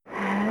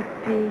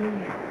Happy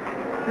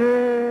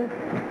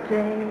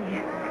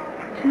birthday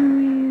to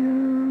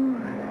you.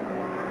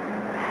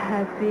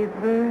 Happy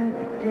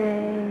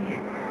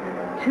birthday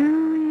to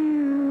you.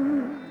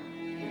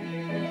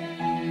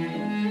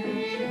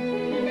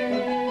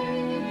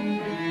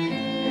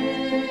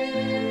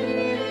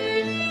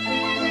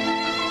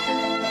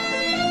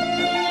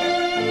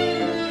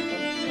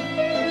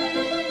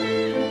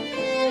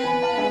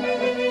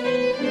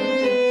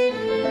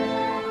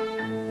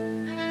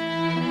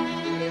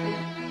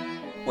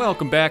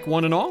 Welcome back,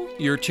 one and all.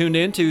 You're tuned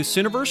in to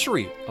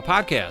Cineversary, a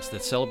podcast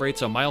that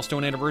celebrates a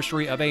milestone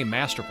anniversary of a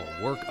masterful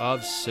work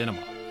of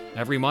cinema.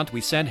 Every month, we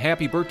send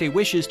happy birthday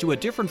wishes to a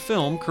different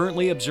film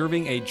currently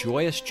observing a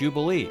joyous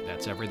jubilee.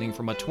 That's everything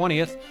from a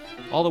 20th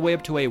all the way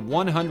up to a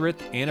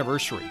 100th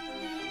anniversary.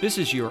 This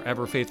is your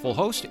ever-faithful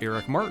host,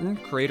 Eric Martin,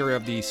 creator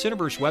of the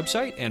Cineverse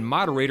website and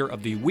moderator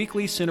of the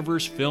weekly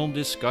Cineverse Film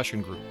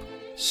Discussion Group.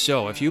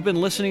 So, if you've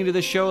been listening to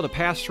this show the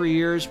past 3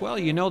 years, well,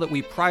 you know that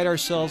we pride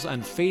ourselves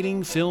on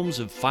fading films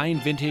of fine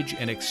vintage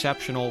and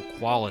exceptional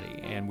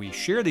quality, and we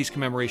share these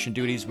commemoration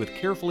duties with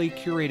carefully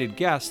curated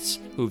guests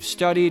who've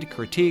studied,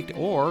 critiqued,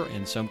 or,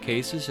 in some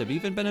cases, have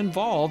even been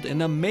involved in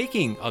the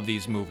making of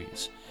these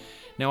movies.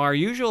 Now, our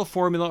usual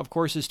formula, of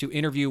course, is to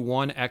interview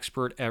one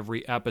expert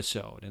every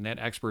episode, and that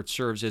expert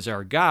serves as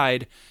our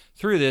guide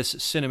through this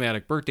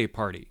cinematic birthday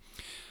party.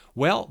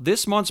 Well,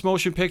 this month's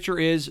motion picture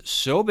is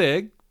so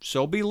big,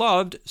 so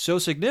beloved, so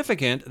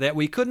significant that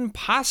we couldn't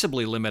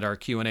possibly limit our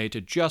Q&A to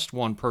just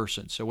one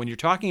person. So when you're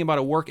talking about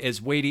a work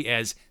as weighty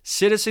as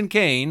Citizen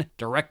Kane,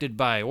 directed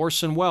by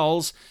Orson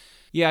Welles,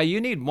 yeah,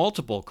 you need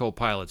multiple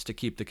co-pilots to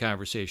keep the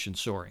conversation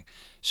soaring.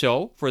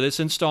 So for this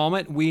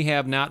installment, we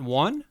have not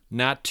one,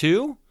 not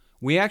two,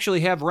 we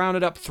actually have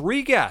rounded up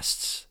 3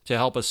 guests to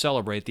help us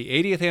celebrate the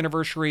 80th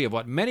anniversary of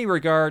what many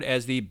regard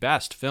as the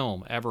best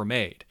film ever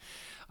made.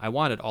 I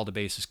wanted all the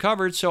bases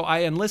covered, so I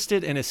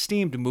enlisted an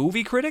esteemed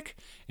movie critic,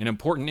 an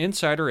important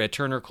insider at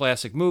Turner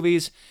Classic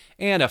Movies,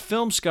 and a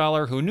film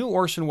scholar who knew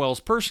Orson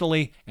Welles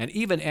personally and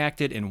even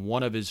acted in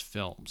one of his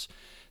films.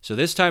 So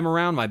this time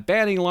around, my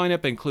batting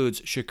lineup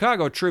includes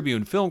Chicago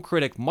Tribune film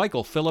critic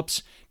Michael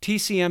Phillips,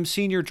 TCM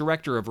Senior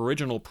Director of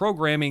Original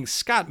Programming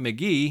Scott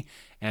McGee,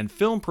 and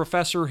film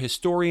professor,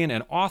 historian,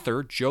 and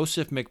author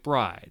Joseph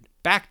McBride.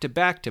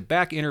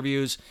 Back-to-back-to-back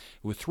interviews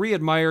with 3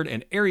 admired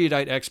and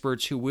erudite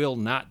experts who will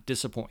not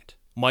disappoint.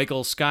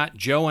 Michael, Scott,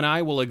 Joe, and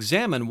I will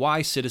examine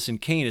why Citizen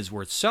Kane is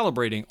worth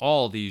celebrating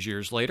all these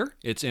years later,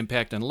 its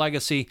impact and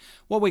legacy,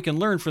 what we can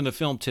learn from the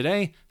film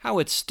today, how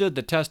it stood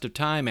the test of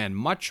time, and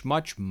much,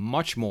 much,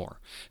 much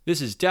more.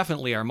 This is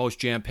definitely our most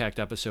jam-packed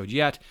episode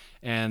yet,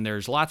 and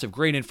there's lots of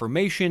great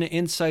information,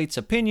 insights,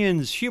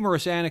 opinions,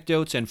 humorous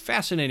anecdotes, and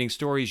fascinating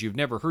stories you've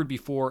never heard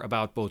before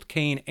about both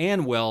Kane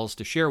and Welles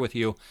to share with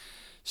you.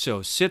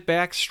 So sit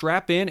back,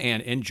 strap in,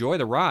 and enjoy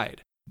the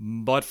ride.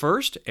 But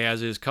first,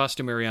 as is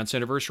customary on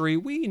Cineversary,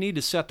 we need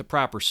to set the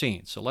proper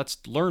scene. So let's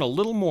learn a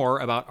little more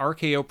about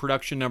RKO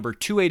production number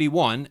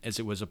 281, as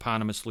it was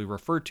eponymously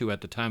referred to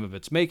at the time of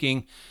its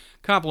making,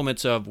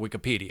 compliments of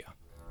Wikipedia.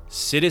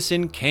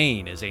 Citizen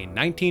Kane is a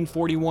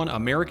 1941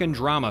 American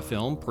drama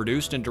film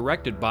produced and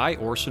directed by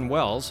Orson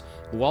Welles,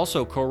 who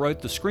also co-wrote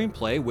the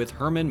screenplay with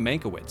Herman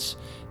Mankiewicz.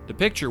 The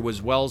picture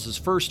was Welles'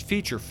 first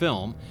feature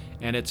film,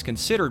 and it's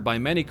considered by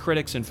many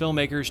critics and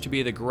filmmakers to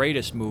be the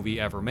greatest movie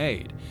ever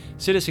made.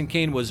 Citizen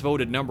Kane was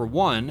voted number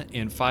 1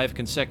 in 5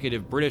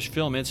 consecutive British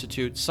Film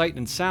Institute Sight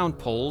and Sound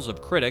polls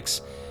of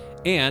critics,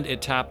 and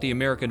it topped the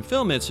American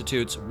Film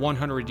Institute's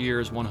 100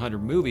 Years, 100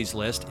 Movies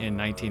list in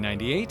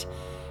 1998,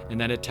 and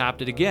then it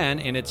topped it again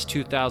in its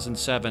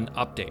 2007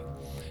 update.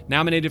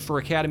 Nominated for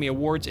Academy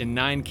Awards in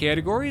 9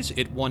 categories,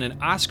 it won an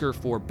Oscar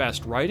for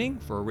Best Writing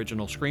for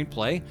Original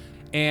Screenplay,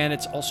 and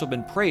it's also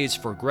been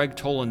praised for Greg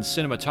Toland's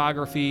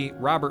cinematography,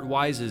 Robert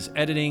Wise's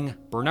editing,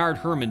 Bernard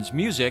Herrmann's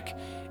music,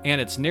 and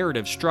its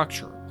narrative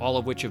structure, all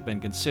of which have been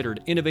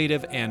considered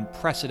innovative and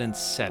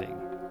precedent-setting.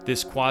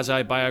 This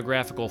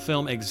quasi-biographical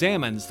film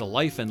examines the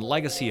life and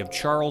legacy of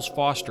Charles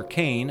Foster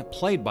Kane,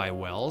 played by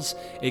Welles,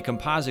 a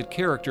composite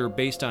character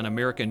based on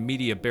American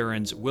media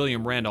barons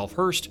William Randolph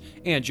Hearst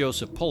and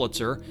Joseph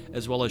Pulitzer,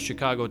 as well as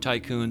Chicago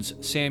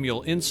tycoons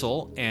Samuel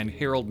Insull and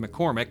Harold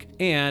McCormick,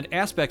 and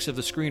aspects of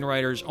the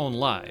screenwriters' own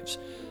lives.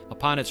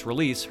 Upon its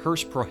release,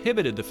 Hearst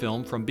prohibited the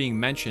film from being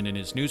mentioned in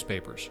his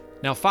newspapers.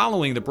 Now,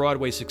 following the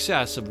Broadway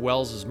success of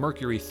Welles'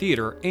 Mercury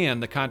Theater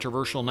and the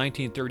controversial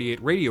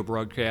 1938 radio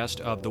broadcast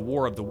of The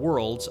War of the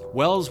Worlds,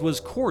 Welles was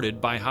courted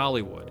by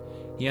Hollywood.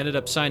 He ended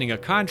up signing a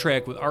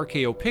contract with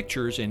RKO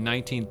Pictures in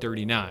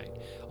 1939.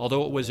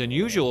 Although it was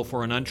unusual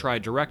for an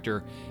untried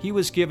director, he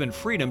was given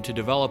freedom to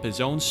develop his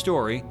own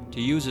story,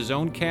 to use his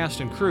own cast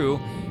and crew,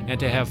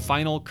 and to have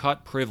final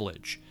cut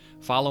privilege.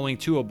 Following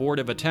 2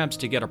 abortive attempts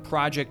to get a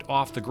project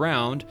off the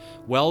ground,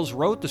 Welles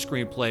wrote the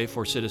screenplay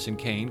for Citizen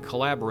Kane,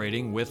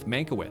 collaborating with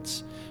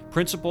Mankiewicz.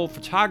 Principal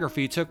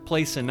photography took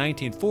place in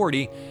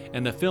 1940,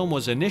 and the film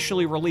was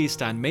initially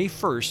released on May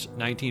 1st,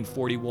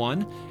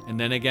 1941, and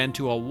then again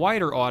to a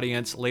wider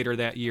audience later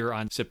that year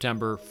on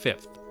September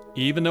 5th.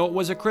 Even though it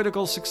was a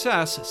critical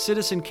success,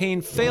 Citizen Kane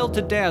failed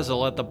to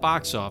dazzle at the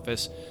box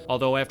office,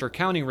 although after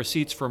counting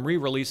receipts from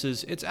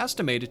re-releases, it's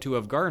estimated to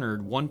have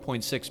garnered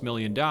 $1.6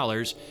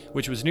 million,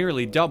 which was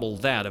nearly double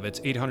that of its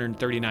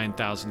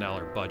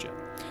 $839,000 budget.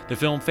 The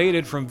film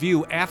faded from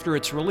view after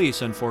its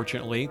release,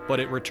 unfortunately, but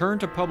it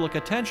returned to public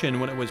attention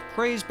when it was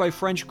praised by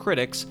French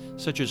critics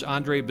such as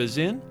André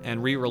Bazin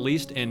and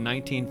re-released in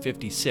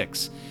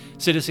 1956.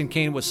 Citizen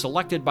Kane was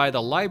selected by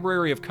the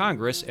Library of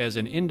Congress as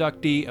an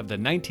inductee of the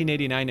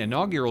 1989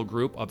 inaugural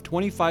group of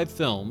 25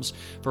 films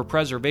for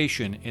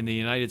preservation in the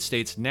United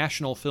States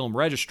National Film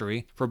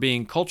Registry for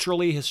being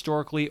culturally,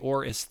 historically,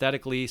 or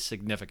aesthetically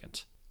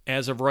significant.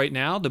 As of right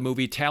now, the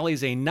movie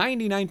tallies a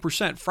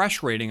 99%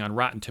 fresh rating on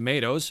Rotten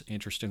Tomatoes.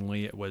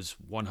 Interestingly, it was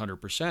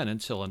 100%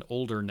 until an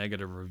older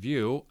negative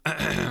review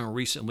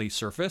recently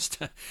surfaced,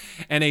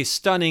 and a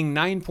stunning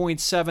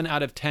 9.7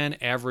 out of 10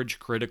 average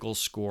critical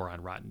score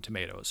on Rotten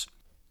Tomatoes.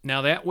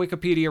 Now that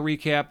Wikipedia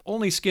recap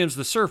only skims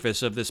the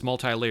surface of this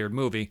multi-layered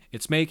movie,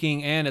 its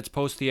making, and its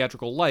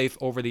post-theatrical life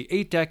over the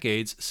 8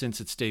 decades since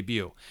its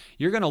debut.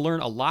 You're going to learn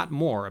a lot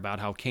more about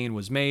how Kane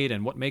was made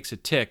and what makes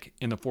it tick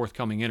in the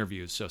forthcoming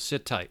interviews, so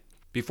sit tight.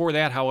 Before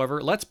that,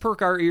 however, let's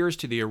perk our ears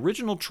to the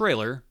original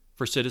trailer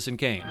for Citizen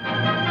Kane.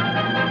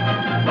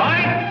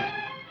 Lights!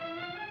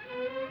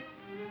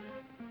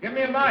 Give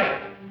me a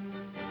light.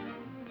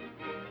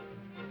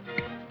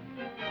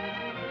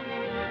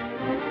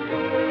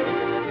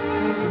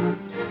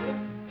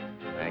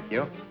 Thank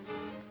you.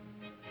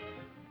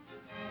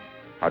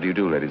 How do you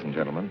do, ladies and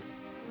gentlemen?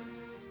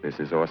 This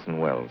is Orson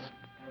Welles.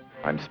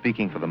 I'm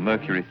speaking for the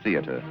Mercury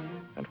Theater,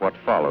 and what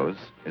follows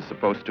is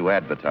supposed to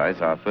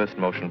advertise our first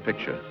motion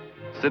picture.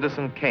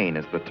 Citizen Kane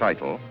is the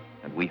title,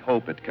 and we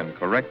hope it can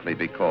correctly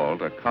be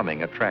called a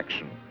coming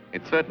attraction.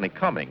 It's certainly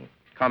coming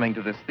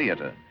to this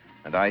theater,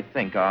 and I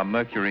think our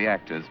Mercury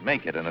actors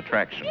make it an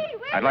attraction.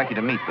 I'd like you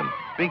to meet them.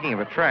 Speaking of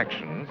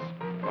attractions,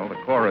 well, the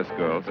chorus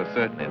girls are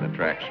certainly an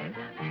attraction,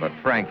 but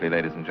frankly,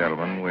 ladies and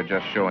gentlemen, we're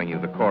just showing you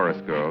the chorus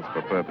girls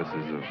for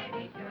purposes of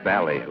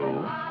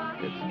ballyhoo.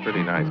 It's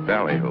pretty nice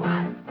ballyhoo.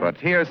 But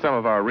here's some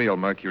of our real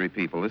Mercury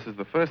people. This is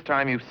the first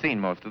time you've seen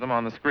most of them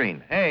on the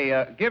screen.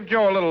 Hey, give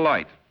Joe a little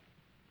light.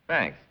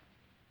 Thanks.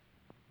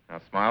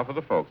 Now smile for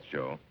the folks,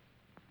 Joe.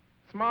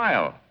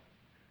 Smile.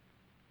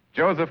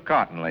 Joseph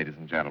Cotton, ladies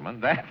and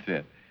gentlemen. That's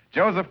it.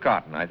 Joseph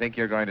Cotton. I think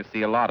you're going to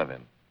see a lot of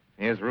him.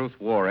 Here's Ruth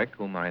Warwick,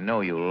 whom I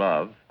know you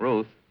love.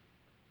 Ruth.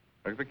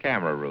 Look at the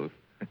camera, Ruth.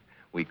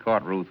 We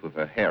caught Ruth with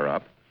her hair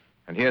up.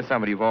 And here's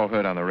somebody you've all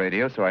heard on the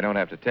radio, so I don't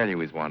have to tell you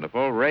he's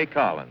wonderful. Ray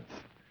Collins.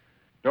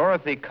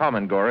 Dorothy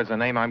Comingore is a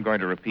name I'm going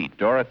to repeat.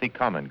 Dorothy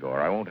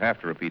Comingore. I won't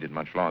have to repeat it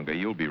much longer.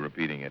 You'll be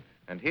repeating it.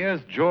 And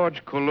here's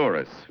George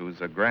Coulouris,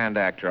 who's a grand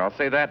actor. I'll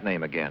say that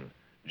name again.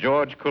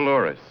 George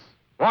Coulouris.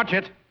 Watch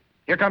it.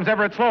 Here comes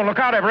Everett Sloane. Look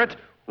out, Everett.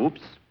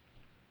 Oops.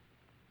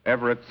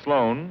 Everett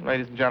Sloane,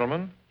 ladies and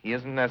gentlemen, he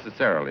isn't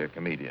necessarily a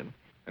comedian.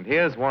 And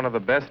here's one of the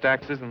best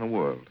actors in the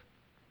world,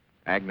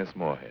 Agnes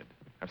Moorehead.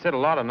 I've said a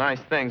lot of nice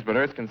things, but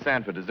Erskine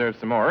Sanford deserves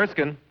some more.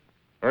 Erskine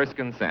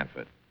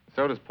Sanford.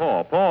 So does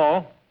Paul.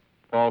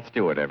 Paul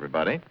Stewart,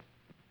 everybody.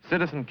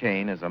 Citizen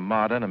Kane is a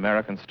modern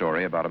American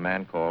story about a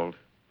man called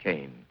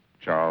Kane.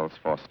 Charles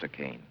Foster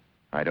Kane.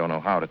 I don't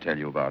know how to tell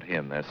you about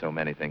him. There's so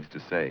many things to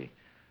say.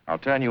 I'll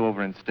turn you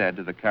over instead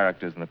to the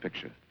characters in the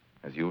picture.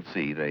 As you'll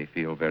see, they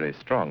feel very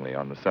strongly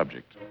on the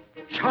subject.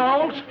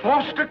 Charles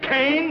Foster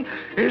Kane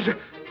is...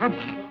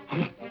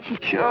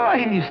 Sure,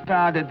 he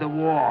started the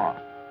war.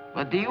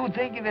 But do you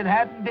think if it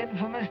hadn't been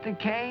for Mr.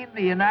 Kane,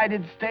 the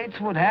United States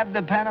would have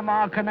the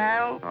Panama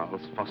Canal?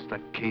 Charles Foster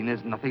Kane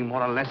is nothing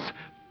more or less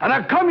than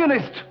a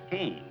communist.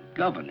 Kane,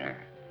 governor.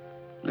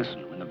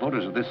 Listen, when the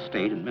voters of this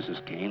state and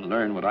Mrs. Kane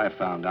learn what I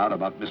found out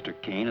about Mr.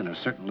 Kane and a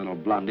certain little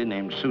blondie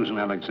named Susan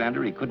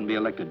Alexander, he couldn't be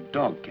elected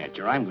dog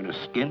catcher. I'm going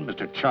to skin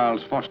Mr.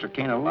 Charles Foster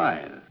Kane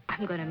alive.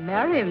 I'm going to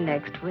marry him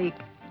next week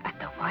at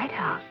the White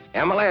House.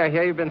 Emily, I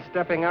hear you've been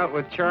stepping out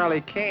with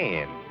Charlie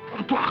Kane.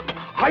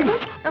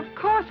 Of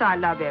course I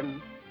love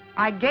him.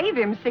 I gave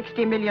him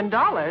 $60 million.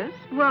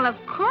 Well, of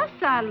course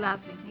I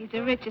love him. He's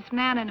the richest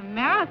man in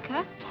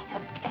America.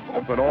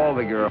 But all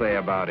the girls say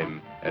about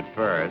him at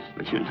first.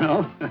 But you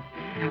know,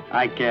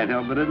 I can't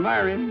help but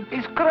admire him.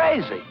 He's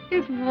crazy.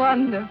 He's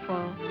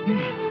wonderful.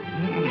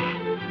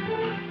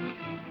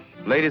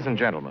 Ladies and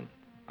gentlemen,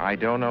 I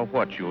don't know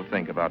what you'll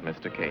think about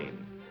Mr.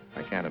 Kane.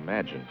 I can't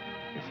imagine.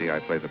 You see, I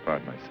play the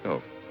part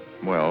myself.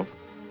 Well,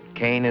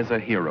 Kane is a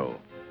hero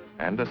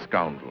and a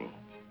scoundrel,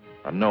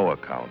 a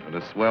no-account and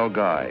a swell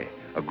guy,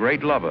 a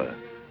great lover,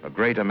 a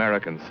great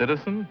American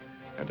citizen,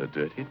 and a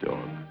dirty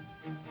dog.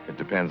 It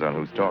depends on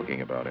who's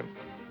talking about him.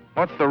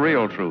 What's the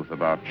real truth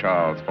about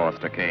Charles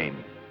Foster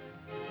Kane?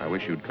 I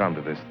wish you'd come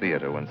to this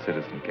theater when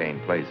Citizen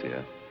Kane plays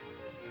here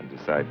and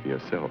decide for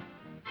yourself.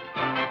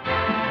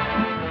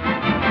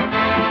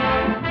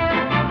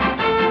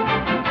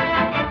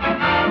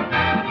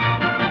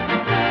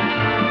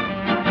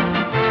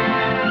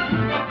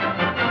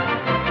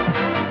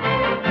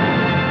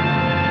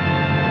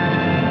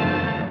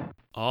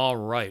 All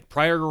right,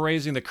 prior to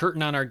raising the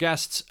curtain on our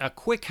guests, a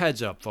quick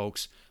heads up,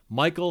 folks.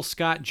 Michael,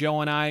 Scott,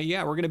 Joe, and I,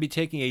 we're going to be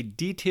taking a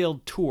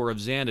detailed tour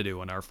of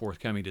Xanadu in our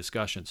forthcoming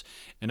discussions.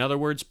 In other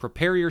words,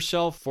 prepare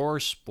yourself for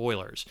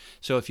spoilers.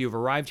 So if you've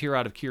arrived here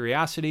out of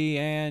curiosity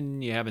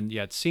and you haven't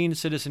yet seen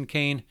Citizen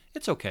Kane,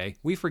 it's okay.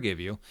 We forgive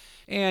you.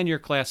 And your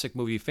classic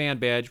movie fan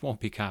badge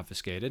won't be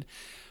confiscated.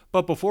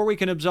 But before we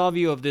can absolve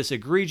you of this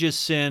egregious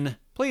sin,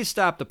 please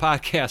stop the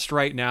podcast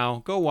right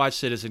now, go watch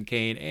Citizen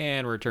Kane,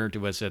 and return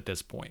to us at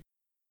this point.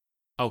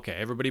 Okay,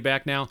 everybody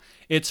back now?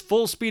 It's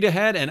full speed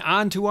ahead and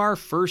on to our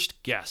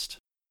first guest.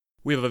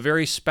 We have a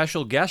very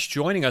special guest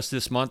joining us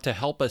this month to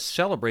help us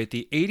celebrate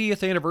the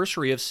 80th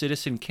anniversary of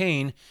Citizen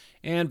Kane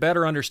and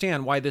better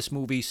understand why this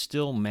movie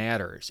still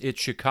matters. It's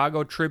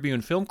Chicago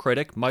Tribune film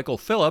critic Michael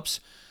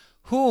Phillips,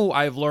 who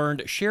I've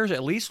learned shares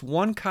at least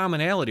one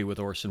commonality with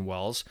Orson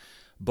Welles.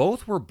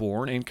 Both were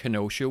born in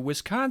Kenosha,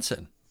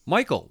 Wisconsin.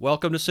 Michael,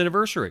 welcome to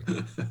Cineversary.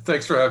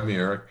 Thanks for having me,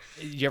 Eric.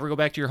 Did you ever go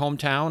back to your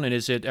hometown,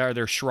 and are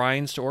there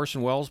shrines to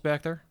Orson Welles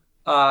back there?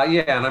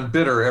 Yeah, and I'm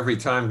bitter every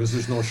time because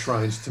there's no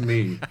shrines to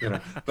me,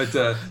 But,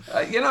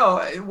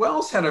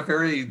 Welles had a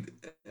very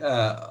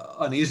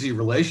uneasy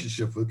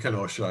relationship with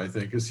Kenosha, I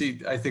think, because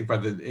I think by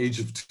the age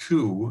of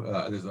 2,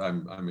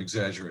 I'm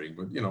exaggerating,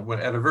 but,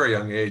 at a very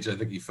young age, I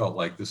think he felt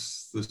like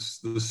this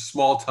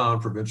small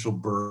town provincial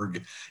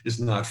burg is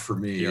not for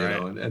me,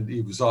 and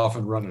he was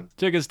often running.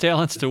 Took his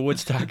talents to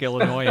Woodstock,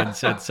 Illinois, and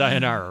said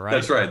sayonara, right?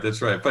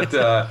 That's right.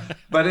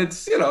 But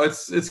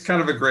it's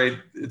kind of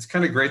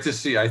great to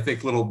see, I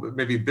think, little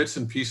maybe bits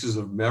and pieces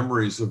of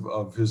memories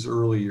of his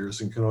early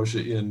years in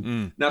Kenosha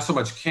in not so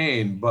much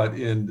Kane, but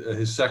in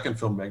his second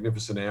film,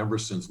 Magnificent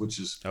Ambersons, which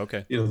is,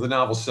 the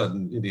novel set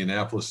in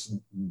Indianapolis,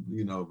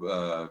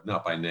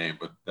 not by name,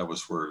 but that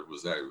was where it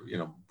was,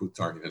 Booth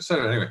Target, et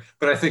cetera. Anyway,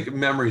 but I think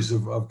memories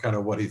of kind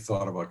of what he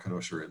thought about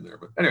Kenosha are in there.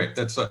 But anyway,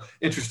 that's an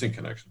interesting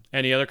connection.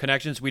 Any other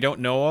connections we don't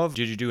know of?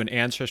 Did you do an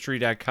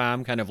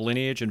Ancestry.com kind of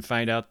lineage and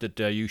find out that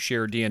you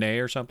share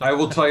DNA or something? I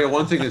will tell you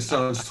one thing that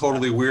sounds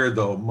totally weird,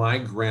 though. My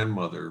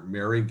grandmother,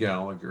 Mary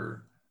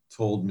Gallagher,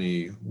 told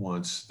me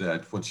once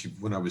that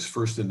when I was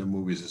first into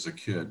movies as a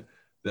kid,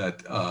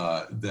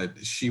 that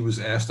she was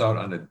asked out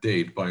on a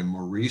date by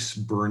Maurice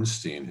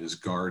Bernstein, his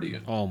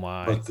guardian. Oh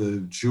my! But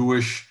the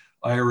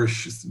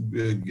Jewish-Irish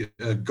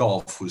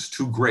gulf was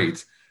too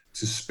great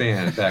to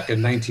span back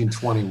in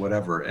 1920,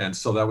 whatever. And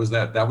so that was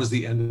that. That was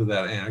the end of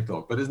that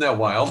anecdote. But isn't that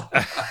wild?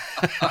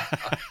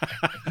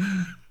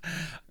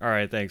 All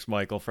right, thanks,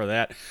 Michael, for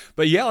that.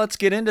 But yeah, let's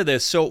get into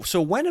this.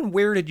 So when and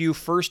where did you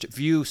first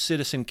view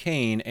Citizen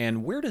Kane,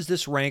 and where does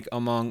this rank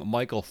among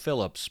Michael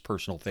Phillips'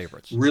 personal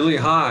favorites? Really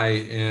high,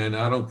 and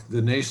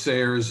the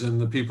naysayers and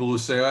the people who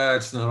say,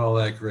 it's not all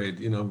that great,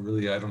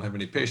 really, I don't have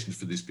any patience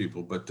for these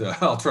people, but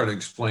I'll try to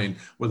explain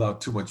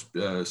without too much,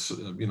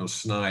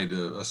 snide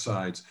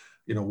asides,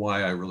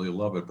 why I really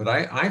love it. But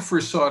I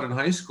first saw it in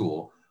high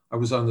school. I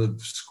was on the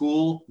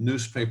school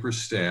newspaper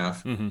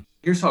staff. Mm-hmm.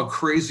 Here's how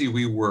crazy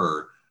we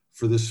were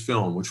for this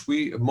film, which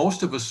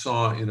most of us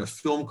saw in a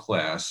film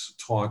class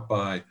taught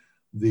by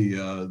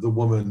the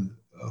woman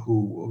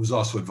who was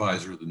also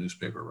advisor of the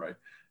newspaper, right?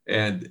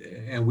 And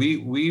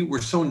we were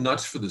so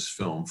nuts for this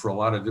film for a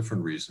lot of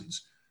different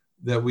reasons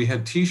that we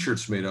had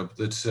T-shirts made up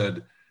that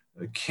said,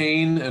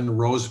 Kane and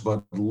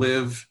Rosebud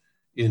live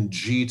in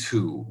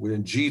G2.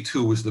 When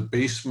G2 was the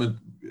basement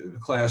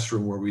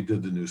classroom where we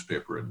did the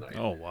newspaper at night.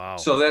 Oh, wow.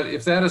 So that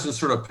if that isn't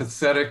sort of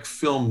pathetic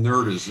film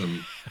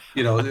nerdism,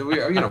 we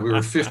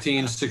were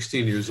 15,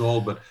 16 years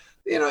old, but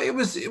it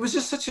was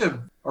just such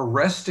a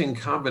arresting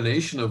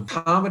combination of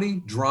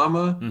comedy,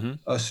 drama,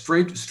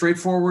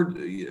 straightforward,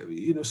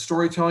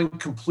 storytelling,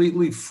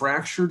 completely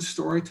fractured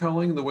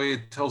storytelling, the way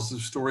it tells the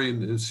story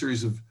in a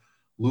series of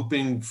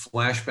looping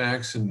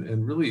flashbacks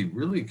and really,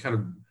 really kind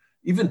of,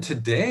 even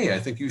today, I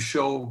think you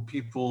show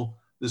people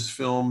this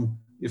film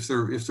if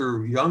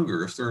they're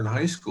younger, if they're in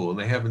high school and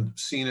they haven't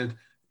seen it,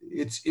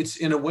 it's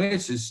in a way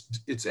it's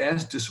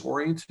as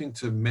disorienting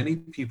to many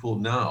people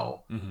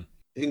now,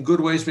 in good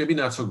ways, maybe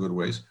not so good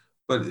ways,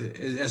 but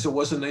as it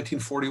was in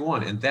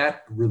 1941, and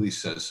that really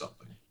says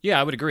something. Yeah,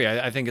 I would agree.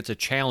 I think it's a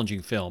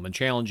challenging film, and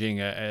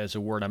challenging as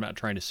a word, I'm not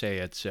trying to say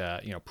it's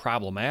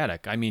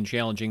problematic. I mean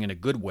challenging in a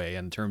good way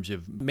in terms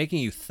of making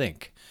you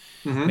think,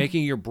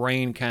 making your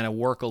brain kind of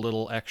work a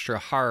little extra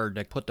hard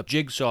to put the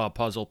jigsaw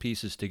puzzle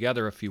pieces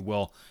together, if you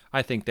will.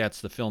 I think that's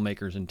the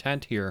filmmaker's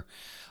intent here.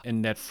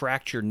 And that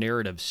fractured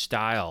narrative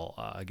style,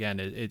 again,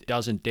 it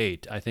doesn't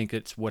date. I think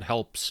it's what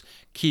helps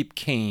keep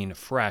Kane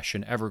fresh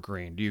and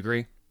evergreen. Do you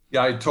agree?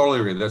 Yeah, I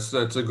totally agree. That's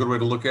a good way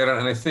to look at it.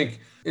 And I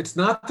think it's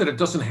not that it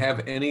doesn't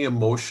have any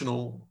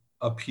emotional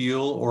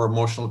appeal or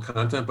emotional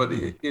content, but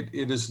it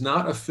is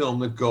not a film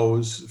that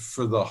goes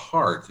for the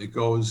heart. It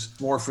goes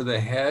more for the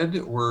head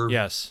or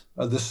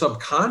the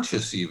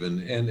subconscious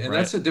even. And right.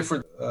 That's a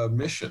different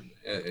mission.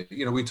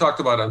 We talked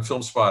about on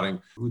Film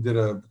Spotting, we did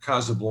a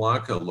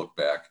Casablanca look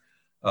back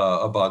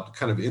about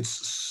kind of its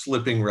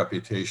slipping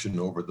reputation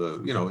over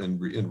the,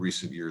 in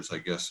recent years, I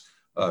guess.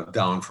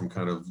 down from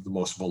kind of the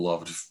most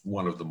beloved,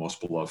 one of the most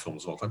beloved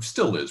films of all time.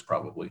 Still is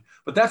probably,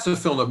 but that's a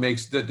film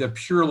that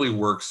purely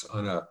works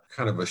on a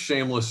kind of a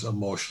shameless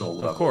emotional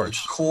level. Of course,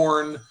 it's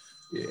corn,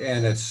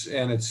 and it's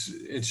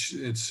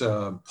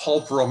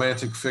pulp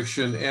romantic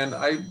fiction, and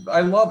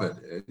I love it.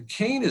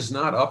 Kane is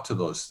not up to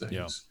those things.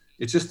 Yeah.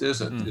 It just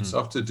isn't. Mm-hmm. It's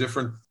up to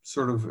different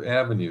sort of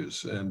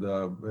avenues, and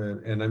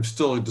I'm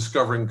still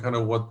discovering kind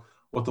of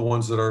what the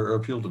ones that are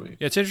appeal to me.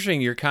 It's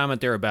interesting your comment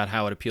there about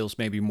how it appeals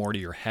maybe more to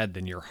your head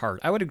than your heart.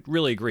 I would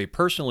really agree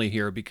personally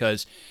here,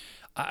 because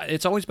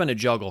it's always been a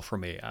juggle for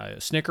me.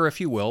 Snicker,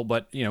 if you will,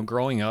 but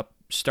growing up,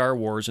 Star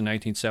Wars in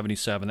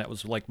 1977, that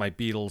was like my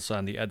Beatles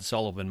on the Ed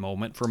Sullivan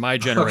moment for my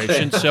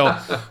generation. Okay. So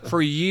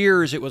for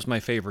years, it was my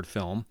favorite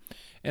film.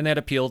 And that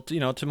appealed,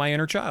 to my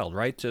inner child,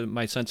 right? To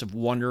my sense of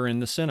wonder in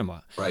the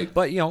cinema. Right.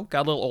 But,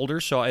 got a little older,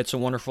 so It's a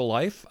Wonderful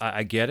Life.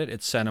 I get it.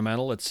 It's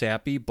sentimental. It's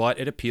sappy, but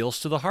it appeals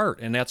to the heart.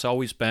 And that's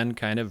always been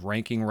kind of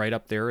ranking right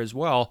up there as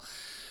well.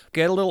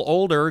 Get a little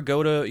older,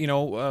 go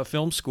to,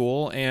 film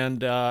school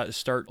and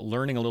start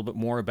learning a little bit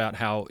more about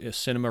how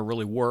cinema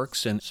really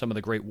works and some of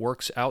the great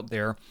works out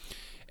there.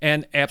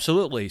 And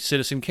absolutely,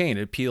 Citizen Kane,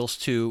 it appeals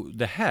to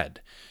the head.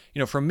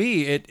 For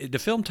me, the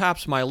film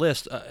tops my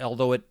list,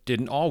 although it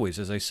didn't always,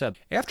 as I said.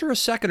 After a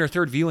second or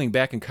third viewing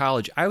back in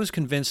college, I was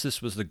convinced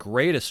this was the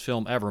greatest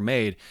film ever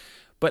made.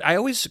 But I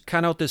always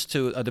count out this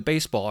to the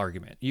baseball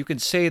argument. You can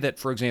say that,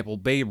 for example,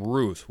 Babe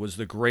Ruth was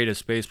the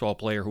greatest baseball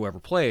player who ever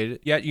played,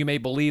 yet you may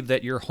believe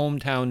that your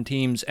hometown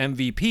team's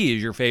MVP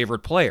is your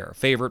favorite player,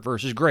 favorite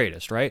versus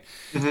greatest, right?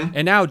 Mm-hmm.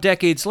 And now,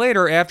 decades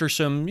later, after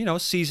some,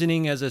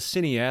 seasoning as a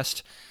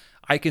cineast,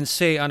 I can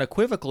say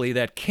unequivocally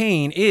that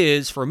Kane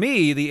is, for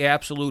me, the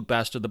absolute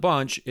best of the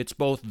bunch. It's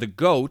both the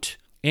GOAT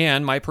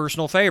and my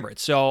personal favorite.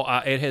 So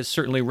it has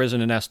certainly risen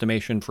in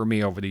estimation for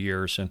me over the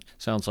years, and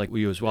sounds like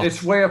you as well.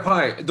 It's way up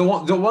high. The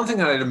one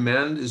thing I'd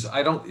amend is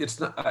I don't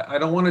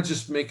want to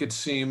just make it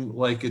seem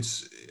like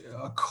it's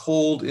a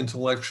cold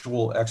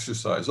intellectual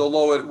exercise,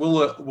 although it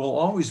will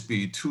always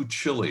be too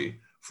chilly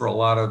for a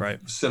lot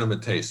of cinema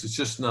taste. It's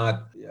just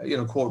not,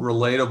 quote,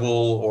 relatable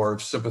or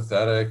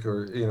sympathetic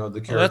or, the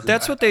character. Well,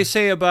 that's what they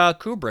say about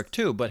Kubrick,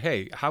 too. But,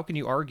 hey, how can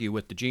you argue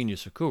with the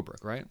genius of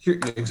Kubrick, right?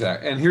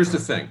 Exactly. And here's the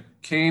thing.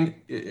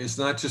 Kane is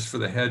not just for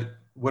the head.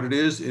 What it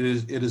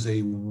is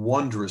a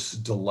wondrous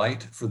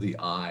delight for the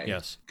eye.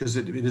 Yes. Because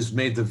it has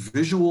made the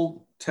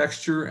visual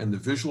texture and the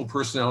visual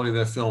personality of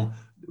that film,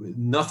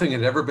 nothing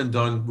had ever been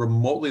done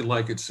remotely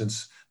like it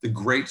since the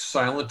great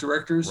silent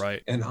directors.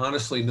 Right. And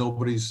honestly,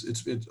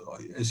 it's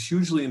as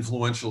hugely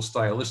influential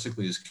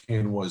stylistically as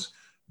Kane was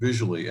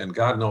visually. And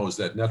God knows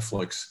that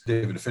Netflix,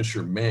 David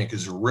Fincher Mank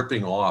is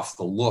ripping off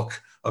the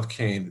look of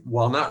Kane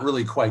while not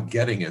really quite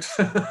getting it,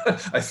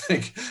 I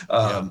think,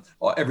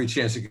 every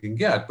chance it can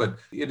get. But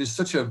it is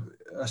such a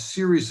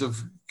series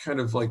of kind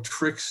of like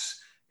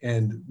tricks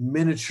and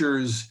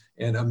miniatures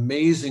and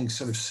amazing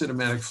sort of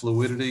cinematic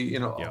fluidity.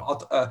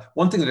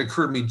 One thing that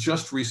occurred to me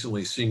just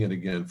recently, seeing it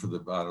again for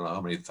I don't know how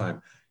many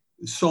time,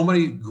 so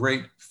many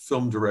great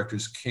film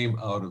directors came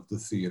out of the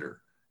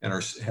theater and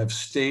have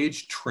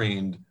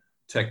stage-trained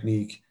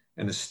technique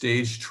and a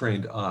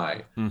stage-trained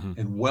eye. Mm-hmm.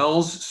 And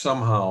Wells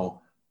somehow,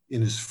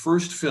 in his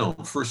first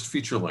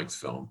feature-length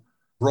film,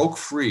 broke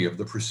free of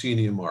the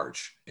proscenium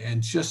arch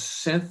and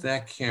just sent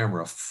that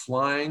camera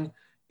flying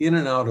in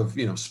and out of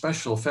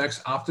special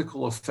effects,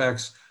 optical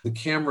effects. The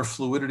camera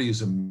fluidity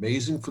is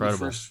amazing for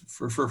Incredible.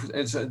 the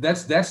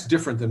first. That's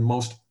different than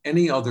most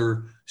any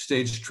other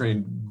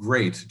stage-trained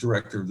great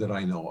director that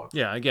I know of.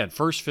 Yeah, again,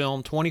 first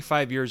film,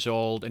 25 years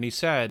old, and he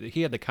said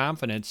he had the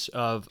confidence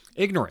of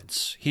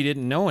ignorance. He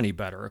didn't know any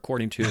better,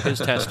 according to his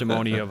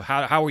testimony of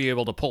how were you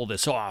able to pull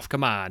this off?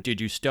 Come on,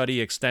 did you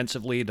study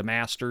extensively the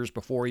masters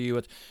before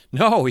you?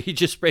 No, he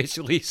just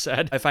basically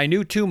said, if I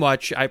knew too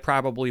much, I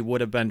probably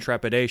would have been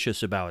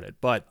trepidatious about it.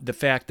 But the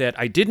fact that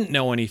I didn't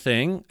know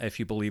anything, if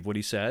you believe what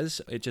he says,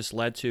 it just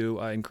led to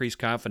increased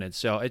confidence.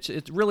 So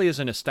it really is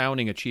an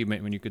astounding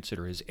achievement when you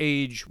consider his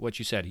age, what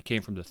you said. He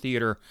came from the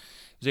theater.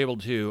 He was able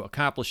to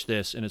accomplish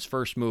this in his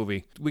first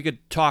movie. We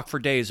could talk for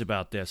days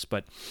about this,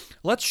 but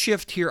let's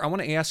shift here. I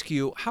want to ask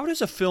you, how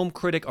does a film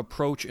critic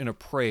approach and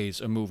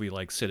appraise a movie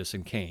like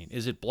Citizen Kane?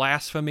 Is it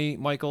blasphemy,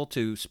 Michael,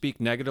 to speak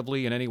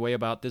negatively in any way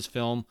about this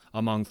film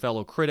among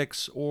fellow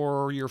critics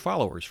or your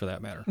followers, for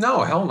that matter?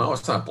 No, hell no,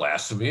 it's not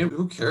blasphemy.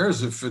 Who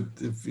cares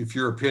if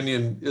your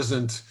opinion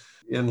isn't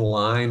in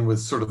line with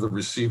sort of the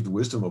received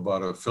wisdom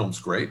about a film's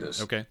greatness.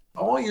 Okay.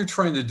 All you're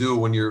trying to do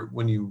when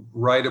you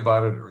write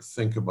about it or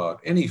think about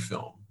any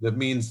film that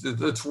means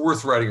that's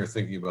worth writing or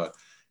thinking about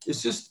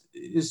is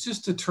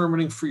just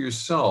determining for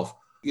yourself,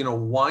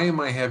 why am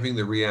I having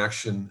the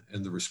reaction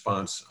and the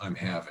response I'm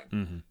having?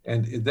 Mm-hmm.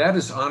 And that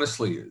is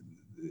honestly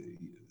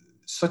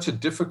such a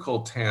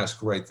difficult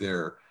task right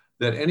there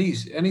that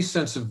any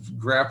sense of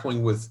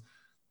grappling with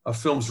a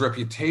film's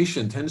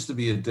reputation tends to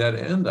be a dead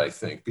end, I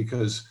think,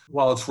 because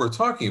while it's worth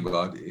talking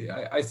about,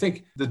 I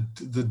think the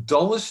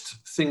dullest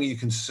thing you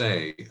can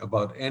say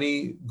about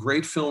any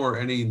great film or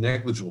any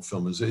negligible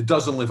film is it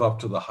doesn't live up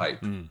to the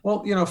hype. Mm.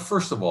 Well,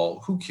 first of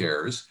all, who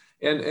cares?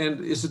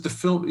 And is it the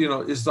film,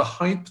 is the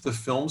hype the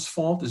film's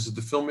fault? Is it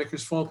the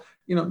filmmaker's fault?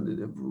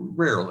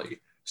 Rarely.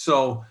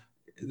 So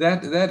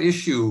that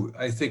issue,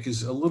 I think,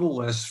 is a little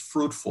less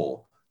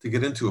fruitful to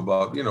get into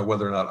about,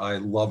 whether or not I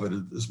love it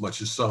as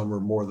much as some or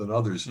more than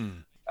others.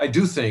 I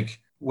do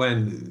think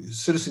when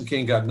Citizen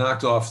Kane got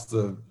knocked off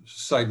the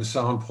Sight and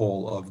Sound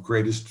poll of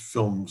greatest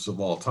films of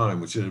all time,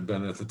 which it had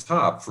been at the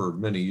top for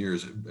many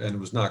years, and it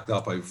was knocked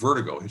out by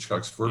Vertigo,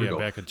 Hitchcock's Vertigo.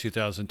 Yeah, back in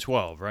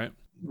 2012, right?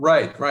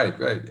 Right.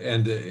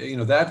 And,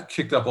 that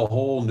kicked up a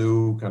whole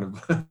new kind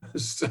of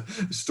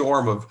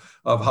storm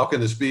of how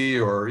can this be,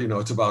 or,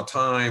 it's about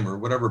time, or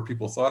whatever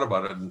people thought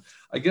about it. And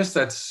I guess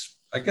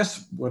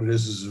what it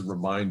is a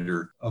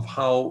reminder of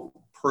how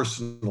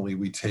personally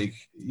we take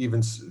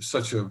even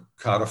such a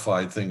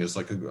codified thing as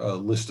like a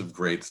list of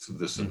greats,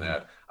 this and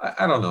that.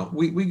 I don't know.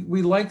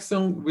 We like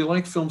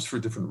films for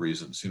different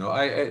reasons.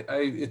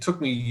 It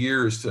took me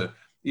years to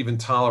even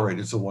tolerate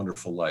It's a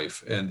Wonderful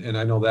Life. And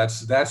I know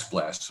that's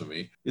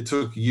blasphemy. It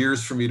took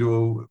years for me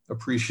to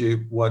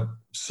appreciate what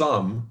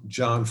some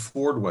John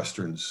Ford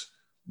Westerns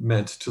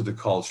meant to the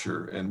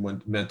culture and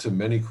meant to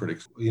many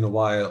critics. While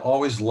I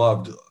always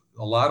loved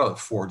a lot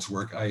of Ford's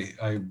work,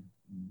 I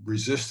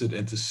resisted,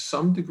 and to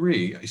some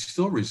degree, I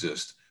still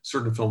resist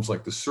certain films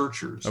like The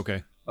Searchers.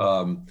 Okay.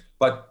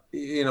 But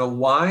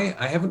why?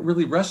 I haven't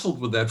really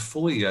wrestled with that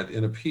fully yet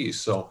in a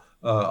piece. So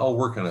I'll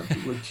work on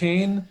it. With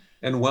Kane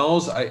and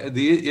Wells,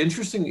 the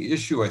interesting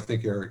issue, I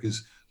think, Eric,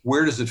 is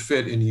where does it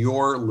fit in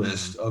your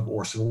list of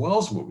Orson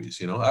Welles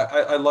movies?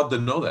 I'd love to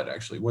know that,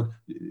 actually. What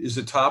is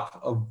the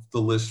top of the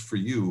list for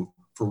you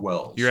for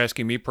Welles? You're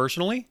asking me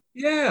personally?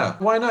 Yeah,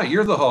 why not?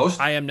 You're the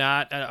host. I am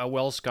not a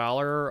Wells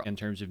scholar in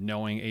terms of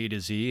knowing A to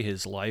Z,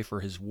 his life or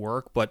his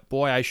work, but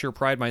boy, I sure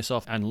pride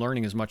myself on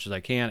learning as much as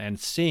I can and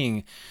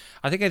seeing.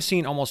 I think I've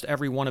seen almost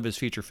every one of his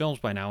feature films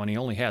by now, and he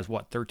only has,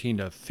 13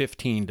 to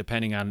 15,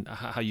 depending on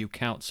how you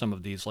count some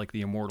of these, like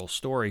The Immortal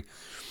Story.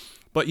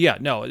 But yeah,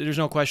 no, there's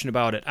no question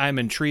about it. I'm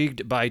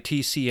intrigued by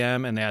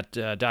TCM and that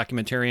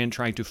documentarian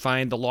trying to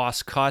find the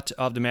lost cut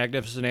of The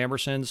Magnificent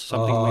Ambersons,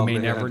 something we may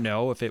never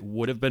know if it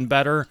would have been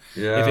better,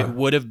 if it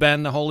would have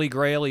been the Holy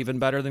Grail, even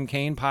better than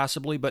Kane,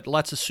 possibly. But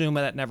let's assume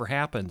that never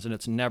happens and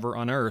it's never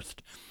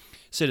unearthed.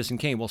 Citizen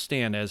Kane will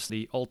stand as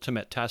the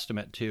ultimate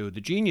testament to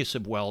the genius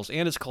of Welles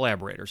and his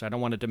collaborators. I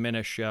don't want to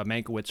diminish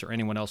Mankiewicz or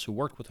anyone else who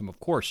worked with him, of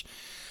course.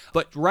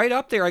 But right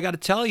up there, I got to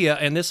tell you,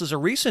 and this is a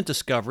recent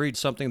discovery,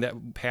 something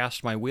that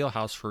passed my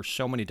wheelhouse for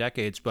so many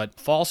decades, but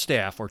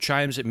Falstaff, or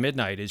Chimes at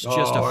Midnight, is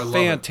just a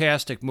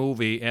fantastic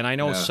movie. And I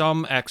know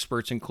some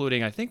experts,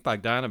 including, I think,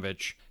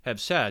 Bogdanovich,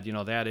 have said,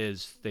 that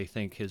is, they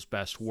think, his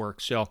best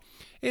work. So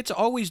it's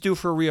always due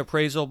for a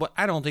reappraisal, but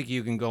I don't think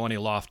you can go any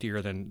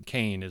loftier than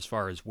Kane as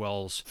far as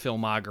Welles'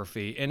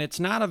 filmography. And it's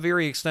not a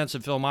very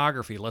extensive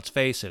filmography, let's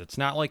face it. It's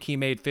not like he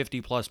made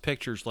 50-plus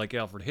pictures like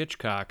Alfred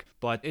Hitchcock,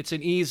 but it's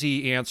an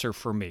easy answer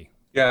for me.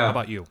 Yeah. How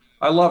about you?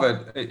 I love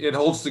it. It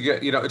holds together.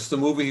 It's the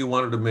movie he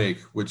wanted to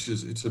make, which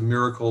is, it's a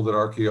miracle that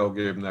RKO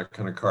gave him that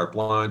kind of carte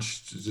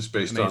blanche, just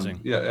based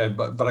Amazing. on,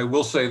 but I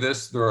will say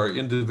this, there are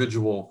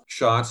individual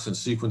shots and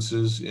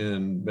sequences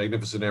in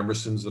Magnificent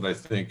Ambersons that I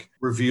think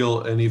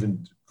reveal an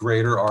even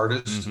greater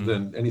artist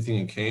than anything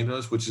in Kane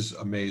does, which is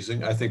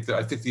amazing. I think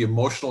the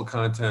emotional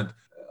content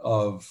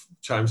of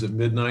Chimes at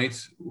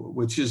Midnight,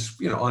 which is,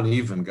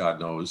 uneven, God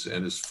knows,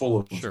 and is full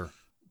of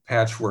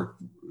patchwork,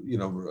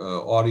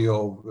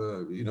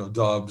 audio,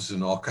 dubs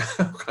and all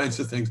kinds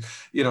of things,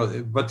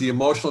 but the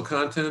emotional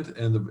content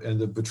and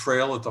the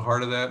betrayal at the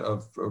heart of that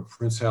of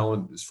Prince Hal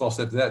and his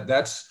Falstaff,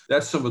 that's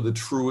some of the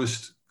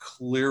truest,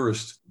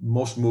 clearest,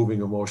 most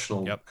moving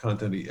emotional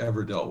content he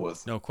ever dealt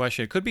with. No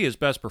question. It could be his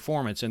best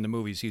performance in the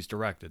movies he's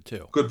directed,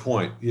 too. Good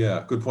point.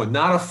 Yeah, good point.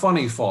 Not a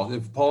funny Falstaff.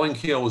 If Pauline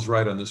Kael was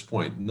right on this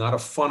point, not a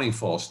funny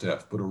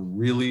Falstaff, but a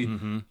really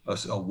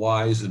a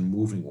wise and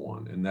moving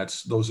one. And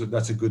that's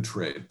a good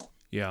trade.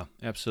 Yeah,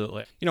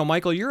 absolutely.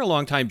 Michael, you're a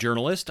longtime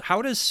journalist.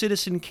 How does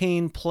Citizen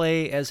Kane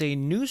play as a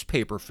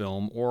newspaper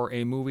film or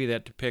a movie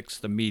that depicts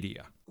the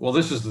media? Well,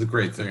 this is the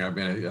great thing. I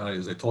mean,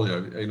 as I told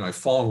you, I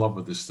fall in love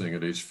with this thing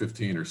at age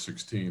 15 or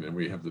 16, and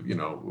we have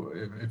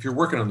if you're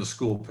working on the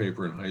school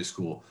paper in high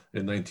school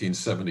in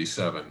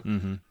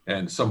 1977,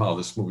 and somehow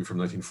this movie from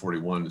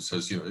 1941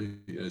 says,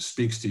 it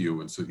speaks to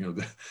you, and so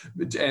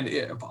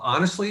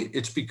honestly,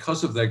 it's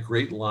because of that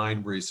great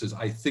line where he says,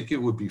 "I think it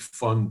would be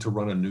fun to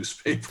run a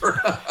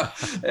newspaper,"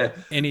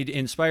 and he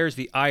inspires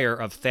the ire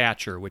of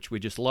Thatcher, which we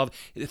just love.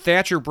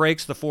 Thatcher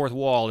breaks the fourth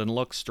wall and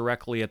looks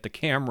directly at the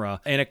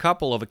camera, and a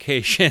couple of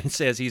occasions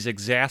says he's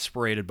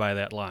exasperated by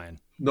that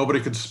line. Nobody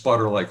could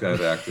sputter like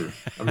that actor.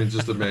 I mean,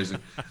 just amazing.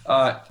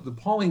 The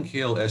Pauline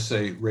Kael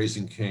essay,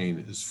 Raising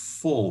Kane, is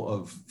full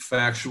of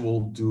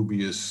factual,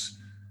 dubious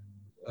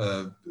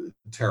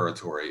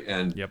territory,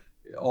 and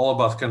all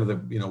about kind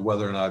of the,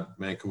 whether or not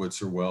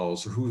Mankiewicz or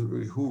Welles, or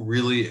who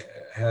really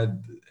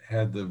had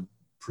the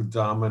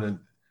predominant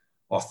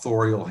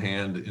authorial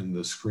hand in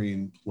the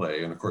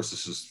screenplay. And of course,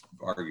 this is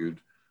argued,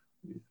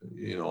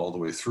 all the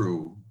way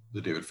through the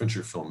David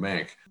Fincher film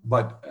Mank,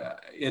 but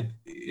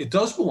it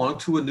does belong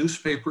to a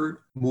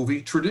newspaper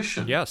movie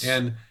tradition. Yes.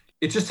 And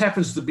it just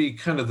happens to be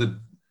kind of the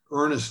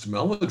earnest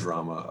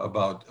melodrama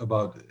about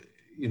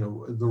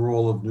the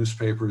role of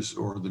newspapers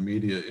or the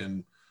media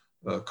in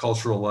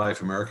cultural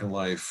life, American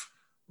life,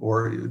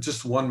 or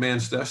just one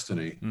man's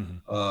destiny.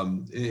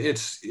 Mm-hmm.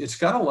 It's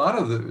got a lot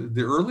of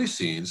the early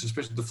scenes,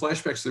 especially the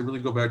flashbacks. They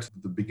really go back to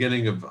the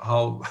beginning of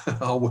how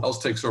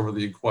Wells takes over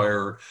the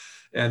Enquirer,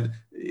 and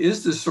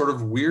is this sort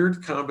of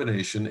weird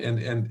combination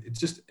and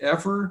just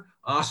ever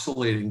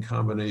oscillating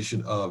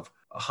combination of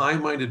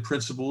high-minded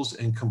principles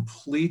and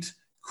complete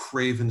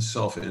craven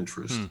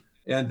self-interest.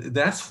 And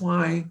that's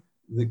why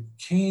the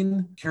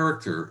Kane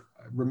character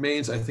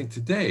remains, I think,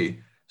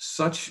 today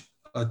such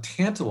a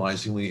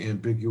tantalizingly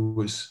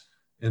ambiguous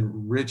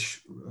and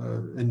rich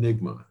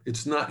enigma.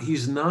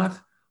 He's not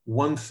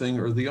one thing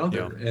or the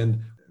other. Yeah.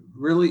 And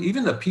really,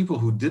 even the people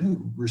who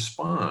didn't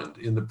respond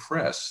in the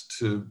press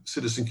to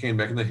Citizen Kane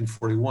back in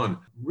 1941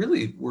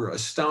 really were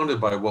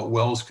astounded by what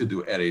Wells could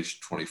do at age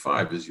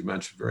 25, as you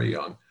mentioned, very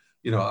young,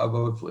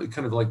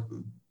 kind of like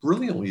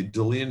brilliantly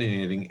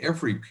delineating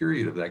every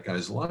period of that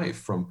guy's life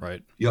from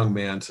young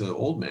man to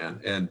old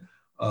man. And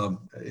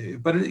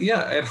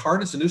at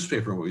heart, it's a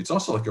newspaper movie. It's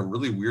also like a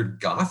really weird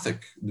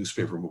Gothic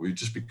newspaper movie,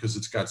 just because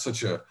it's got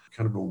such a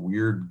kind of a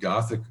weird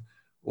Gothic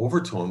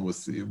overtone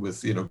with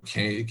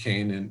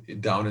Kane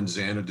and down in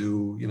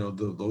Xanadu,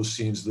 those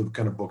scenes, the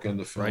kind of bookend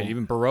the film. Right,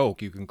 even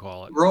Baroque, you can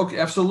call it. Baroque,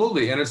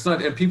 absolutely. And it's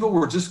not, and people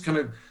were just kind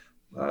of,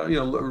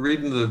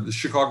 reading the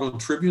Chicago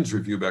Tribune's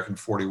review back in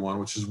 41,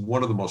 which is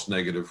one of the most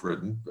negative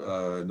written,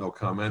 no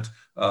comment.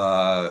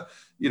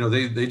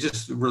 They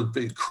just were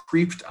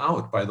creeped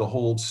out by the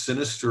whole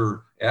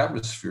sinister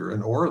atmosphere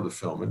and aura of the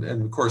film.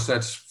 And of course,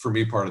 that's, for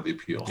me, part of the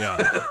appeal.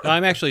 Yeah,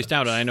 I'm actually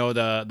astounded. I know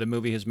the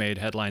movie has made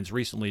headlines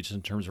recently just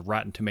in terms of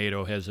Rotten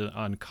Tomato has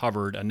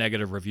uncovered a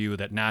negative review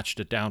that notched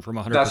it down from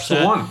 100%. That's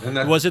the one.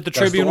 And was it the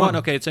Tribune one?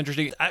 Okay, it's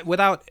interesting.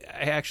 Without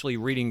actually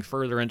reading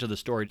further into the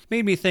story, it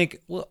made me think,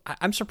 well,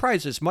 I'm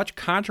surprised as much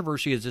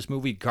controversy as this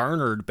movie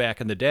garnered back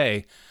in the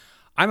day,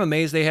 I'm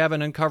amazed they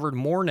haven't uncovered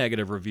more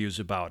negative reviews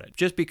about it,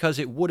 just because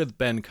it would have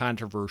been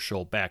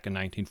controversial back in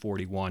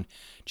 1941.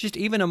 Just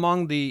even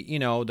among the,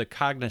 the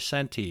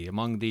cognoscenti,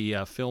 among the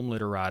film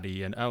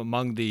literati, and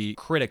among the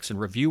critics and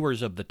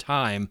reviewers of the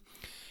time.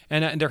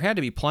 And there had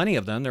to be plenty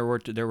of them. There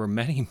were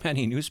many,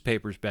 many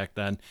newspapers back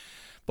then.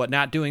 But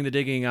not doing the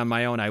digging on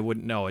my own, I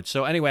wouldn't know it.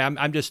 So anyway,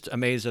 I'm just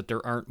amazed that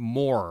there aren't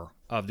more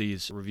of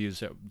these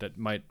reviews that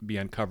might be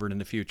uncovered in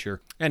the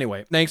future.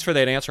 Anyway, thanks for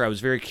that answer. I was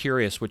very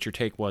curious what your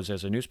take was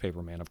as a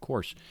newspaper man, of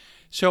course.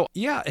 So,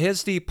 yeah,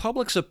 has the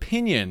public's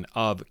opinion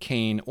of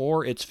Kane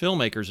or its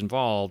filmmakers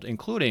involved,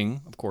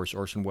 including, of course,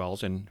 Orson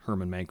Welles and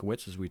Herman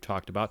Mankiewicz, as we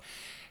talked about,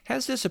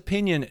 has this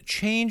opinion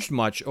changed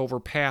much over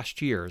past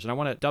years? And I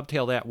want to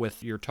dovetail that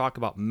with your talk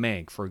about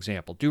Mank, for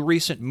example. Do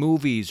recent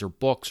movies or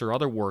books or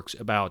other works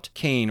about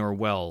Kane or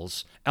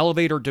Welles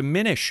elevate or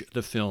diminish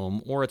the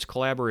film or its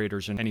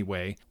collaborators in any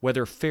way,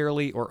 whether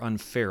fairly or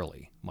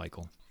unfairly,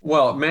 Michael?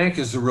 Well, Mank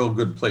is a real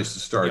good place to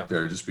start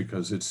there, just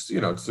because it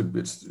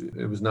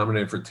was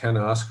nominated for 10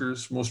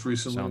 Oscars most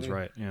recently. Sounds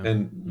right. Yeah.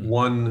 And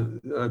won,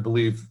 I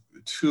believe,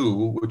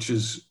 2, which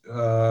is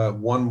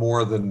one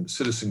more than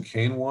Citizen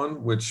Kane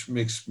won, which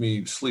makes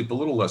me sleep a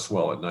little less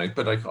well at night,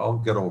 but I'll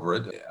get over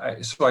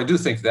it. So I do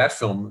think that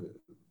film,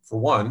 for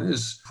one,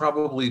 is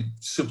probably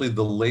simply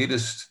the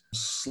latest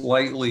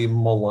slightly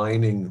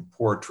maligning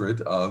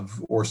portrait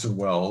of Orson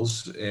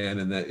Welles,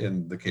 and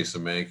in the case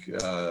of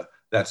Mank,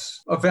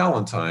 that's a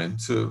Valentine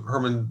to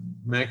Herman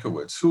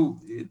Mankiewicz, who,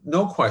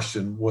 no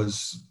question,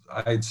 was,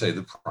 I'd say,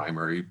 the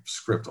primary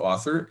script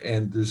author.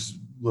 And there's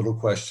little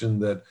question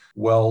that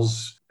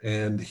Welles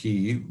and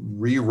he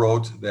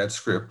rewrote that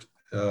script,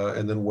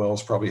 and then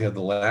Welles probably had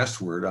the last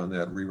word on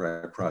that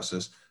rewrite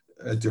process,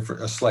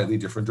 a slightly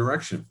different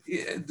direction.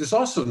 There's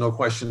also no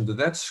question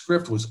that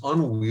script was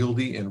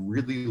unwieldy and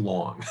really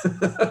long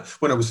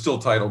when it was still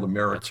titled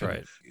American. That's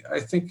right. I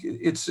think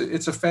it's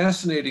a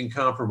fascinating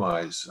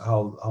compromise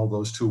how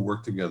those two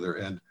work together.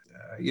 And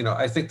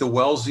I think the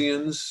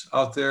Wellesians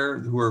out there,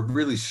 who are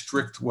really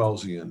strict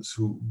Wellesians,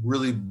 who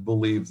really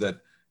believe that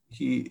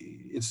they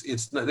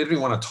don't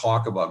even want to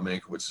talk about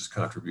Mankiewicz's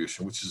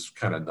contribution, which is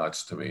kind of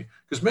nuts to me,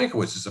 because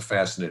Mankiewicz is a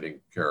fascinating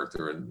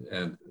character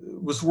and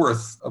was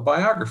worth a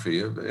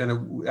biography, and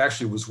it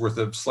actually was worth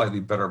a slightly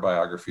better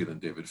biography than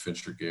David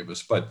Fincher gave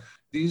us. But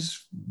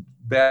these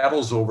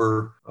battles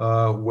over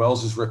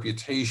Welles's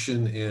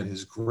reputation and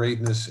his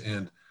greatness,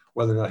 and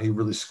whether or not he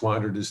really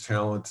squandered his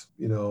talent,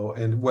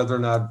 and whether or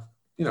not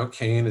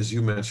Kane, as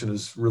you mentioned,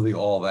 is really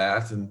all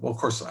that. And well, of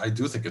course, I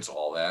do think it's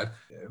all that.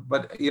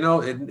 But,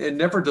 it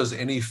never does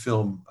any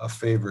film a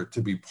favor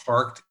to be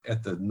parked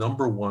at the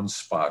number one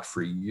spot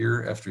for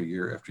year after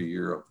year after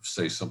year of,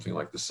 say, something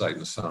like the Sight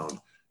and Sound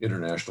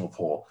International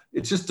poll.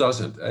 It just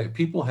doesn't.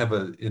 People have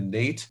an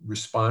innate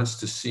response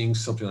to seeing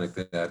something like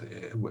that,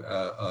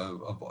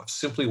 of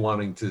simply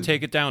wanting to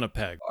take it down a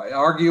peg,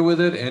 argue with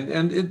it.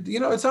 And it,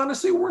 it's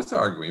honestly worth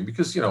arguing,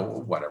 because,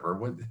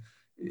 whatever.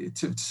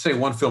 To say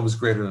one film is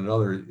greater than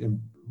another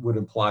would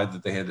imply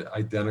that they had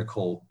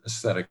identical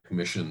aesthetic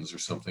missions or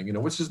something,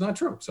 which is not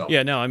true. So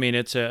yeah, no, I mean,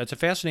 it's a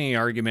fascinating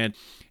argument.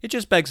 It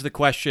just begs the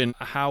question,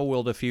 how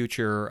will the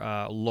future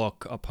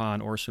look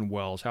upon Orson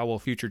Welles? How will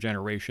future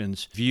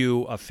generations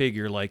view a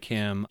figure like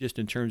him, just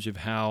in terms of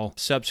how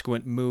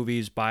subsequent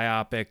movies,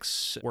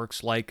 biopics,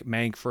 works like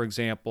Mank, for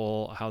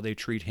example, how they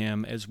treat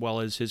him as well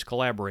as his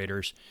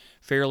collaborators,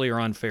 fairly or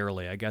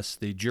unfairly? I guess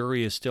the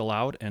jury is still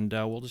out, and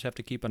we'll just have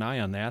to keep an eye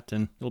on that,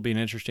 and it'll be an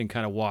interesting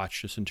kind of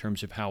watch just in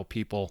terms of how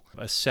people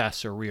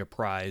assess or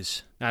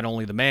reapprise not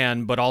only the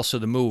man, but also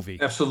the movie.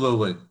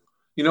 Absolutely.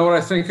 You know what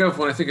I think of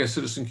when I think of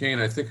Citizen Kane?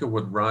 I think of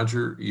what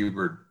Roger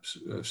Ebert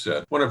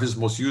said. One of his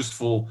most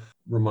useful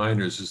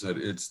reminders is that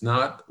it's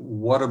not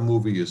what a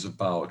movie is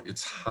about,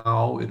 it's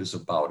how it is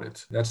about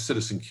it. That's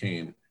Citizen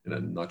Kane in a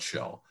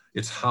nutshell.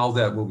 It's how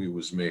that movie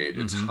was made.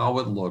 It's how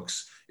it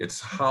looks. It's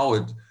how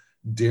it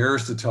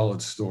dares to tell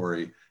its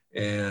story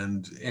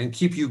and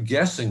keep you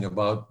guessing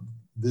about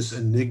this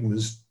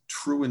enigma's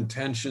true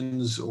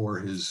intentions or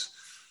his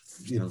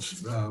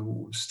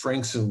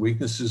strengths and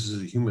weaknesses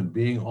as a human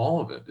being,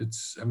 all of it.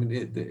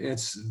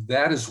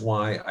 That is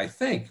why I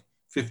think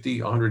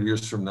 50, 100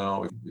 years from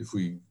now, if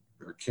we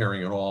are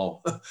caring at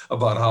all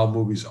about how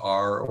movies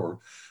are or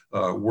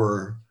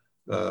were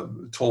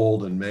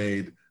told and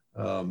made,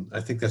 I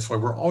think that's why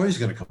we're always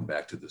going to come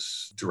back to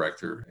this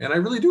director. And I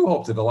really do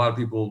hope that a lot of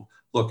people,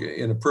 look,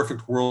 in a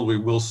perfect world, we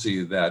will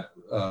see that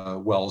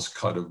Welles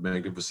cut of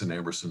Magnificent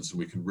Ambersons, and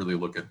we can really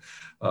look at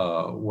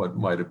what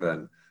might have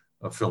been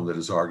a film that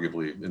is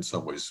arguably in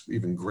some ways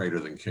even greater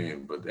than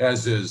Kane. But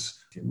as is,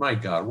 my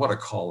God, what a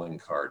calling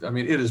card. I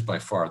mean, it is by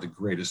far the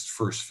greatest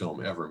first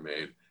film ever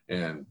made.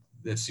 And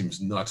it seems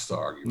nuts to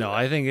argue. No,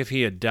 I think if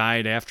he had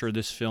died after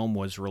this film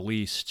was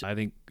released, I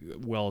think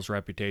Welles'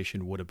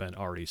 reputation would have been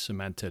already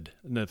cemented.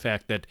 And the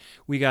fact that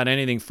we got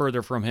anything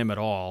further from him at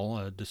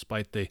all,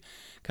 despite the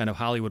kind of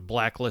Hollywood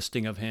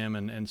blacklisting of him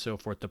and so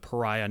forth, the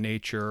pariah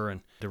nature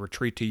and the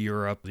retreat to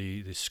Europe,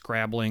 the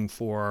scrabbling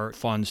for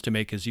funds to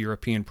make his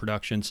European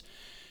productions,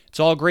 it's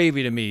all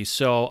gravy to me.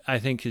 So I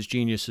think his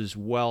genius is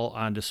well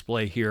on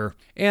display here.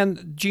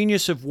 And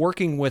genius of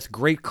working with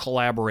great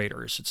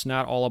collaborators. It's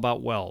not all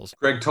about Welles.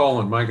 Gregg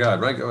Toland, my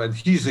God, right?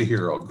 He's a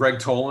hero. Gregg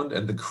Toland,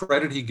 and the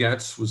credit he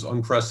gets was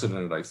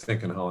unprecedented, I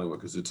think, in Hollywood,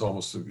 because it's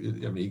almost,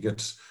 he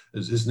gets,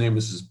 his name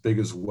is as big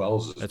as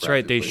Welles'. That's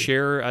right. They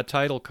share a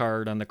title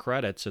card on the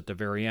credits at the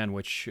very end,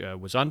 which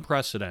was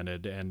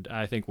unprecedented, and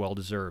I think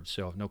well-deserved,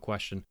 so no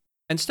question.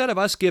 Instead of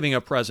us giving a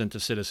present to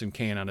Citizen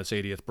Kane on his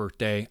 80th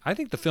birthday, I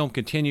think the film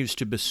continues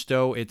to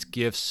bestow its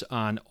gifts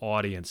on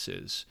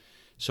audiences.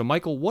 So,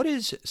 Michael, what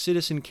is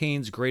Citizen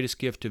Kane's greatest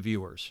gift to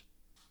viewers?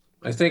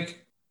 I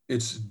think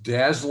it's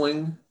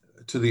dazzling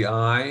to the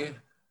eye,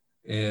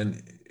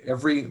 and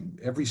every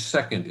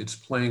second it's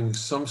playing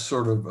some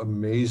sort of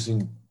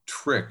amazing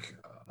trick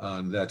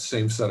on that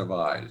same set of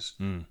eyes.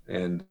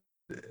 And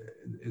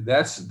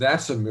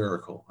that's a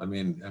miracle. I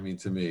mean,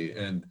 to me,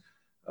 and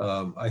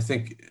I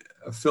think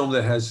a film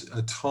that has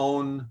a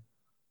tonal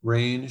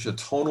range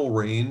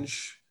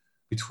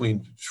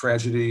between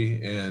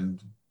tragedy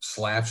and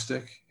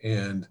slapstick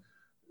and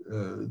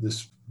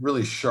this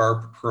really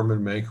sharp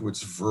Herman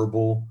Mankiewicz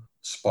verbal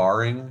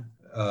sparring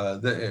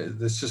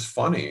that's just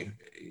funny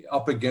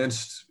up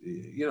against,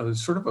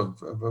 it's sort of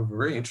a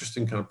very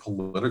interesting kind of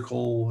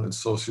political and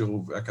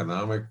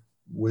socioeconomic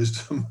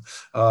wisdom.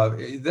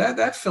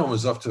 That film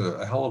is up to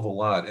a hell of a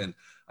lot. And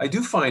I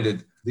do find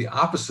it the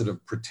opposite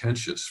of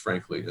pretentious,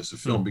 frankly, as a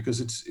film,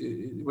 because it's,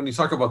 when you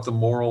talk about the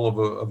moral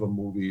of a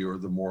movie or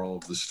the moral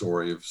of the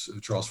story of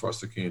Charles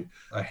Foster Kane,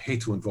 I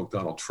hate to invoke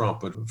Donald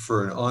Trump, but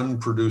for an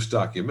unproduced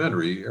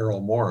documentary,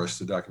 Errol Morris,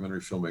 the documentary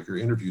filmmaker,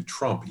 interviewed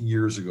Trump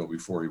years ago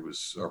before he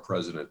was our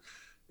president.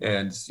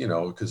 And,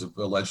 because of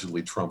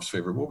allegedly Trump's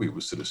favorite movie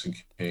was Citizen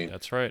Kane.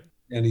 That's right.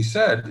 And he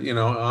said,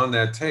 on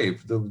that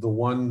tape, the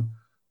one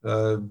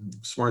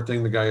smart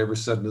thing the guy ever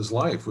said in his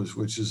life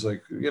which is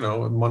like,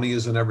 money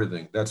isn't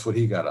everything. That's what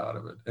he got out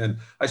of it. And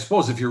I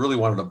suppose if you really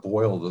wanted to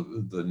boil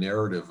the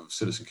narrative of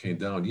Citizen Kane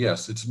down,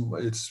 yes, it's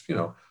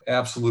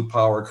absolute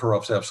power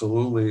corrupts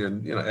absolutely,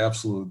 and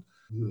absolute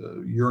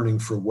yearning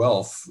for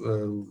wealth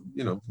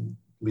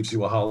leaves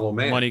you a hollow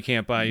man. Money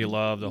can't buy you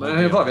love.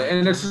 I love it,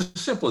 and it's as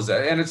simple as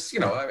that. And it's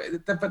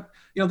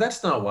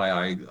that's not why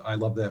I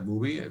love that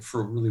movie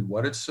for really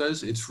what it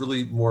says. It's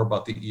really more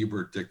about the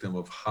Ebert dictum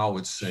of how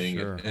it's saying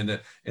it, and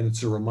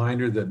it's a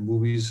reminder that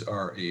movies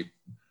are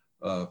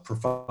a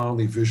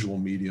profoundly visual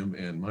medium.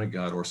 And my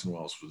God, Orson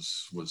Welles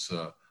was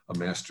a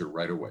master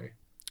right away.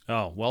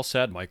 Oh, well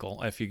said,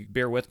 Michael. If you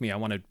bear with me, I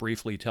want to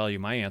briefly tell you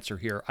my answer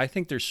here. I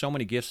think there's so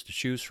many gifts to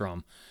choose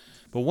from.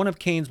 But one of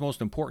Kane's most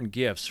important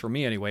gifts, for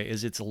me anyway,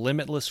 is its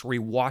limitless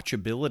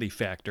rewatchability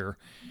factor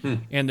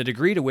and the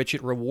degree to which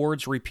it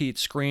rewards repeat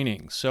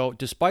screenings. So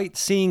despite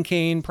seeing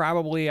Kane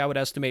probably, I would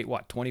estimate,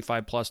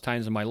 25 plus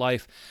times in my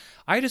life,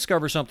 I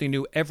discover something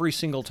new every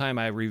single time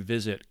I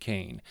revisit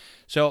Kane.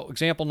 So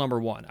example number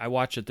one, I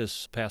watched it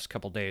this past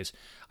couple days.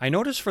 I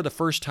noticed for the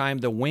first time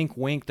the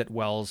wink-wink that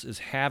Wells is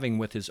having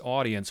with his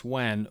audience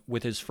when,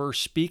 with his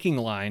first speaking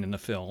line in the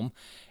film,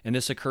 and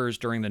this occurs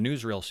during the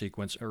newsreel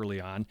sequence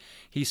early on,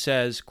 he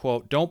says,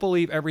 quote, "Don't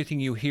believe everything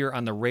you hear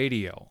on the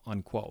radio,"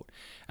 unquote.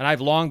 And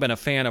I've long been a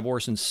fan of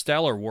Orson's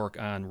stellar work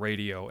on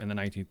radio in the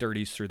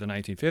 1930s through the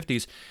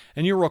 1950s,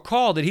 and you'll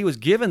recall that he was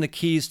given the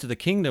keys to the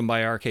kingdom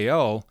by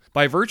RKO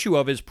by virtue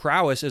of his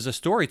prowess as a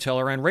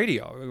storyteller on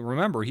radio.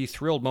 Remember, he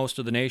thrilled most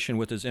of the nation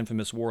with his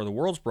infamous War of the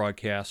Worlds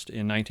broadcast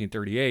in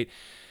 1938.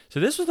 So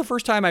this was the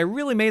first time I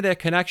really made that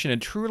connection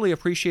and truly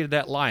appreciated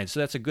that line.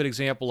 So that's a good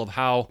example of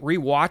how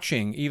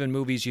rewatching even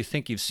movies you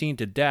think you've seen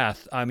to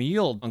death,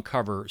 you'll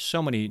uncover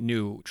so many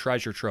new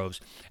treasure troves.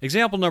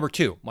 Example number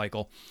 2,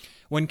 Michael.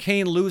 When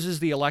Cain loses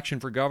the election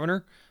for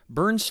governor,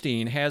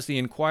 Bernstein has the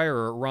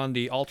Inquirer run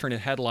the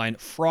alternate headline,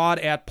 "Fraud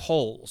at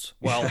Polls."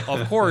 Well,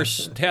 of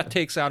course, that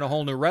takes on a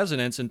whole new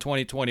resonance in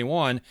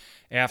 2021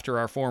 after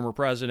our former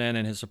president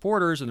and his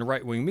supporters and the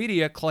right-wing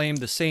media claimed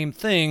the same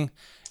thing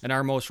in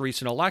our most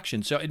recent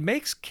election. So it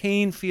makes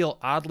Cain feel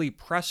oddly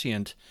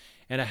prescient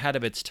and ahead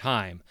of its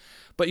time.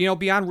 But,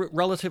 beyond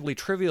relatively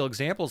trivial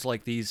examples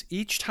like these,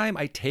 each time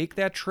I take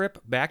that trip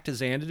back to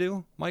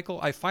Xanadu, Michael,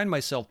 I find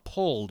myself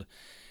pulled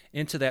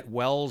into that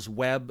Wells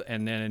web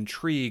and then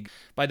intrigue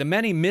by the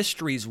many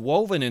mysteries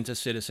woven into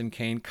Citizen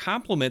Kane,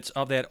 complements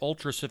of that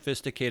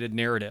ultra-sophisticated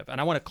narrative. And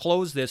I want to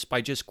close this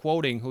by just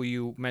quoting who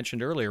you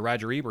mentioned earlier,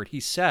 Roger Ebert. He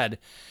said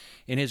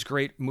in his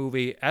great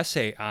movie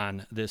essay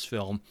on this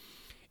film,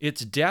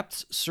 "Its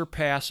depths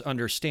surpass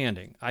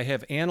understanding. I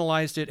have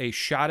analyzed it a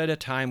shot at a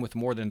time with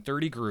more than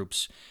 30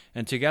 groups,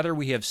 and together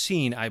we have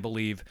seen, I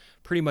believe,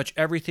 pretty much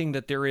everything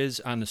that there is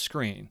on the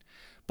screen.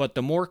 But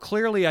the more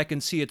clearly I can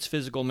see its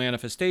physical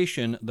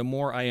manifestation, the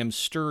more I am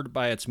stirred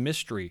by its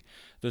mystery.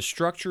 The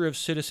structure of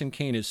Citizen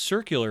Kane is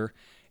circular,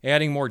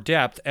 adding more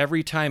depth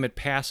every time it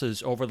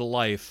passes over the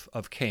life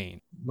of Cain."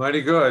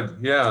 Mighty good.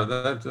 Yeah,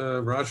 that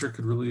Roger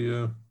could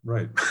really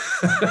write.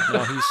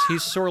 No,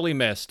 he's sorely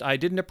missed. I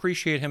didn't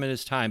appreciate him at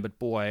his time, but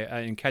boy,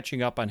 in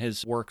catching up on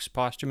his works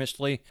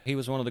posthumously, he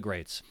was one of the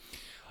greats.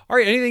 All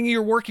right, anything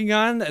you're working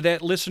on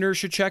that listeners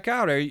should check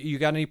out? You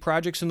got any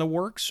projects in the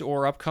works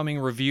or upcoming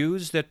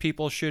reviews that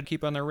people should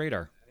keep on their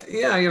radar?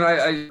 Yeah, I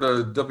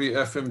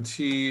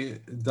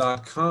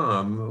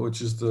WFMT.com,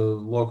 which is the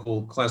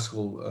local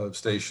classical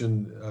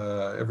station,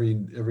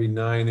 every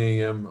 9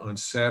 a.m. on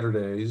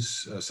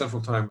Saturdays,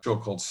 Central Time, show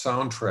called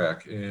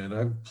Soundtrack. And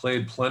I've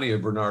played plenty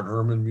of Bernard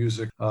Herrmann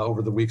music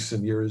over the weeks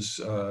and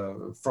years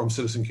from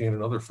Citizen Kane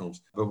and other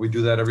films. But we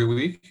do that every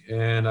week.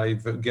 And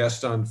I've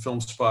guest on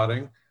Film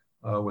Spotting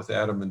with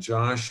Adam and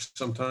Josh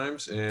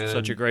sometimes. And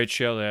such a great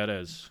show that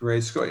is.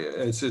 Great.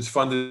 It's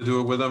fun to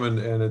do it with them,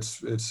 and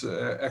it's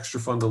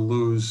extra fun to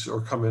lose or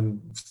come in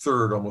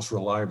third almost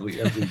reliably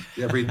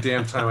every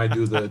damn time I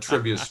do the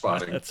trivia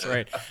spotting. That's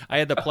right. I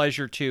had the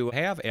pleasure to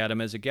have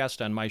Adam as a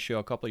guest on my show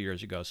a couple of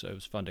years ago, so it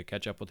was fun to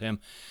catch up with him.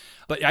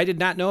 But I did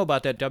not know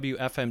about that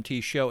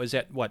WFMT show. Is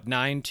that,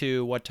 9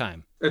 to what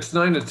time? It's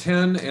 9 to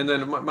 10, and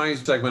then my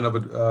segment of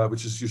it,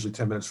 which is usually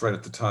 10 minutes right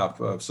at the top.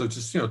 So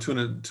just, tune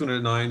in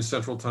at 9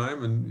 Central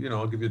Time, and,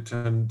 I'll give you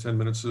 10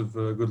 minutes of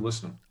good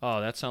listening. Oh,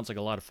 that sounds like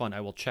a lot of fun.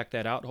 I will check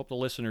that out. Hope the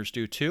listeners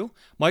do too.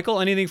 Michael,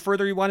 anything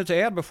further you wanted to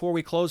add before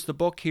we close the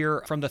book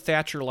here from the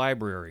Thatcher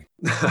Library?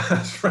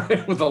 That's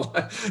right.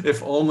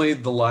 If only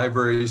the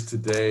libraries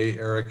today,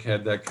 Eric,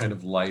 had that kind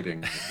of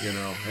lighting,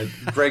 had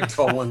Greg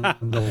Toland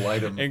to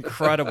light them.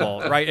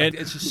 Incredible, right?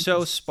 It's just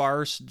so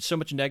sparse, so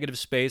much negative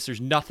space. There's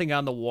nothing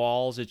on the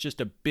walls. It's just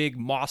a big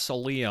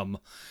mausoleum.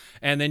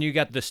 And then you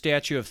got the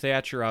statue of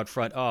Thatcher out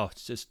front. Oh,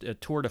 it's just a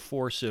tour de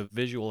force of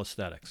visual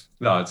aesthetics.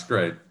 No, it's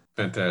great.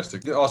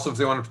 Fantastic. Also, if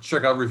they want to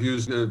check out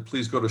reviews,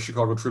 please go to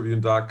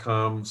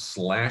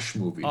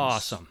chicagotribune.com/movies.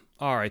 Awesome.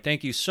 All right.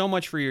 Thank you so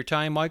much for your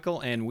time, Michael.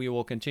 And we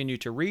will continue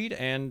to read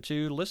and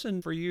to listen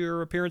for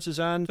your appearances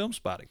on Film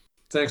Spotting.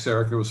 Thanks,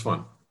 Eric. It was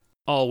fun.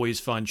 Always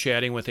fun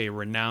chatting with a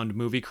renowned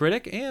movie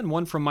critic and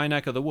one from my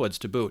neck of the woods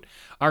to boot.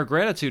 Our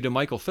gratitude to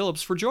Michael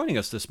Phillips for joining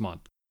us this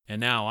month.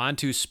 And now on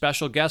to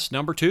special guest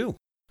number 2.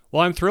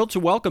 Well, I'm thrilled to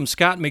welcome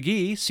Scott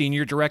McGee,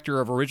 Senior Director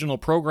of Original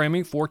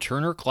Programming for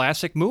Turner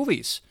Classic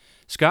Movies.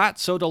 Scott,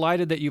 so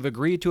delighted that you've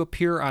agreed to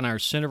appear on our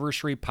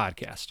Cineversary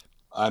podcast.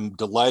 I'm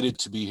delighted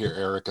to be here,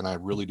 Eric, and I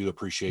really do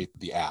appreciate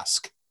the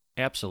ask.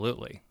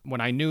 Absolutely.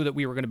 When I knew that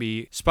we were going to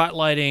be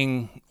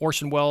spotlighting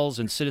Orson Welles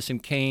and Citizen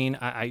Kane,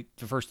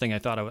 the first thing I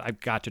thought I've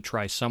got to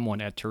try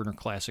someone at Turner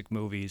Classic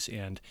Movies,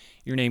 and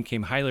your name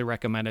came highly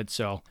recommended.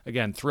 So,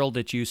 again, thrilled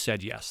that you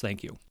said yes.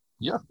 Thank you.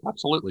 Yeah,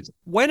 absolutely.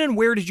 When and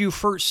where did you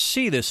first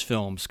see this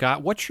film,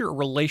 Scott? What's your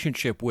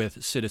relationship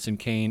with Citizen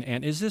Kane,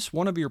 and is this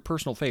one of your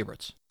personal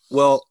favorites?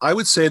 Well, I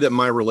would say that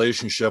my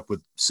relationship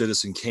with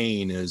Citizen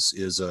Kane is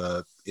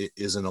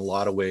in a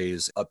lot of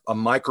ways a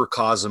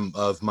microcosm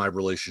of my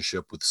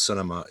relationship with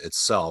cinema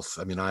itself.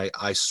 I mean,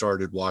 I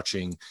started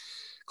watching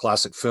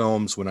classic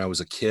films when I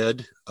was a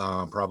kid,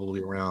 probably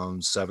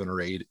around 7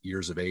 or 8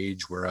 years of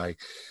age, where I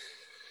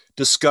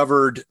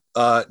discovered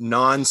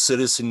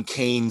non-Citizen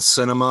Kane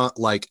cinema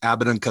like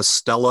Abbott and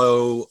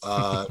Costello,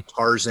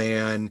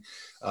 Tarzan,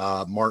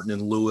 Martin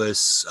and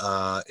Lewis,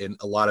 and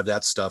a lot of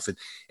that stuff. And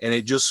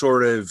it just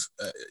sort of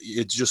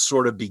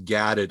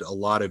begatted a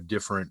lot of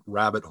different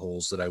rabbit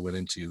holes that I went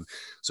into.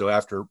 So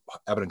after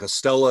Abbott and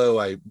Costello,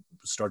 I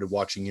started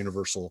watching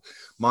Universal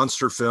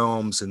monster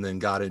films, and then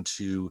got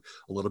into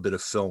a little bit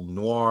of film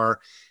noir.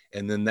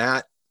 And then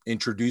that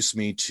introduced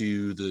me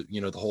to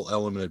the whole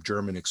element of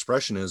German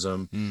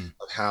expressionism,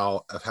 of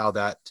how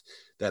that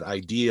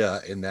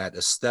idea and that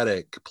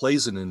aesthetic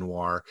plays in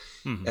noir.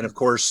 And of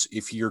course,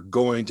 if you're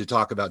going to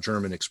talk about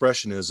German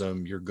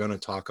expressionism, you're going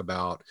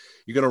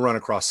to run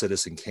across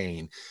Citizen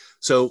Kane.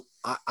 So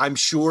I'm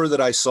sure that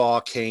I saw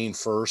Kane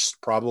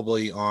first,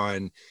 probably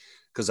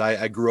because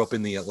I grew up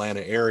in the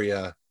Atlanta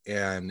area.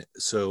 And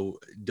so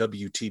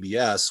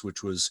WTBS,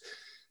 which was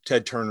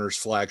Ted Turner's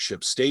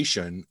flagship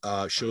station,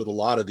 showed a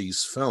lot of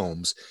these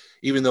films,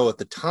 even though at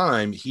the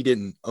time he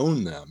didn't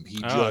own them.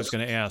 I was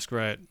going to ask,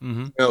 right?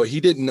 Mm-hmm. No, he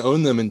didn't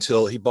own them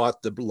until he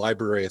bought the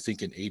library, I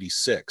think, in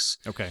 '86.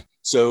 Okay.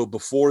 So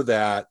before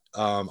that,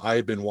 I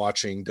had been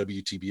watching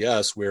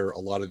WTBS, where a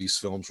lot of these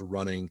films were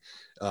running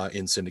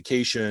in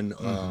syndication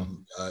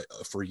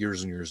for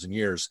years and years and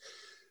years.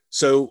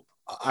 So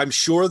I'm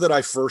sure that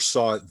I first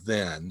saw it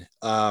then.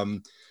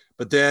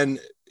 But then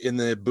in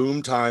the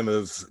boom time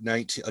of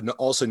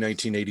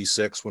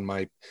 1986, when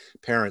my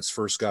parents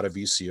first got a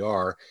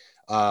VCR,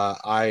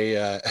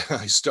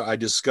 I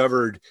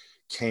discovered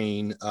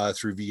Kane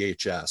through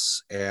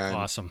VHS. And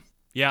awesome.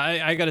 Yeah,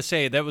 I got to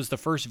say, that was the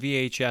first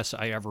VHS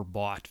I ever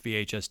bought,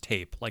 VHS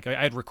tape. Like,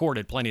 I had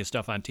recorded plenty of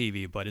stuff on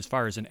TV, but as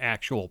far as an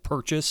actual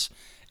purchase,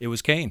 it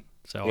was Kane.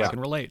 So yeah. I can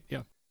relate,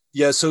 yeah.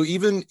 Yeah, so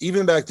even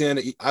back then,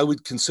 I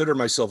would consider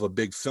myself a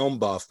big film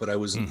buff, but I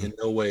was in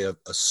no way a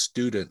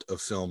student of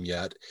film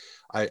yet.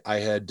 I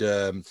had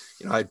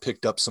I'd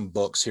picked up some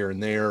books here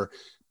and there,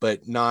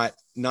 but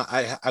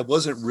I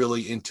wasn't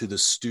really into the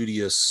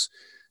studious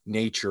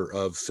nature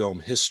of film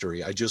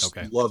history. I just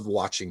loved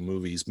watching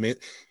movies,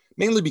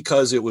 mainly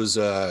because it was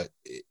I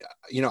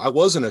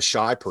wasn't a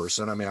shy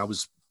person. I mean, I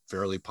was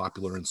fairly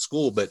popular in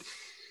school, but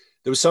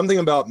there was something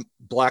about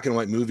black and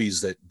white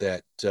movies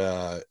that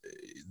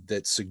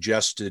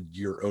suggested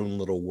your own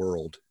little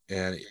world,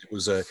 and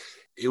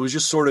it was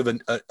just sort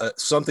of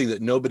something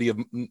that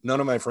none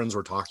of my friends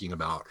were talking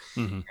about.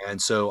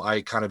 And so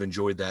I kind of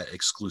enjoyed that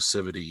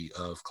exclusivity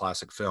of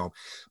classic film.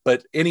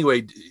 But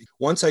anyway,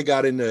 once I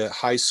got into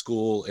high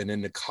school and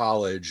into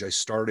college, I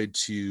started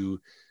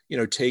to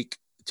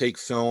take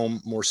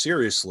film more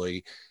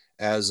seriously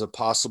as a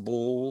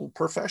possible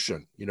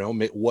profession.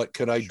 What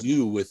could I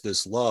do with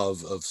this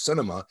love of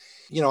cinema?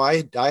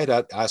 I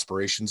had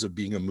aspirations of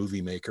being a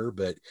movie maker,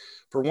 but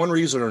for one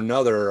reason or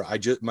another,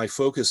 my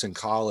focus in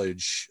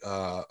college,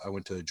 I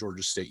went to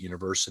Georgia State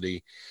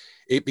University.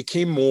 It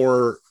became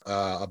more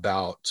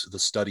about the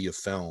study of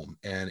film.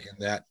 And in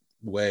that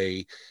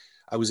way,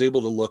 I was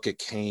able to look at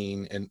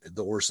Kane and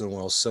the Orson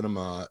Welles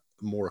cinema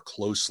more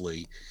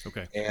closely.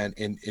 Okay.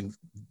 And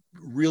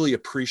really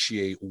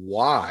appreciate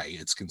why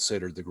it's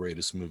considered the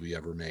greatest movie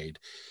ever made.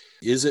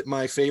 Is it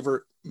my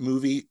favorite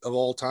movie of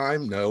all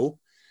time? No.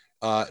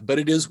 But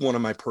it is one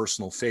of my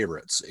personal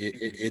favorites.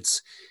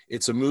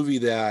 It's a movie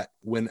that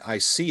when I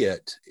see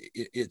it,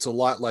 it's a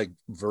lot like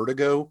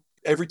Vertigo.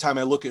 Every time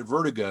I look at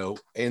Vertigo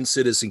and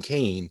Citizen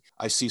Kane,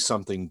 I see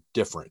something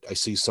different. I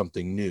see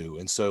something new.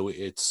 And so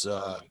it's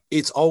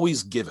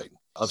always giving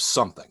of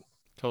something.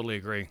 Totally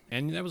agree.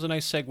 And that was a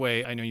nice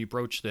segue. I know you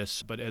broached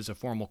this, but as a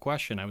formal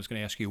question, I was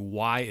going to ask you,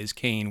 why is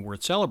Kane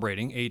worth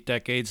celebrating 8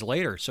 decades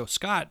later? So,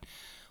 Scott,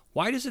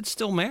 why does it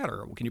still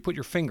matter? Can you put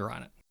your finger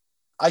on it?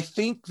 I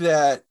think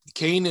that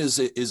Kane is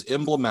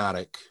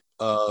emblematic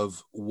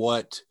of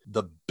what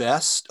the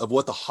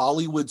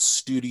Hollywood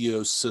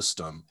studio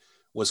system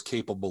was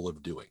capable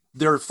of doing.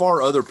 There are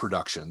far other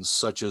productions,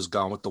 such as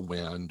Gone with the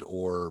Wind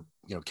or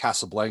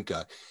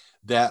Casablanca,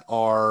 that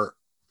are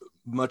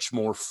much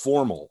more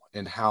formal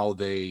in how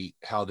they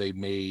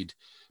made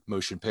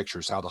motion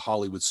pictures, how the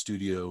Hollywood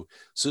studio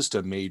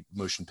system made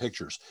motion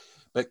pictures.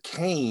 But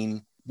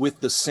Kane,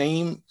 with the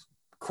same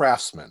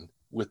craftsmen,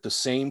 with the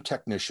same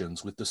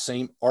technicians, with the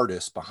same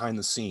artists behind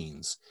the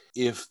scenes,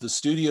 if the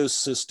studio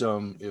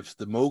system, if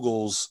the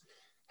moguls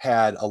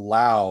had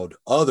allowed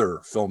other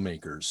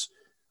filmmakers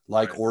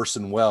like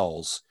Orson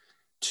Welles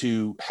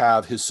to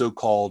have his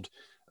so-called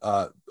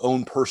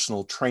own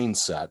personal train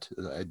set.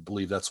 I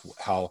believe that's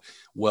how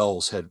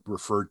Welles had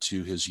referred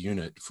to his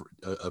unit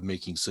of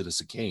making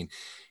Citizen Kane.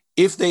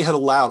 If they had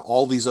allowed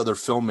all these other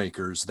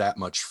filmmakers that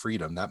much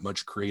freedom, that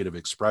much creative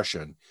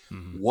expression,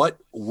 what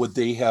would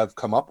they have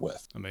come up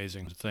with?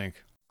 Amazing to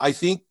think. I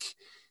think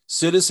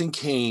Citizen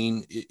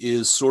Kane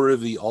is sort of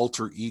the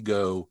alter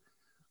ego,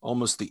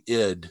 almost the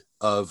id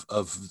of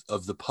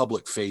the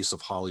public face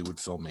of Hollywood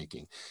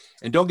filmmaking.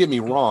 And don't get me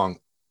wrong,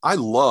 I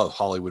love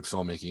Hollywood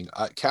filmmaking.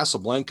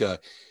 Casablanca,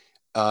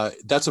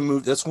 that's a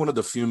movie. That's one of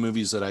the few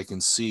movies that I can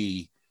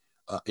see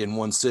in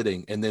one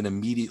sitting and then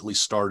immediately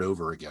start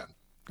over again.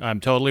 I'm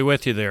totally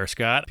with you there,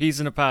 Scott. Peas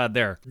in a pod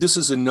there. This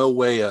is in no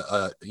way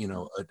a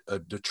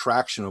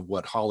detraction of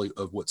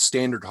what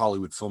standard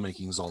Hollywood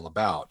filmmaking is all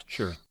about.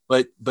 Sure.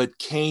 But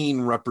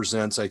Kane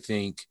represents, I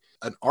think,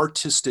 an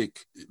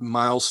artistic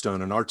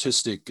milestone, an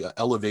artistic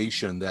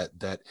elevation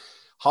that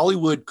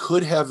Hollywood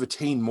could have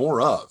attained more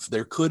of.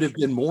 There could have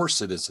been more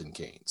Citizen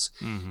Kanes.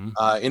 Mm-hmm.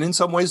 And in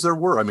some ways there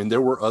were. I mean,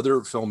 there were other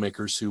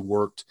filmmakers who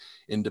worked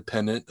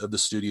independent of the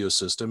studio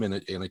system and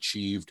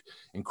achieved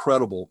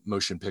incredible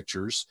motion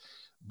pictures,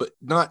 but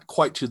not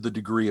quite to the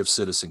degree of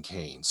Citizen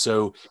Kane.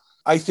 So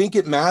I think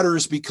it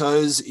matters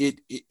because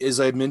it, as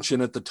I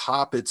mentioned at the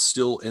top, it's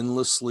still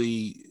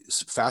endlessly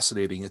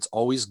fascinating. It's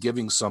always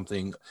giving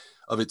something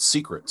of its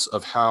secrets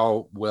of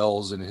how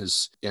Wells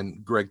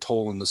and Greg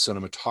Tolan, the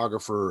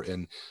cinematographer,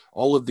 and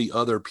all of the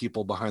other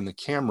people behind the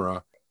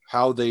camera,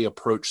 how they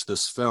approach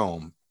this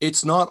film.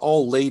 It's not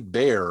all laid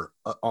bare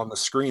on the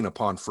screen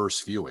upon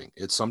first viewing.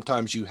 It's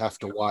sometimes you have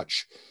to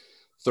watch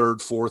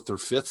third, fourth, or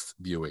fifth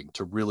viewing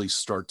to really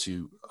start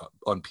to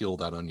unpeel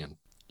that onion.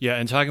 Yeah,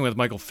 and talking with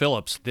Michael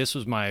Phillips, this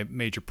was my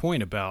major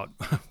point about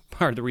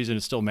part of the reason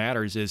it still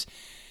matters is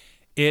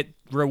it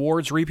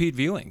rewards repeat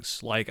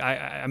viewings. Like,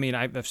 I mean,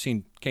 I've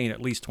seen Kane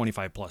at least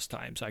 25 plus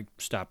times. I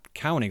stopped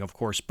counting, of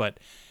course, but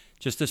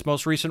just this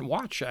most recent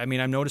watch, I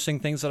mean, I'm noticing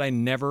things that I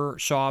never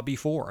saw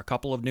before, a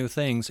couple of new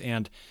things,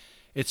 and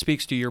it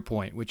speaks to your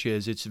point, which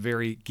is it's a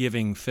very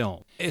giving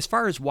film. As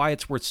far as why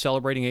it's worth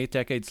celebrating 8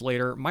 decades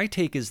later, my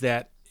take is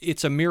that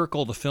it's a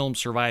miracle the film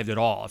survived at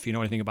all, if you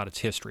know anything about its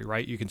history,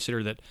 right? You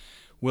consider that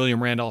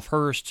William Randolph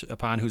Hearst,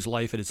 upon whose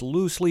life it is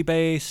loosely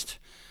based,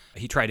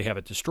 he tried to have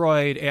it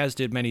destroyed, as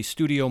did many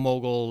studio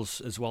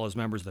moguls, as well as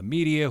members of the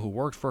media who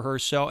worked for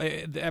Hearst. So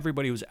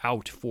everybody was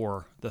out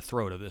for the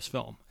throat of this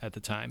film at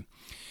the time.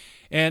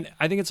 And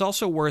I think it's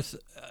also worth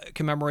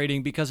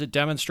commemorating because it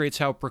demonstrates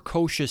how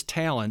precocious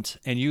talent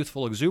and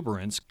youthful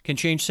exuberance can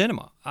change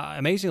cinema.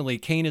 Amazingly,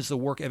 Kane is the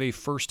work of a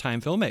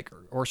first-time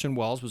filmmaker. Orson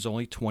Welles was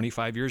only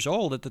 25 years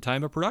old at the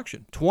time of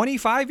production.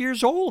 25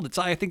 years old!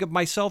 I think of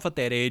myself at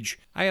that age.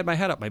 I had my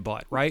head up my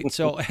butt, right?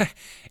 So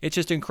it's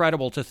just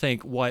incredible to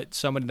think what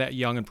someone that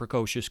young and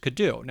precocious could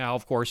do. Now,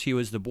 of course, he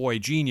was the boy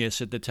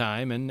genius at the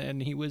time,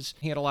 and he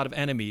had a lot of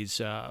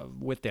enemies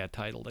with that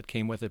title that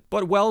came with it.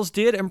 But Welles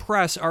did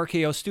impress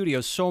RKO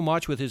Studios so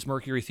much with his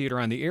Mercury Theater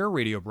on the Air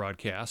radio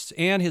broadcasts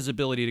and his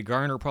ability to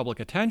garner public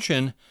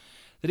attention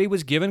that he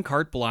was given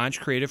carte blanche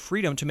creative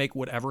freedom to make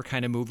whatever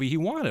kind of movie he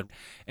wanted.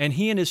 And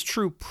he and his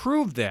troupe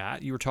proved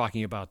that, you were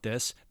talking about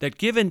this, that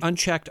given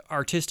unchecked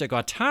artistic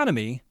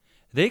autonomy,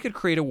 they could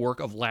create a work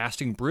of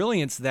lasting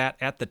brilliance that,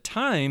 at the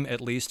time at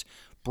least,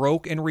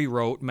 broke and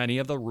rewrote many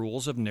of the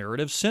rules of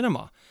narrative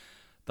cinema.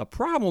 The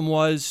problem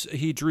was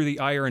he drew the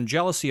ire and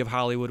jealousy of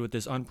Hollywood with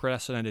this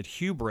unprecedented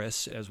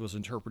hubris, as was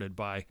interpreted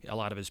by a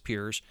lot of his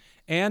peers,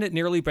 and it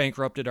nearly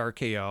bankrupted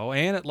RKO,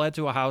 and it led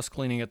to a house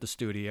cleaning at the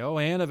studio,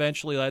 and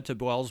eventually led to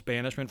Welles'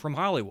 banishment from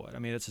Hollywood. I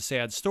mean, it's a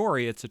sad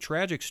story. It's a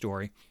tragic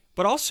story.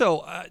 But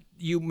also,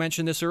 you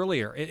mentioned this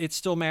earlier, it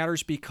still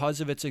matters because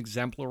of its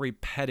exemplary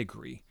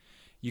pedigree.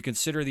 You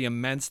consider the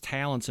immense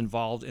talents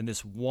involved in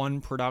this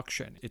one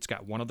production. It's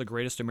got one of the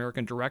greatest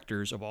American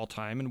directors of all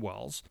time in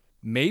Welles,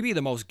 maybe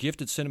the most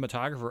gifted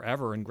cinematographer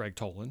ever in Greg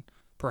Tolan,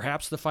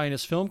 perhaps the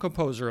finest film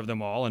composer of them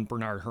all in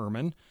Bernard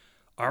Herrmann,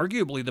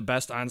 arguably the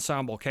best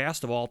ensemble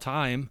cast of all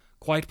time,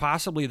 quite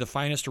possibly the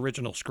finest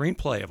original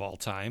screenplay of all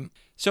time.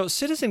 So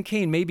Citizen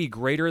Kane may be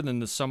greater than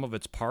the sum of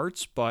its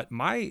parts, but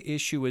my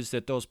issue is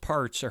that those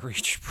parts are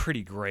each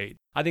pretty great.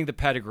 I think the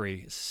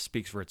pedigree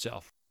speaks for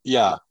itself.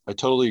 Yeah, I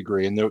totally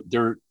agree. And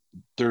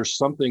there's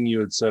something you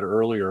had said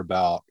earlier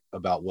about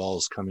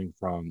Welles coming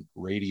from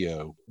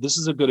radio. This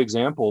is a good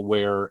example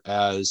where,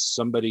 as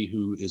somebody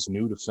who is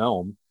new to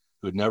film,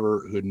 who had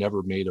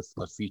never made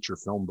a feature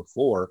film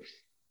before,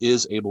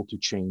 is able to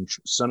change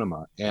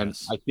cinema. And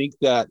yes.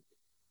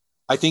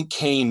 I think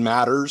Kane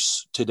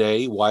matters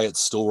today, why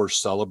it's still worth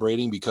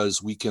celebrating,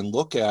 because we can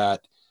look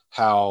at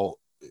how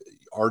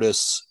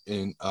artists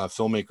and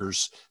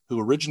filmmakers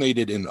who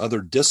originated in other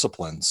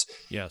disciplines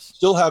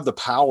still have the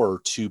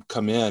power to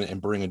come in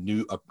and bring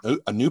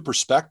a new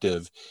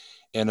perspective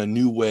and a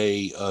new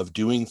way of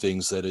doing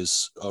things that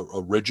is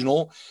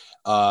original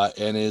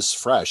and is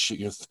fresh.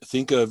 You know,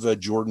 think of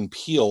Jordan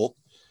Peele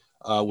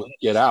with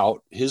Get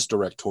Out, his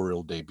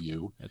directorial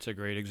debut. That's a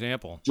great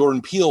example.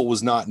 Jordan Peele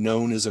was not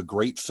known as a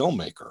great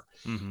filmmaker.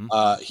 Mm-hmm.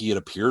 He had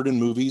appeared in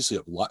movies,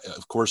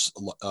 of course,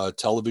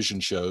 television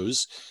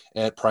shows,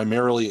 and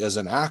primarily as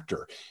an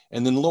actor.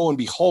 And then lo and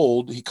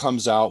behold, he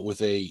comes out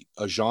with a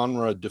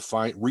genre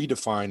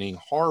redefining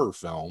horror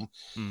film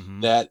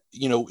that,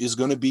 is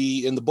going to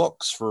be in the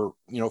books for,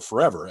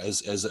 forever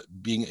as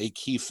being a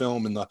key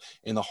film in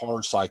the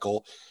horror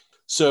cycle.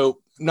 So,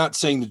 not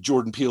saying that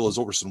Jordan Peele is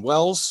Orson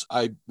Welles.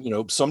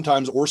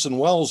 Sometimes Orson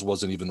Welles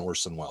wasn't even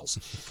Orson Welles.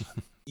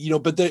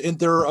 But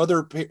there are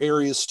other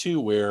areas too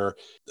where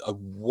a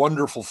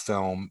wonderful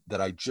film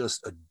that I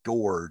just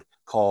adored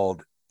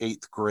called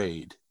Eighth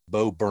Grade,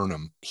 Bo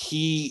Burnham.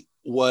 He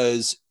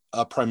was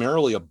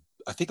primarily a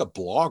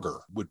blogger,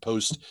 would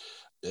post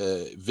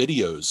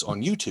videos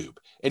on YouTube,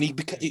 and he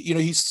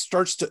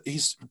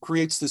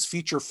creates this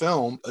feature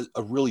film,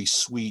 a really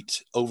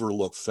sweet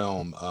overlooked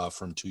film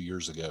from 2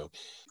 years ago.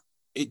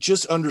 it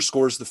just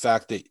underscores the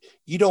fact that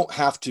you don't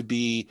have to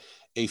be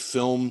a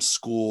film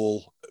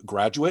school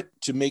graduate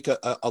to make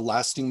a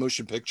lasting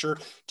motion picture,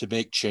 to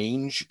make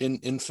change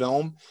in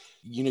film.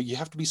 You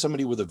have to be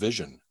somebody with a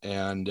vision.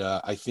 And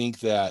I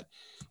think that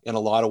in a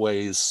lot of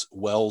ways,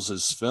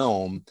 Wells's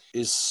film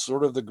is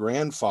sort of the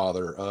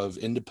grandfather of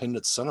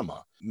independent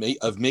cinema,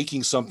 of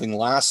making something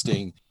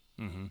lasting.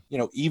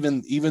 Mm-hmm.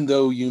 Even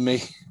though you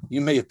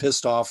may have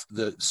pissed off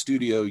the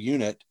studio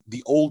unit,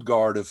 the old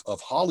guard of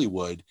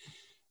Hollywood,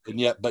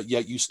 but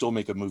yet you still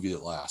make a movie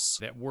that lasts.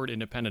 That word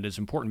independent is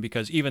important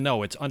because even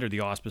though it's under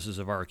the auspices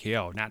of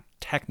RKO, not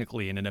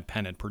technically an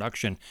independent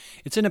production,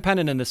 it's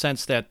independent in the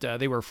sense that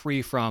they were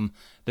free from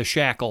the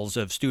shackles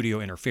of studio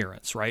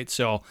interference, right?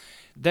 So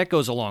that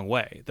goes a long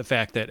way. The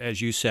fact that,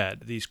 as you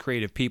said, these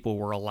creative people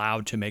were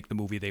allowed to make the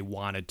movie they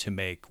wanted to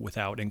make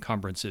without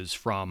encumbrances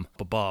from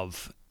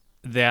above,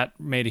 that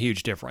made a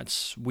huge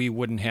difference. We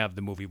wouldn't have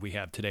the movie we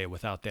have today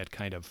without that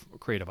kind of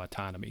creative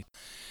autonomy.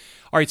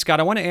 All right, Scott,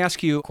 I want to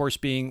ask you, of course,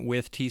 being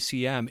with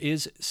TCM,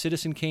 is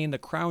Citizen Kane the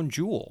crown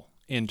jewel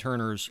in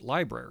Turner's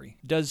library?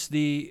 Does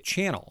the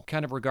channel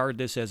kind of regard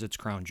this as its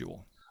crown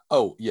jewel?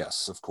 Oh,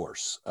 yes, of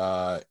course.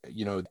 I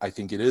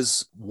think it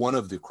is one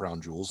of the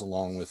crown jewels,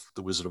 along with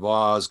The Wizard of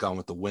Oz, Gone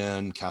with the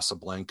Wind,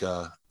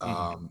 Casablanca.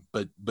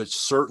 But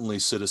certainly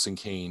Citizen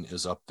Kane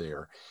is up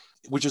there,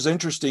 which is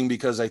interesting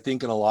because I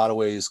think in a lot of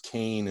ways,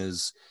 Kane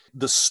is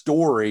the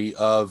story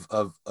of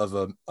a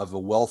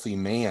wealthy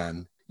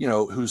man,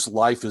 whose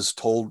life is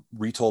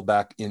retold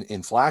back in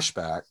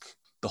flashback,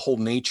 the whole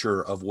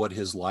nature of what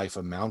his life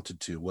amounted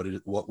to,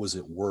 what was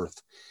it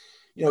worth,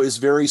 is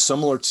very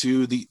similar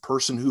to the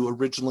person who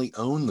originally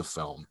owned the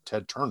film,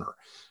 Ted Turner,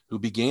 who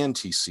began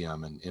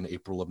TCM in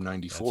April of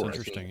 '94. That's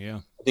interesting,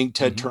 I think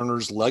Ted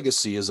Turner's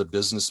legacy as a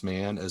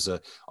businessman, as an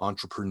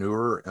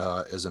entrepreneur,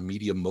 as a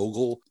media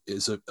mogul,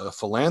 as a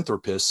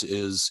philanthropist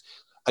is,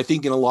 I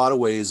think, in a lot of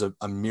ways,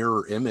 a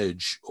mirror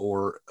image,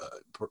 or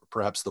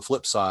perhaps the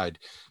flip side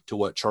to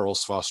what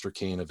Charles Foster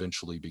Kane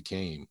eventually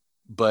became.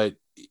 But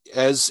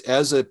as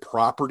a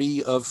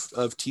property of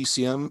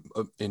TCM,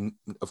 and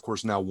of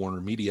course now Warner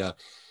Media,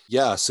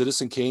 yeah,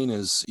 Citizen Kane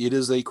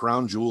is a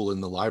crown jewel in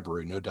the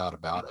library, no doubt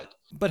about it.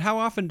 But how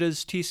often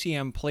does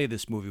TCM play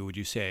this movie, would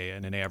you say,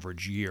 in an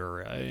average year?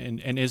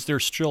 And is there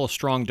still a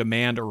strong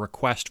demand or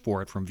request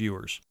for it from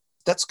viewers?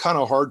 That's kind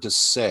of hard to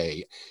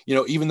say.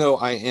 Even though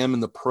I am in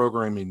the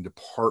programming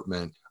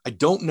department, I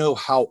don't know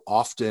how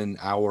often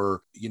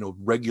our,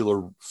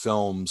 regular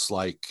films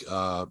like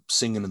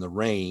Singin' in the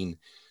Rain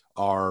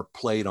are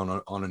played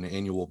on an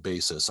annual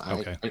basis.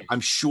 Okay. I'm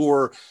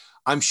sure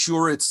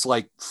it's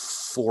like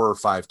 4 or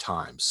 5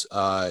 times,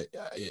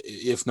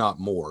 if not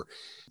more.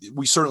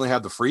 We certainly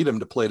have the freedom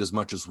to play it as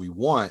much as we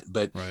want,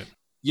 but right.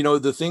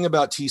 The thing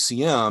about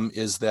TCM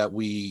is that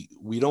we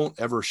don't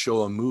ever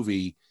show a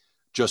movie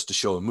just to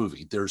show a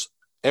movie. There's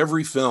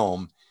every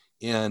film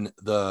in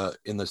the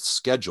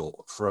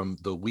schedule, from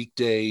the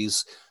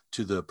weekdays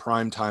to the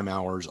primetime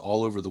hours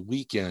all over the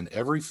weekend.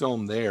 Every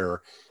film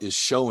there is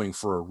showing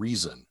for a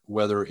reason,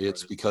 whether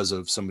it's because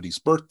of somebody's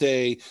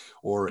birthday,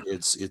 or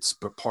it's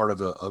part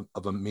of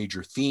a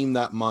major theme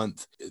that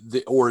month,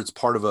 or it's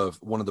part of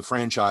one of the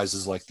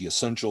franchises like The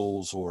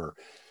Essentials or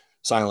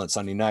Silent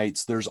Sunday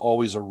Nights. There's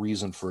always a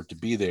reason for it to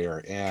be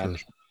there. And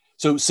sure.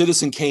 So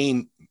Citizen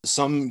Kane,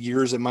 some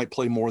years it might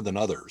play more than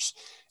others.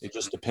 It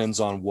just depends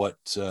on what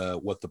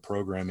the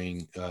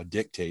programming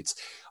dictates.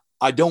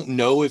 I don't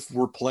know if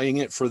we're playing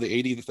it for the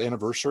 80th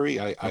anniversary.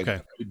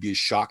 I would be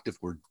shocked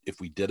if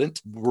we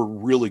didn't. We're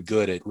really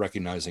good at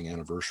recognizing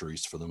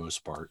anniversaries for the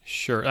most part.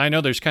 Sure. I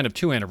know there's kind of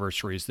 2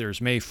 anniversaries.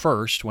 There's May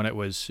 1st, when it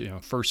was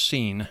first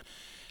seen.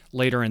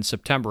 Later in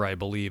September, I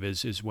believe,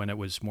 is when it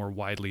was more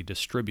widely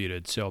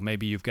distributed. So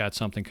maybe you've got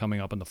something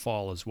coming up in the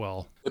fall as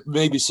well.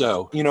 Maybe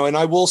so. And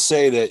I will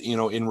say that,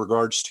 in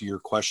regards to your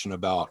question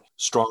about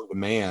strong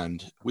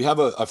demand, we have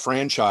a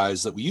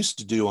franchise that we used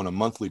to do on a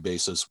monthly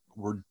basis.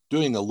 We're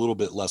doing a little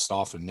bit less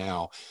often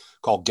now,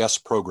 called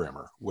Guest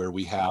Programmer, where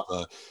we have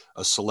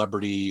a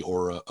celebrity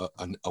or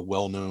a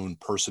well-known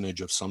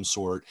personage of some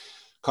sort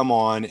come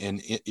on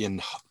and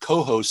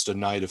co-host a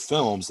night of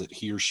films that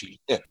he or she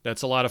hit.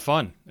 That's a lot of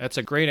fun. That's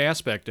a great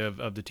aspect of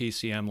the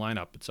TCM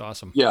lineup. It's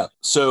awesome. Yeah.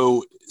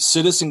 So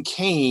Citizen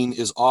Kane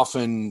is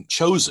often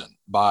chosen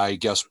by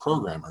guest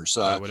programmers.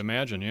 I would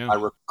imagine, yeah. I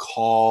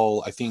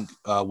recall, I think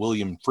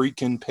William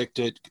Friedkin picked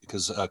it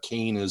because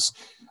Kane is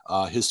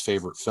his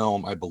favorite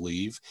film, I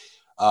believe.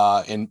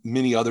 And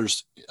many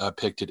others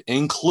picked it,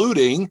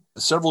 including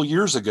several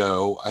years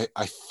ago.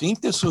 I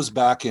think this was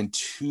back in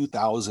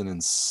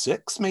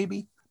 2006,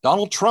 maybe.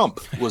 Donald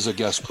Trump was a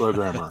guest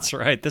programmer. That's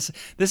right. This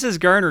has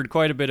garnered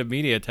quite a bit of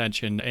media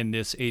attention in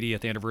this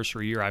 80th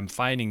anniversary year. I'm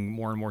finding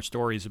more and more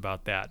stories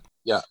about that.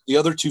 Yeah. The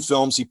other 2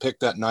 films he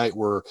picked that night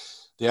were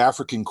The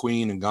African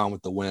Queen and Gone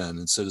with the Wind,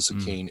 and Citizen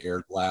Kane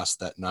aired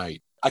last that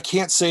night. I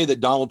can't say that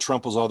Donald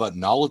Trump was all that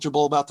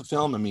knowledgeable about the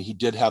film. I mean, he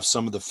did have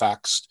some of the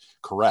facts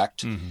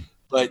correct.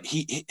 but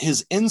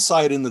his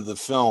insight into the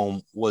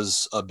film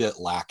was a bit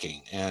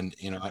lacking. And,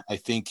 I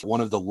think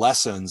one of the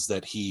lessons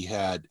that he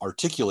had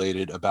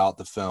articulated about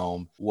the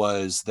film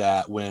was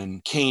that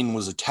when Kane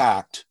was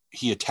attacked,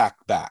 he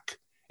attacked back.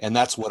 And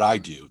that's what I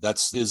do.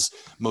 That's his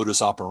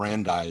modus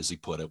operandi, as he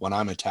put it. When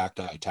I'm attacked,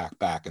 I attack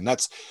back. And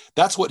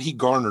that's what he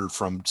garnered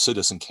from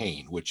Citizen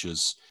Kane, which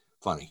is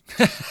funny.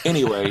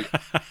 Anyway,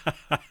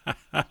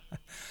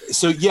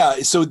 so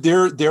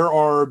there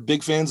are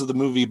big fans of the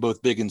movie,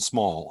 both big and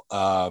small.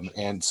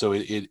 And so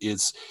it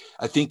is,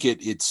 I think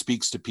it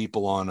speaks to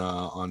people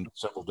on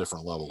several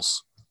different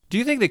levels. Do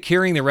you think that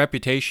carrying the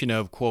reputation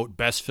of, quote,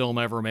 best film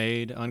ever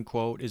made,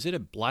 unquote, is it a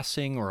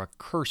blessing or a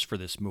curse for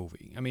this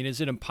movie? I mean, is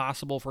it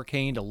impossible for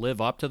Kane to live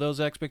up to those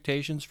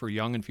expectations for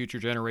young and future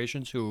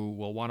generations who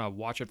will want to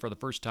watch it for the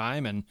first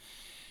time and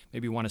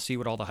maybe want to see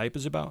what all the hype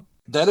is about?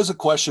 That is a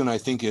question I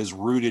think is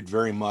rooted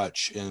very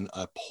much in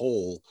a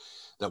poll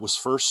that was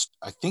first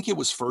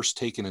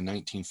taken in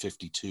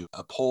 1952,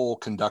 a poll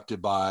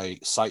conducted by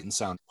Sight and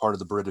Sound, part of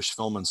the British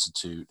Film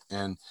Institute.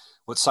 And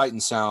what Sight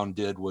and Sound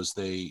did was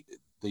they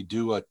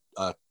do a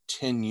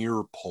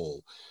 10-year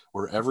poll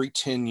where every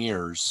 10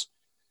 years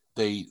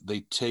they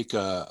take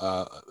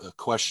a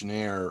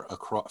questionnaire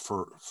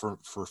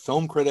for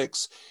film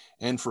critics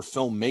and for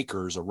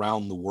filmmakers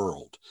around the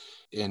world.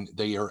 And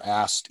they are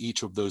asked,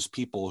 each of those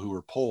people who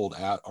are polled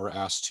are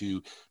asked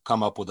to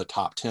come up with a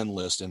top 10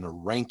 list and a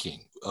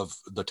ranking of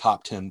the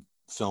top 10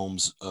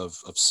 films of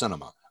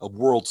cinema, of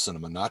world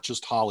cinema, not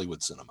just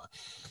Hollywood cinema.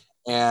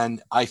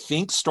 And I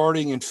think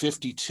starting in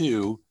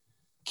 52,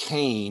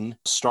 Kane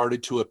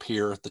started to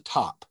appear at the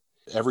top.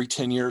 Every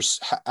 10 years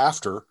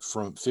after,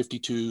 from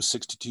 52,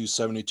 62,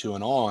 72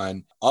 and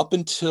on, up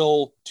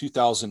until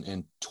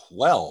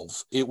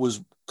 2012, it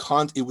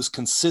was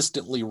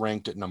consistently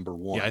ranked at number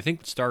one. Yeah, I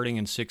think starting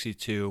in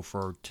 62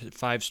 for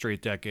 5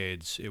 straight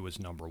decades, it was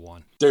number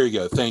one. There you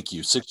go. Thank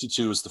you.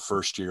 62 was the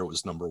first year it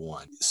was number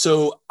one.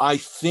 So I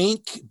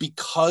think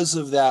because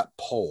of that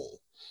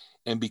poll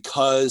and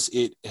because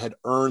it had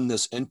earned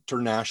this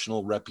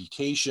international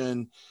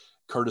reputation,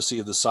 courtesy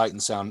of the Sight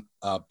and Sound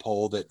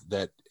poll that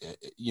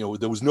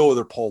there was no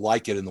other poll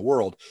like it in the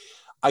world,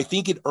 I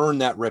think it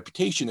earned that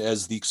reputation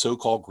as the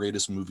so-called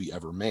greatest movie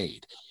ever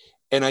made.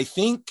 And I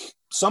think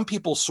some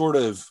people sort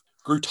of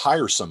grew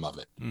tiresome of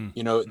it.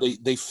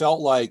 They felt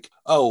like,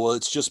 oh, well,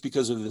 it's just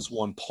because of this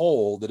one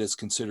poll that it's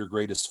considered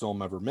greatest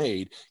film ever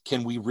made.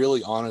 Can we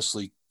really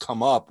honestly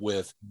come up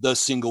with the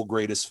single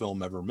greatest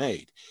film ever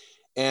made?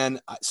 And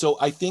so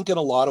I think in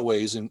a lot of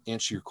ways, and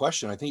answer your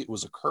question, I think it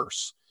was a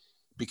curse.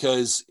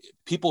 Because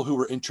people who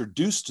were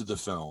introduced to the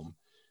film,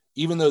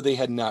 even though they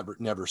had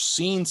never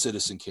seen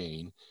Citizen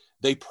Kane,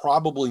 they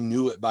probably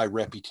knew it by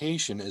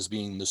reputation as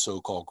being the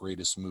so-called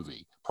greatest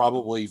movie.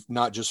 Probably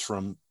not just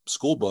from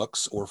school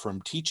books or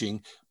from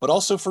teaching, but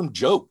also from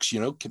jokes.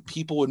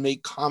 People would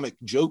make comic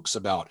jokes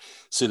about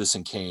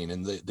Citizen Kane,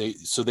 and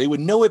they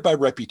would know it by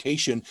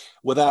reputation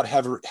without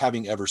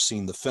having ever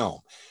seen the film.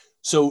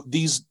 So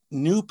these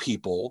new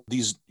people,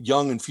 these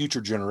young and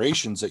future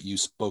generations that you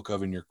spoke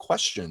of in your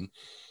question,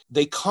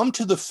 they come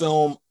to the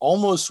film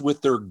almost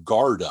with their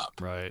guard up.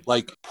 Right.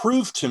 Like,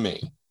 prove to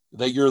me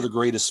that you're the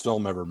greatest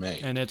film ever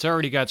made. And it's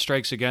already got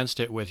strikes against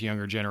it with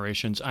younger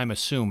generations, I'm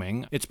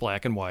assuming. It's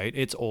black and white.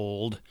 It's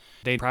old.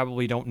 They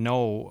probably don't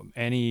know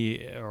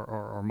any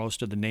or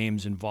most of the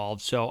names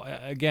involved. So,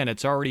 again,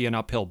 it's already an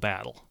uphill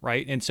battle,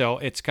 right? And so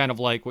it's kind of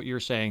like what you're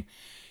saying,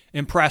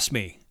 impress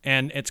me.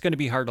 And it's going to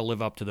be hard to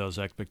live up to those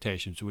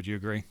expectations. Would you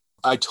agree?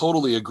 I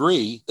totally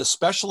agree,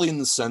 especially in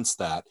the sense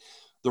that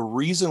the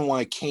reason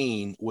why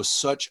Kane was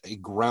such a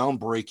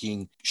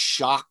groundbreaking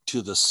shock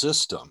to the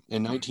system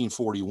in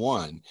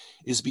 1941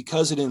 is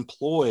because it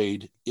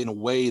employed, in a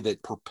way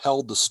that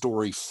propelled the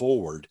story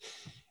forward,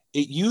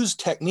 it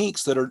used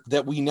techniques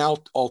that we now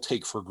all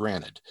take for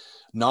granted.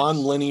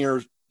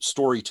 Non-linear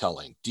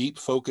storytelling, deep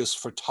focus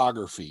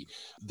photography,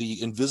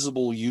 the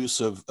invisible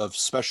use of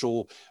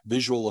special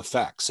visual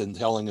effects and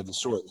telling of the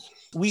story.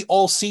 We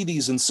all see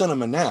these in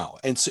cinema now.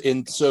 And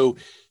so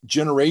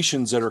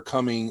generations that are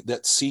coming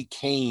that see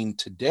Kane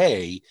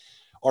today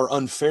are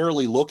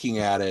unfairly looking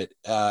at it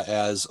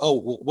as, oh,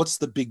 well, what's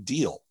the big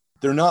deal?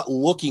 They're not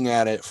looking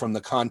at it from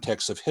the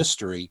context of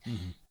history,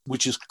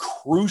 which is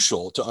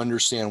crucial to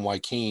understand why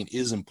Kane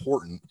is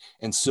important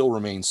and still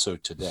remains so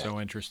today. So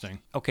interesting.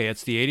 Okay,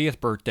 it's the 80th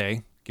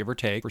birthday, give or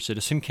take, for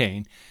Citizen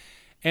Kane.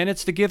 And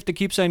it's the gift that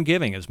keeps on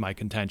giving, is my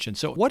contention.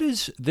 So what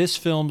is this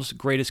film's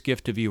greatest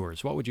gift to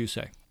viewers? What would you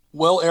say?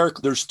 Well, Eric,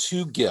 there's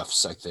two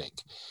gifts, I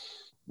think.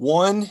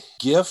 One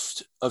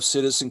gift of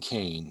Citizen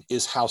Kane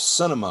is how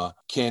cinema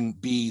can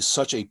be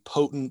such a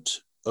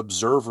potent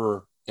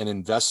observer and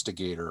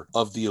investigator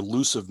of the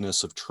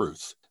elusiveness of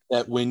truth.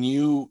 That when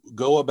you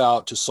go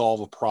about to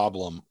solve a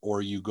problem,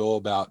 or you go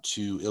about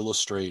to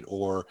illustrate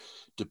or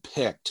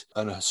depict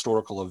an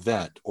historical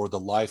event or the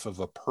life of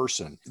a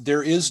person,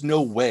 there is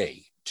no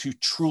way to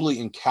truly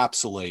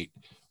encapsulate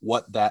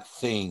what that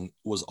thing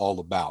was all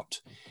about.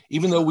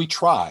 Even though we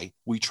try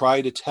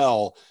to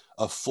tell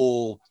a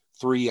full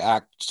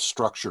 3-act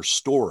structure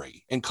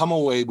story and come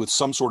away with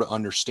some sort of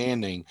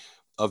understanding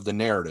of the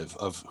narrative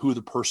of who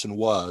the person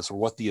was or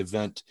what the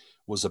event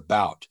was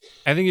about.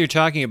 I think you're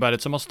talking about,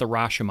 it's almost the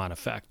Rashomon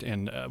effect.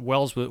 And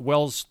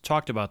Wells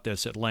talked about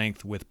this at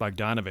length with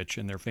Bogdanovich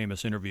in their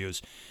famous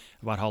interviews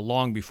about how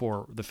long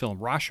before the film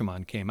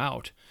Rashomon came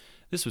out,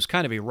 this was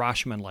kind of a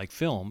Rashomon-like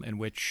film in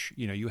which,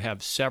 you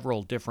have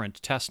several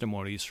different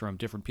testimonies from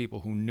different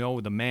people who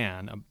know the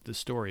man the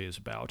story is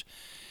about.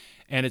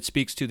 And it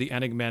speaks to the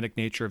enigmatic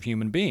nature of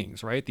human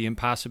beings, right? The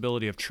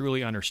impossibility of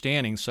truly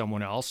understanding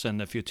someone else and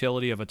the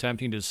futility of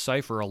attempting to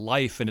decipher a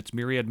life and its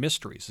myriad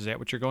mysteries. Is that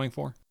what you're going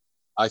for?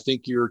 I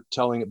think you're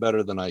telling it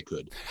better than I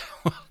could.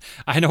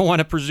 I don't want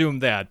to presume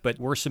that, but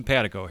we're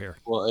simpatico here.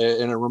 Well,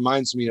 and it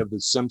reminds me of the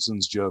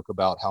Simpsons joke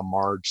about how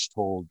Marge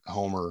told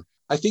Homer,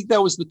 I think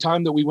that was the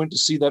time that we went to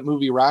see that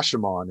movie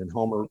Rashomon, and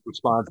Homer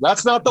responds,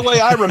 that's not the way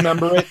I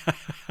remember it.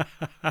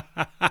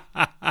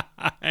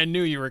 I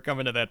knew you were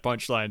coming to that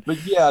punchline.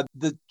 But yeah,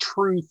 the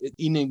truth,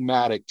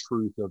 enigmatic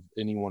truth of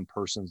any one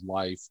person's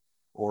life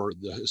or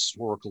the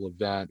historical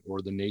event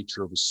or the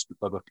nature of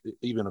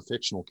even a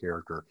fictional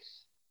character,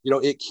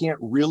 it can't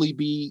really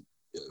be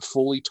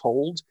fully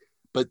told,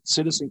 but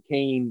Citizen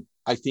Kane,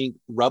 I think,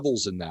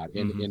 revels in that.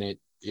 And it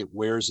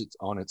wears it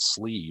on its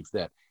sleeve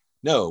that,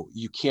 no,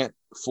 you can't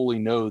fully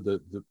know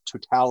the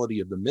totality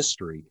of the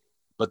mystery,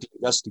 but the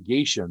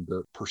investigation,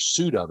 the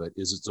pursuit of it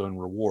is its own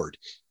reward.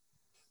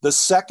 The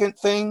second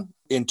thing,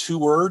 in 2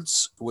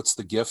 words, what's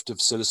the gift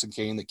of Citizen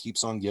Kane that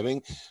keeps on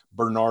giving?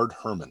 Bernard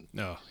Herrmann.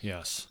 Oh,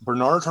 yes.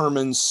 Bernard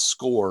Herrmann's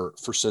score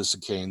for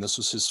Citizen Kane, this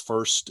was his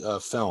first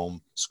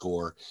film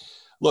score.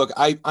 Look,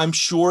 I'm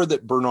sure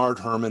that Bernard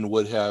Herrmann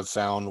would have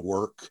found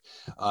work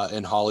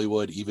in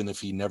Hollywood, even if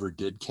he never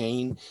did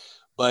Kane.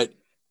 But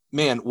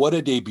man, what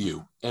a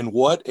debut, and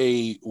what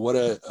a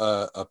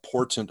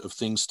portent of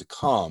things to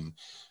come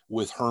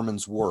with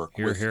Herrmann's work.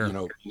 Here.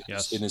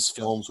 Yes. In his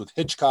films with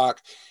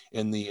Hitchcock,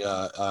 in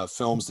the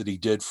films that he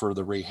did for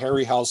the Ray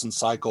Harryhausen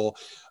cycle,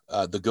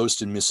 The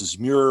Ghost and Mrs.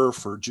 Muir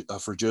for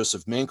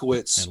Joseph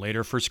Mankiewicz, and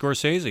later for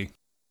Scorsese.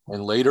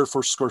 And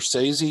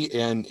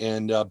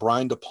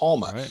Brian De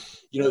Palma. Right.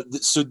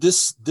 So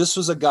this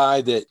was a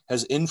guy that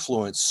has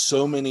influenced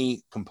so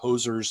many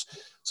composers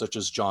such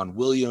as John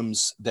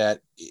Williams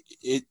that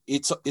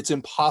it's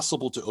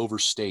impossible to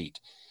overstate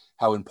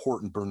how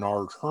important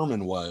Bernard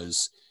Herrmann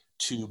was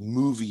to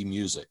movie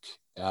music.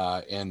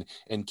 And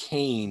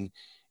Kane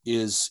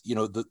is,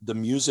 the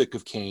music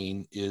of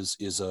Kane is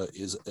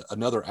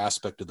another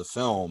aspect of the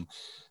film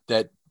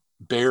that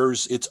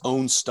bears its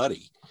own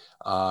study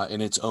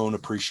and its own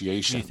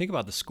appreciation. When you think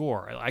about the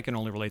score, I can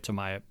only relate to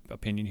my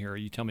opinion here.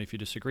 You tell me if you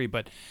disagree,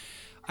 but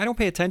I don't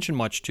pay attention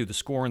much to the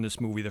score in this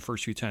movie the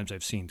first few times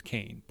I've seen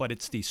Kane, but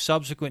it's the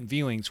subsequent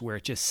viewings where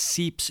it just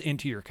seeps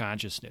into your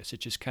consciousness.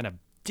 It just kind of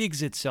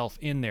digs itself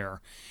in there,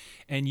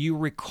 and you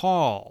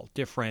recall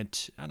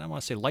different, I don't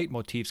want to say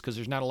leitmotifs because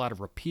there's not a lot of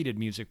repeated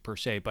music per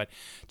se, but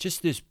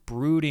just this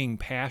brooding,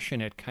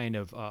 passionate kind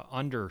of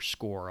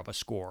underscore of a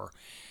score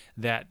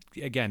that,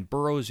 again,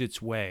 burrows its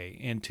way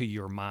into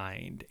your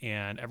mind.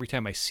 And every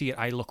time I see it,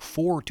 I look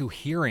forward to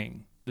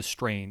hearing the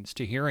strains,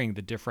 to hearing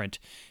the different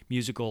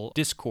musical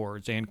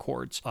discords and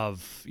chords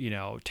of,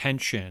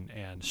 tension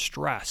and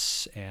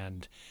stress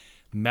and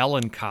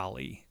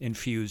melancholy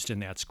infused in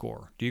that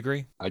score. Do you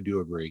agree? I do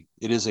agree.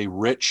 It is a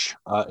rich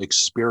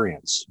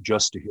experience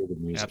just to hear the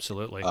music.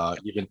 Absolutely.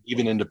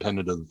 Even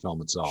independent of the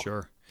film itself.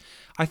 Sure.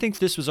 I think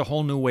this was a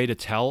whole new way to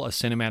tell a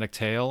cinematic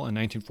tale in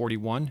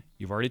 1941.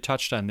 You've already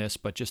touched on this,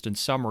 but just in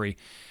summary,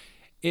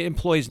 it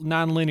employs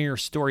nonlinear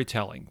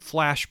storytelling,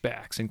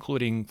 flashbacks,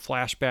 including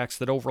flashbacks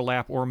that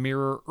overlap or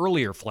mirror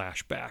earlier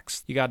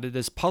flashbacks. You got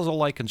this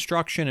puzzle-like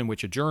construction in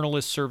which a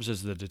journalist serves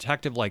as the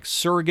detective-like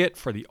surrogate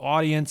for the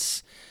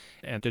audience,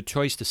 and the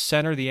choice to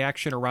center the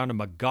action around a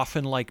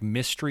MacGuffin-like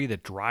mystery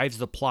that drives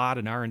the plot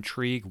and our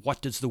intrigue.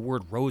 What does the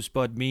word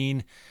rosebud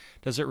mean?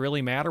 Does it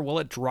really matter? Well,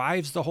 it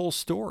drives the whole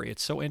story.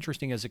 It's so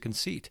interesting as a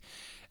conceit.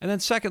 And then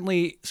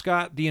secondly,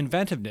 Scott, the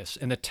inventiveness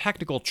and the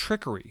technical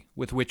trickery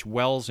with which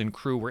Wells and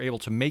crew were able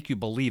to make you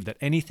believe that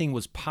anything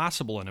was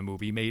possible in a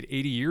movie made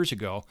 80 years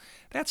ago,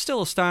 that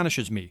still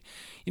astonishes me.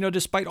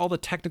 Despite all the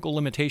technical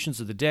limitations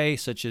of the day,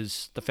 such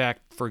as the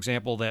fact, for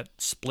example, that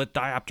split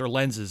diopter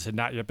lenses had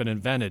not yet been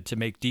invented to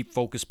make deep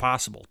focus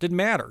possible. Didn't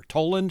matter.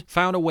 Toland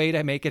found a way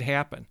to make it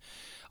happen.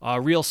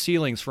 Real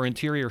ceilings for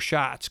interior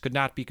shots could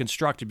not be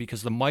constructed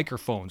because the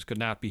microphones could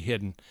not be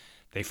hidden.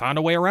 They found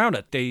a way around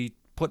it. They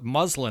put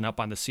muslin up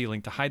on the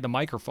ceiling to hide the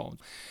microphone.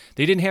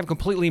 They didn't have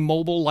completely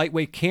mobile,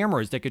 lightweight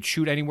cameras that could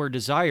shoot anywhere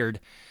desired.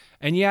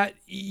 And yet,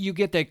 you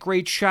get that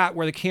great shot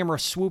where the camera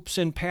swoops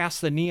in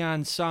past the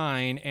neon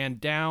sign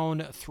and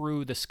down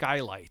through the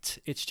skylight.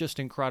 It's just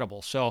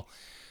incredible. So,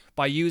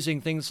 by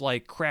using things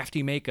like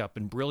crafty makeup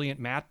and brilliant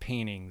matte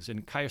paintings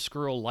and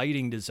chiaroscuro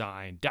lighting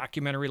design,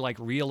 documentary-like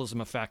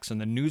realism effects in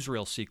the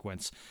newsreel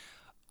sequence,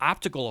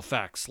 optical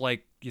effects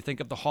like you think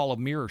of the Hall of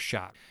Mirrors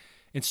shot,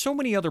 In so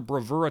many other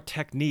bravura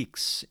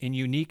techniques in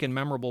unique and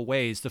memorable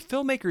ways, the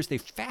filmmakers, they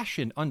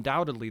fashioned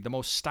undoubtedly the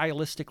most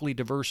stylistically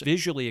diverse,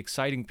 visually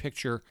exciting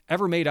picture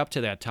ever made up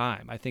to that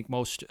time. I think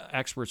most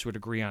experts would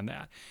agree on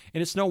that.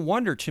 And it's no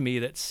wonder to me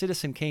that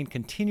Citizen Kane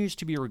continues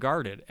to be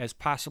regarded as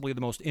possibly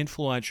the most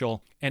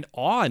influential and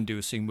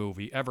awe-inducing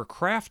movie ever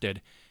crafted,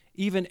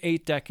 even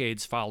 8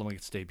 decades following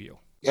its debut.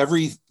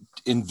 Every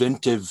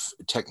inventive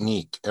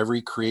technique,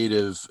 every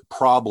creative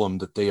problem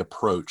that they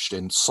approached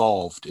and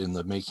solved in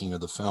the making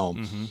of the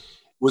film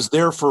was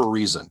there for a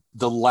reason.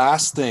 The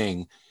last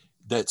thing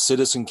that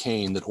Citizen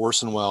Kane, that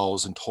Orson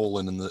Welles and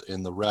Toland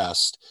and the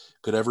rest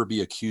could ever be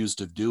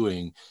accused of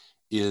doing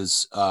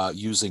is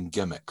using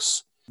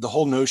gimmicks. The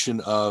whole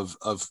notion of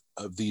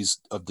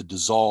the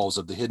dissolves,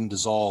 of the hidden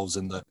dissolves,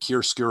 and the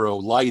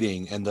chiaroscuro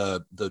lighting, and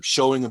the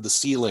showing of the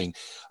ceiling,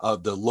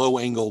 of the low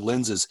angle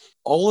lenses,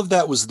 all of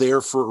that was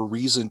there for a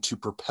reason, to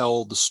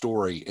propel the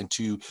story and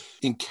to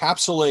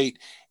encapsulate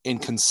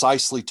and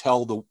concisely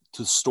tell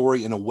the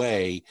story in a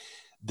way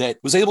that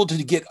was able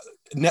to get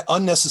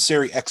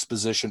unnecessary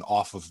exposition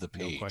off of the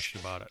page. No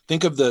question about it.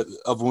 Think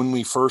of when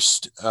we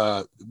first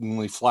when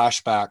we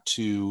flash back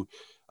to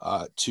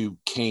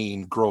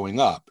Kane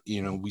growing up.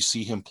 We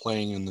see him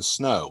playing in the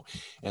snow,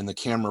 and the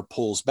camera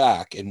pulls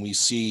back, and we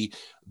see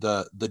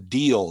the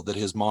deal that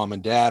his mom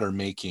and dad are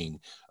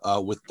making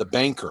with the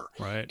banker.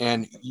 Right.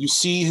 And you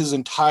see his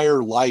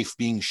entire life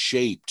being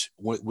shaped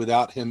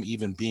without him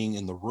even being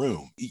in the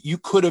room. You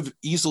could have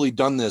easily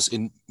done this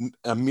in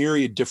a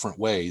myriad different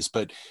ways,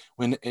 but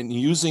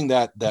using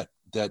that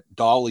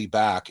dolly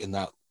back and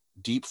that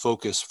deep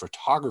focus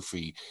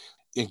photography,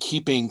 and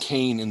keeping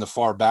Kane in the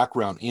far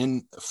background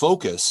in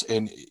focus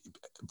and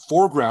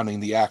foregrounding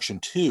the action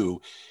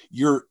too,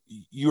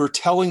 you're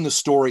telling the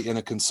story in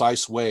a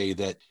concise way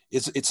that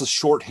it's a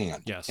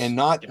shorthand. Yes. And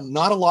not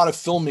a lot of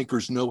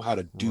filmmakers know how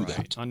to do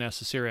that.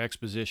 Unnecessary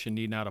exposition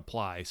need not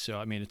apply. So,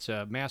 I mean, it's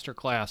a master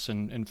class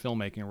in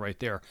filmmaking right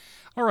there.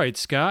 All right,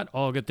 Scott,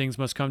 all good things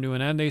must come to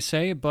an end, they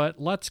say, but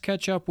let's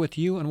catch up with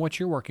you and what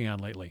you're working on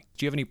lately.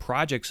 Do you have any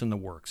projects in the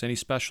works, any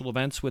special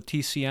events with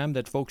TCM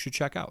that folks should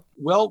check out?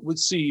 Well,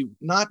 let's see,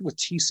 not with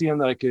TCM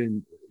that I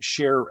can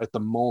share at the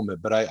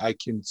moment, but I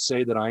can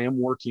say that I am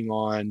working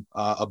on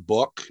a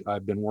book.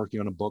 I've been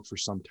working on a book for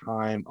some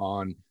time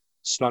on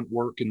stunt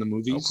work in the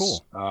movies.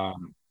 Oh,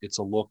 cool. It's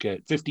a look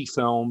at 50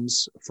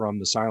 films from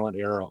the silent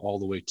era all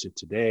the way to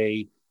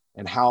today,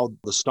 and how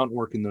the stunt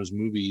work in those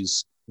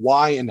movies,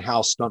 why and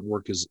how stunt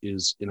work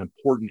is an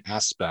important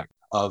aspect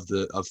of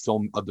the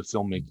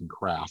filmmaking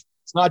craft.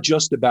 It's not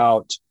just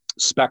about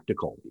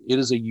spectacle. It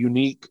is a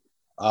unique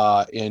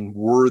and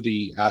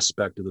worthy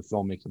aspect of the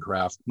filmmaking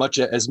craft,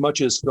 as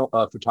much as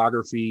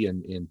photography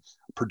and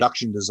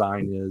production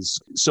design is.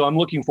 So I'm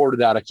looking forward to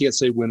that. I can't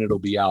say when it'll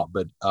be out,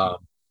 but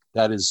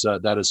that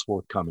is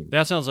forthcoming.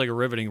 That sounds like a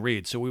riveting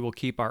read, so we will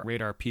keep our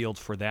radar peeled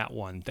for that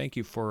one. Thank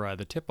you for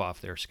the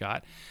tip-off there,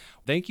 Scott.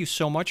 Thank you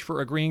so much for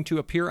agreeing to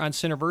appear on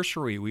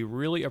Cineversary. We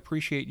really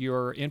appreciate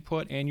your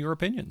input and your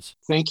opinions.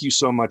 Thank you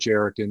so much,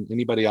 Eric. And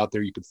anybody out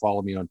there, you can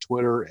follow me on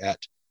Twitter at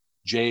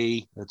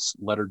that's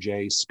letter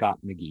J, Scott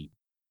McGee.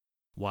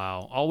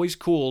 Wow, always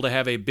cool to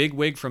have a big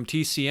wig from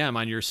TCM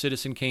on your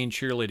Citizen Kane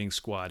cheerleading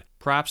squad.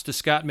 Props to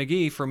Scott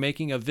McGee for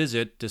making a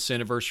visit to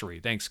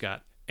Cineversary. Thanks,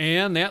 Scott.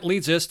 And that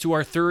leads us to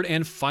our third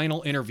and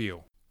final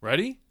interview.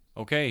 Ready?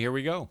 Okay, here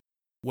we go.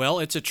 Well,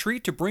 it's a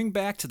treat to bring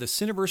back to the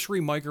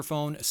Cineversary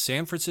microphone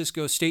San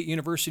Francisco State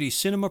University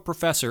cinema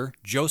professor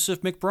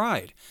Joseph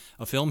McBride,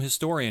 a film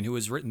historian who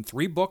has written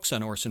 3 books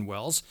on Orson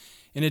Welles.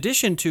 In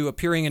addition to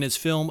appearing in his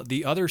film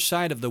The Other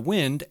Side of the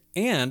Wind,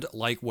 and,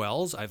 like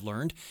Welles, I've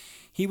learned,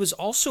 he was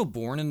also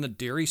born in the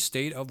dairy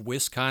state of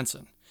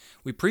Wisconsin.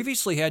 We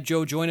previously had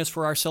Joe join us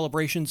for our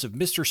celebrations of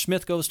Mr.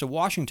 Smith Goes to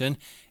Washington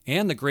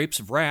and The Grapes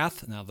of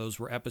Wrath. Now, those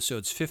were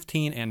episodes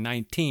 15 and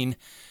 19,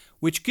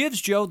 which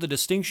gives Joe the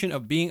distinction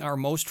of being our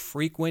most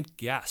frequent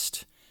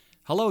guest.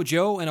 Hello,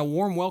 Joe, and a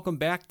warm welcome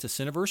back to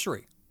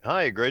Cineversary.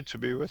 Hi, great to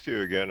be with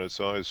you again. It's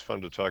always fun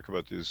to talk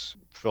about these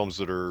films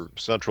that are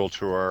central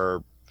to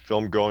our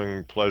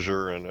film-going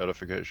pleasure and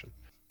edification.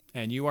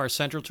 And you are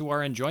central to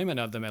our enjoyment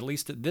of them, at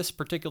least at this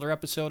particular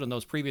episode and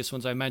those previous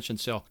ones I mentioned.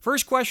 So,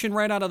 first question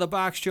right out of the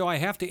box, Joe, I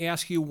have to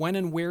ask you when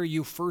and where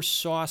you first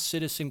saw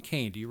Citizen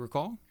Kane. Do you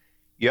recall?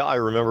 Yeah, I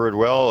remember it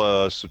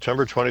well.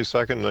 September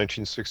 22nd,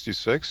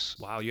 1966.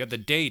 Wow, you have the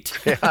date.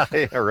 yeah,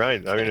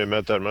 right. I mean, it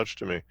meant that much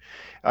to me.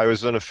 I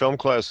was in a film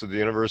class at the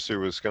University of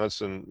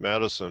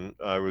Wisconsin-Madison.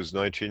 I was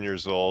 19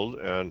 years old,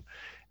 and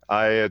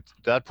I, at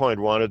that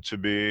point, wanted to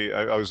be,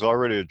 I was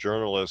already a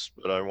journalist,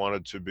 but I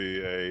wanted to be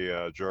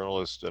a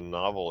journalist and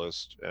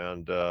novelist.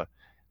 And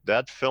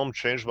that film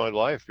changed my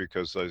life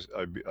because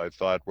I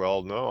thought,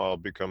 well, no, I'll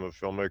become a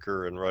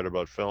filmmaker and write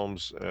about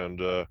films.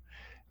 And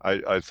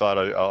I thought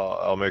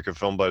I'll make a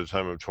film by the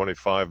time I'm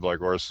 25, like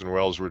Orson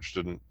Welles, which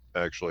didn't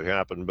actually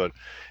happen. But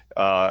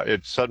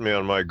it set me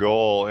on my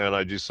goal, and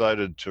I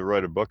decided to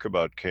write a book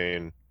about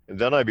Kane. And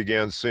then I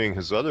began seeing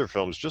his other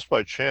films just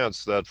by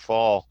chance that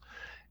fall.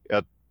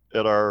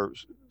 At our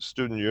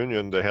student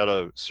union, they had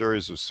a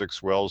series of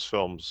 6 Welles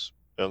films.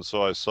 And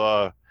so I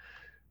saw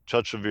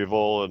Touch of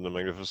Evil and The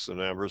Magnificent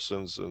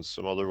Ambersons and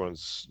some other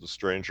ones, The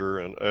Stranger,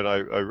 and I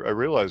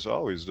realized,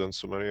 oh, he's done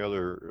so many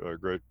other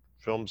great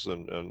films,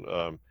 and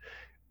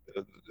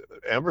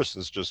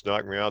Ambersons just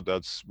knocked me out.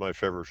 That's my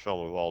favorite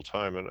film of all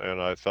time,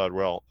 and I thought,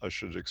 well, I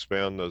should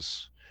expand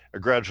this.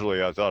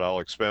 Gradually, I thought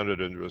I'll expand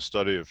it into a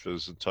study of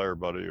his entire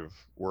body of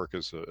work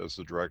as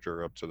a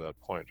director up to that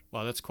point.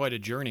 Wow, that's quite a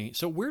journey.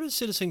 So where does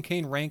Citizen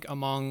Kane rank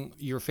among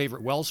your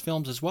favorite Wells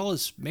films, as well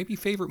as maybe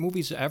favorite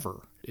movies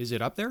ever? Is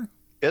it up there?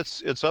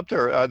 It's up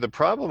there. The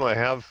problem I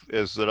have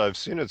is that I've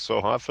seen it so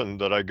often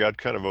that I got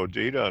kind of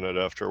OD'd on it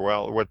after a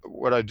while.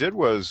 What I did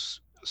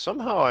was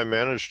somehow I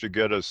managed to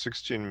get a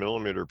 16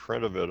 millimeter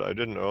print of it. I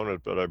didn't own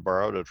it, but I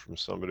borrowed it from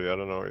somebody. I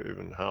don't know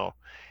even how.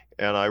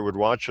 And I would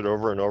watch it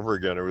over and over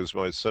again. It was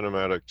my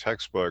cinematic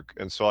textbook.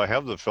 And so I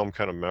have the film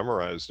kind of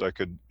memorized. I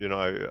could,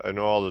 I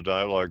know all the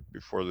dialogue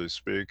before they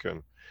speak,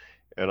 and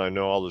I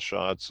know all the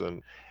shots.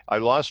 And I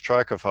lost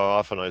track of how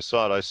often I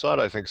saw it. I saw it,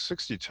 I think,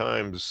 60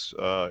 times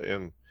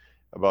in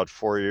about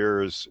 4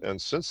 years, and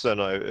since then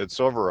it's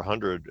over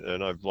 100,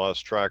 and I've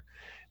lost track.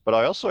 But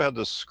I also had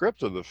the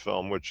script of the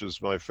film, which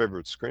is my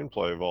favorite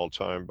screenplay of all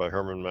time, by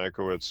Herman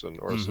Mankiewicz and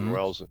Orson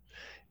Welles.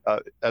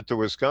 At the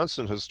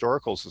Wisconsin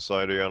Historical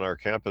Society on our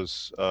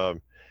campus,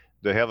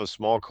 they have a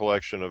small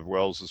collection of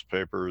Welles's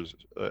papers,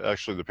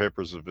 actually the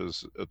papers of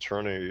his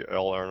attorney,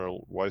 L.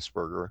 Arnold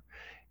Weisberger,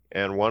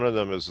 and one of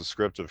them is a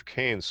script of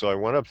Kane. So I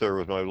went up there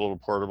with my little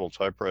portable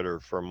typewriter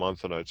for a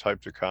month, and I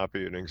typed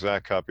an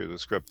exact copy of the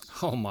script.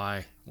 Oh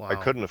my, wow. I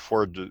couldn't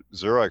afford to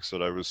Xerox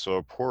it. I was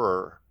so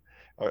poor.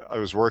 I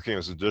was working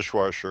as a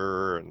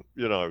dishwasher, and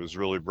I was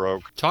really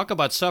broke. Talk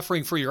about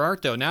suffering for your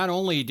art, though. Not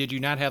only did you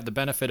not have the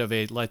benefit of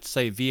a, let's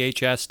say,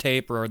 VHS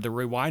tape or the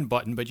rewind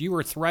button, but you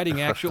were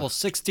threading actual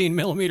 16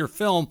 millimeter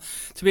film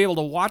to be able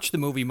to watch the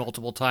movie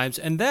multiple times.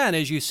 And then,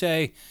 as you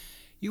say,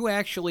 you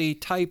actually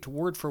typed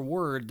word for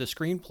word the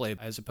screenplay,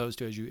 as opposed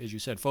to, as you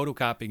said,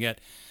 photocopying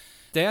it.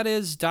 That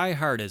is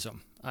diehardism.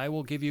 I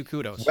will give you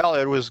kudos. Well,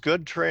 it was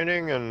good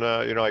training, and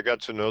I got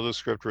to know the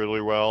script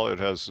really well. It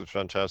has a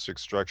fantastic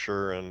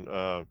structure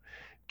and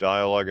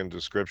dialogue and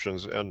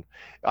descriptions. And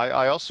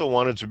I also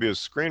wanted to be a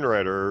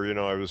screenwriter.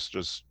 I was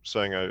just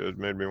saying it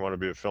made me want to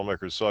be a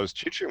filmmaker. So I was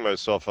teaching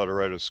myself how to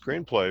write a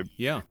screenplay.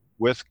 Yeah.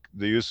 With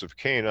the use of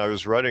Kane. I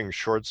was writing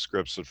short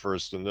scripts at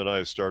first, and then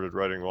I started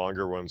writing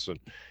longer ones. And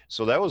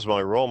so that was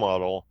my role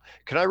model.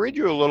 Can I read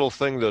you a little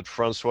thing that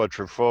Francois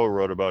Truffaut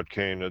wrote about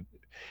Kane?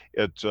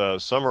 It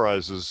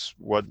summarizes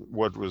what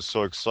was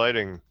so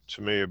exciting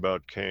to me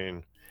about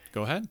Kane.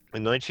 Go ahead.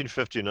 In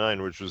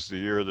 1959, which was the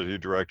year that he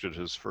directed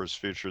his first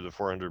feature, The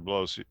 400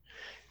 Blows,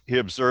 he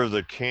observed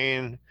that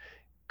Kane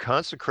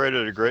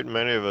consecrated a great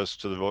many of us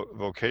to the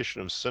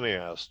vocation of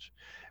cineast.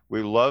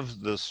 We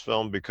loved this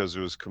film because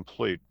it was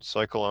complete: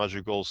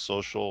 psychological,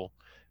 social,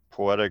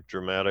 poetic,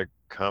 dramatic,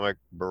 comic,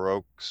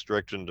 baroque,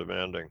 strict, and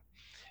demanding.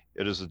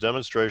 It is a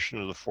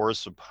demonstration of the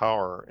force of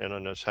power and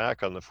an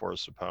attack on the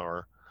force of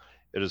power.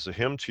 It is a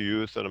hymn to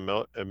youth and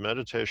a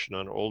meditation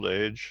on old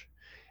age,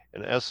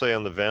 an essay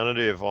on the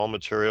vanity of all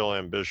material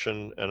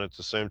ambition, and at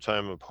the same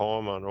time a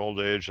poem on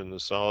old age and the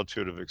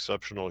solitude of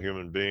exceptional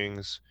human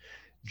beings,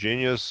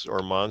 genius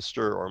or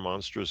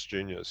monstrous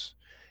genius.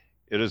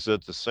 It is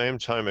at the same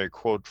time a,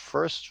 quote,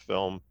 first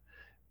film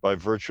by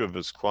virtue of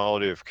its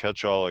quality of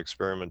catch-all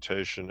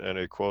experimentation, and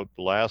a, quote,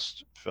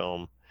 last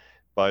film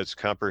by its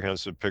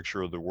comprehensive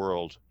picture of the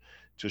world.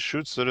 To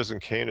shoot Citizen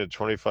Kane at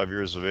 25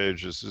 years of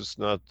age, is this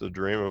not the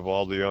dream of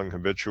all the young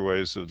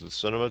habitués of the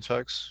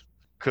Cinematheques?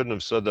 Couldn't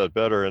have said that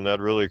better, and that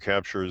really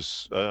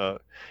captures, not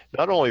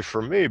only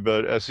for me,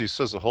 but as he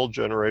says, a whole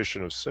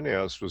generation of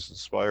cineasts was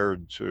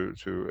inspired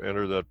to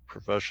enter that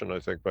profession, I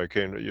think, by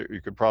Kane.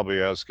 You could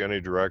probably ask any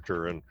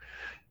director and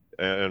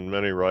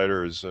many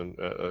writers and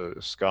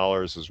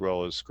scholars as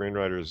well as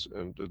screenwriters,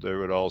 and they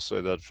would all say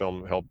that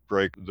film helped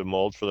break the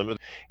mold for them.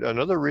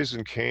 Another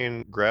reason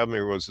Kane grabbed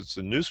me was it's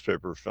a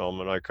newspaper film,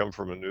 and I come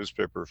from a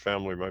newspaper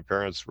family. My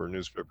parents were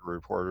newspaper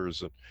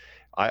reporters, and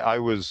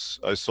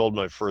I sold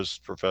my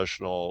first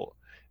professional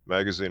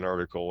magazine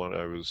article when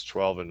I was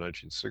 12 in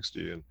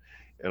 1960,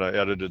 and I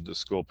edited the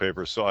school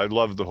paper. So I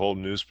loved the whole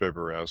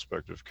newspaper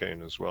aspect of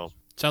Kane as well.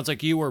 Sounds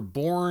like you were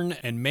born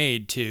and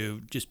made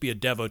to just be a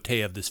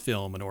devotee of this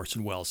film and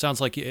Orson Welles.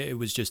 Sounds like it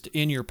was just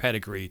in your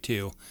pedigree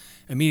to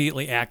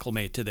immediately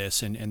acclimate to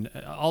this, and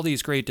all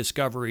these great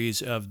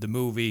discoveries of the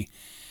movie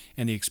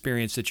and the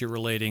experience that you're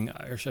relating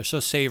are so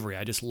savory.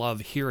 I just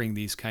love hearing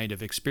these kind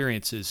of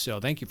experiences.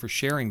 So thank you for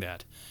sharing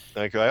that.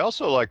 Thank you. I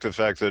also like the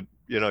fact that,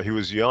 he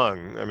was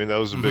young. I mean, that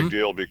was a big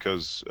deal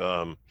because,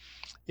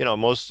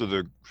 most of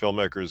the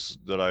filmmakers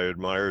that I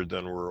admired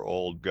then were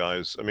old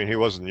guys. I mean, he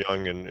wasn't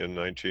young in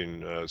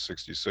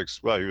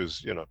 1966. Well, he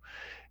was,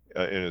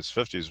 in his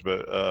 50s,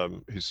 but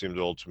he seemed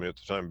old to me at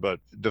the time. But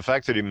the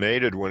fact that he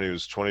made it when he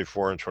was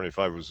 24 and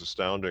 25 was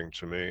astounding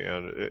to me,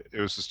 and it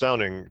was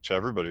astounding to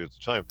everybody at the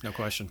time. No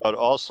question. But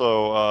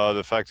also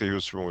the fact that he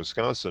was from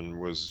Wisconsin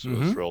was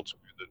a thrill to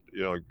me.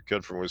 That a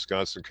kid from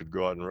Wisconsin could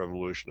go out and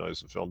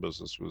revolutionize the film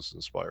business was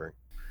inspiring.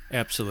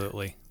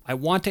 Absolutely. I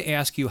want to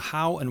ask you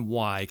how and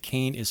why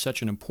Kane is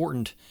such an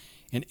important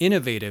and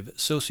innovative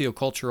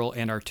sociocultural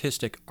and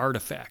artistic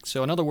artifact.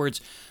 So, in other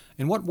words,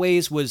 in what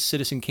ways was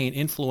Citizen Kane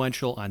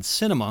influential on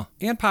cinema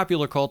and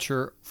popular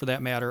culture, for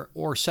that matter,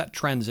 or set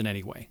trends in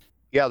any way?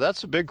 Yeah,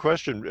 that's a big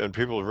question, and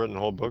people have written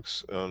whole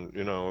books,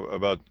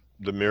 about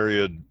the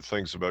myriad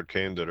things about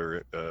Kane that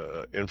are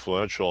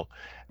influential.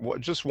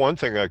 Just one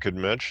thing I could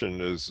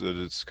mention is that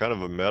it's kind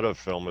of a meta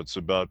film. It's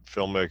about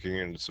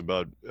filmmaking and it's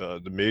about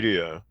the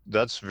media.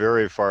 That's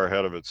very far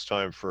ahead of its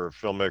time for a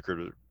filmmaker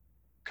to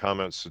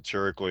comment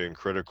satirically and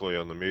critically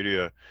on the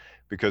media,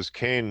 because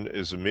Kane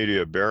is a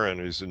media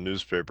baron. He's a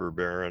newspaper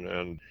baron,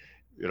 and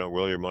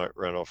William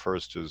Randolph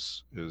Hearst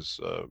is his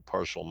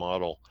partial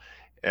model.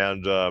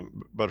 And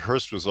but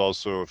Hearst was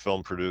also a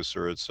film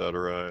producer, et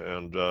cetera.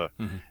 And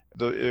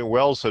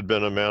Wells had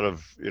been a man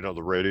of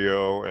the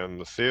radio and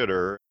the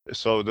theater.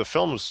 So the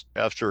films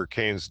after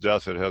Kane's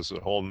death, it has a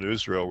whole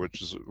newsreel,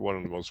 which is one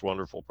of the most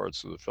wonderful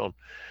parts of the film.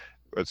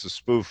 It's a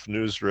spoof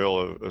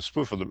newsreel, a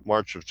spoof of the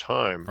March of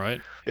Time.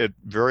 Right. It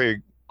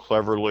very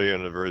cleverly,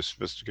 in a very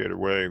sophisticated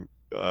way,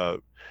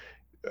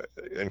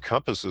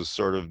 encompasses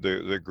sort of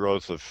the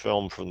growth of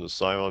film from the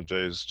silent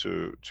days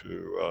to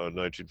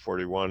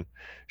 1941,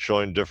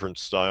 showing different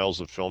styles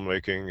of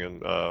filmmaking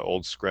and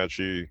old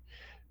scratchy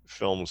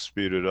film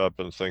speeded up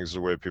and things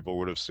the way people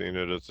would have seen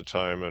it at the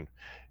time. And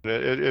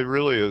it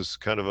really is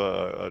kind of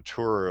a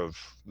tour of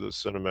the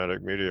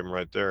cinematic medium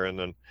right there. And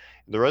then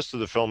the rest of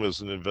the film is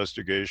an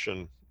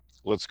investigation.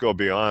 Let's go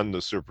beyond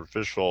the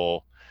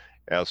superficial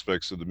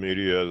aspects of the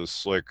media, the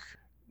slick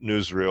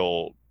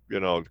newsreel,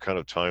 kind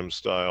of time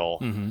style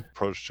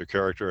approach to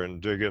character,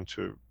 and dig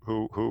into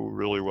who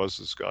really was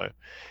this guy.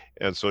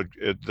 And so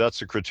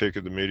that's a critique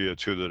of the media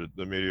too, that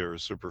the media are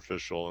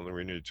superficial and that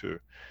we need to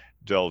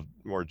delve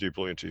more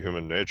deeply into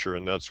human nature,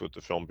 and that's what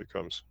the film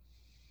becomes.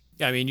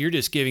 Yeah, I mean, you're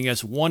just giving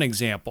us one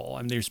example.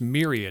 I mean, there's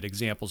myriad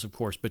examples, of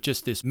course, but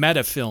just this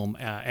meta-film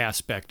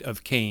aspect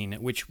of Kane,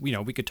 which,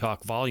 we could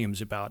talk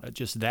volumes about,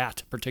 just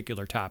that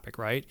particular topic,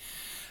 right?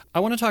 I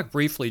want to talk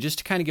briefly, just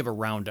to kind of give a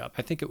roundup.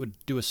 I think it would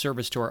do a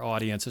service to our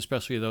audience,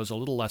 especially those a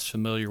little less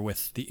familiar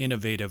with the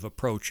innovative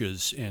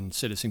approaches in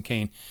Citizen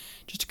Kane,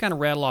 just to kind of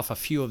rattle off a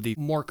few of the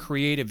more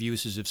creative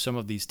uses of some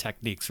of these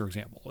techniques, for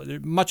example.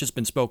 Much has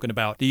been spoken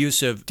about the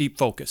use of deep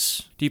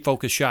focus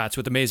shots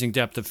with amazing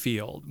depth of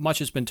field. Much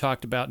has been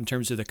talked about in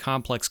terms of the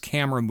complex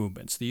camera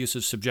movements, the use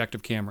of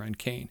subjective camera in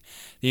Kane,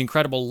 the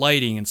incredible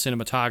lighting and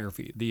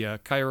cinematography, the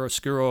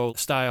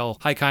chiaroscuro-style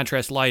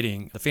high-contrast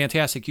lighting, the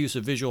fantastic use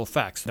of visual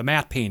effects, the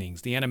matte paintings,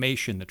 the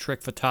animation, the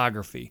trick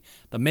photography,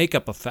 the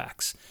makeup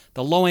effects,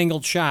 the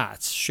low-angled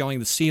shots showing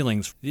the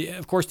ceilings,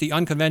 of course, the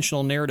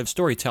unconventional narrative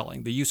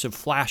storytelling, the use of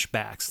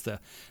flashbacks, the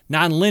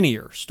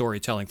non-linear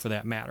storytelling for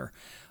that matter,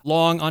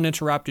 long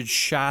uninterrupted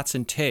shots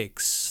and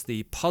takes,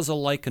 the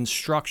puzzle-like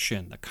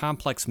construction, the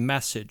complex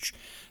message,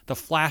 the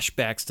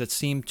flashbacks that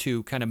seem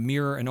to kind of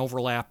mirror and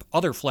overlap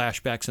other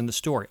flashbacks in the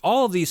story.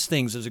 All of these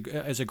things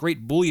as a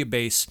great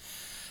bouillabaisse.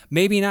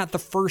 Maybe not the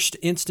first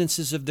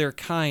instances of their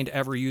kind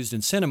ever used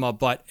in cinema,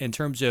 but in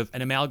terms of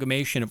an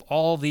amalgamation of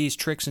all these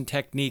tricks and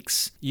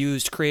techniques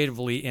used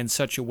creatively in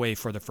such a way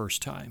for the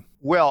first time.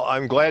 Well,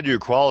 I'm glad you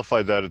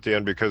qualified that at the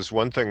end, because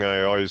one thing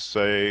I always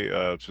say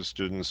to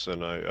students,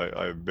 and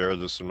I bear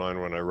this in mind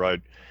when I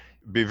write,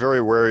 be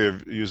very wary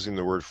of using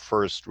the word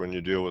first when you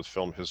deal with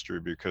film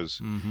history,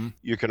 because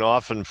you can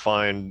often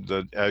find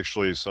that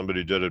actually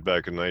somebody did it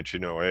back in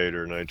 1908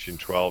 or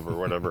 1912 or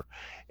whatever.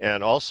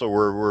 And also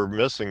we're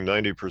missing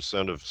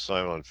 90% of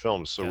silent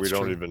films, so we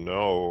don't even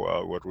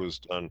know what was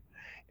done.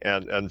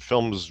 And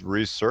films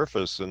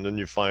resurface, and then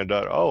you find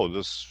out, oh,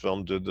 this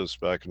film did this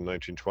back in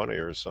 1920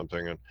 or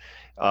something.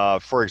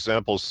 And for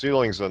example,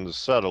 ceilings on the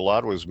set, a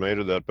lot was made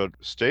of that, but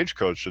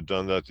Stagecoach had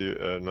done that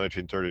in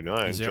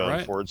 1939. John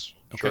right? Ford's,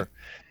 okay. Sure.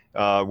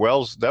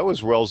 That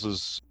was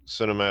Wells's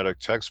cinematic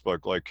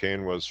textbook, like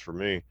Kane was for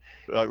me.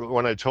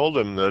 When I told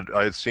him that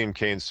I had seen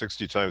Kane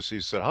 60 times, he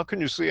said, how can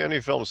you see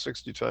any film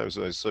 60 times?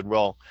 And I said,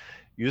 well,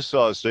 you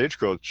saw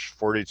Stagecoach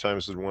 40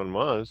 times in 1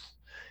 month.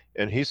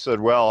 And he said,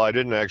 well, I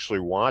didn't actually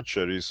watch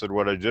it. He said,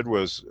 what I did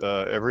was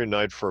every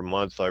night for a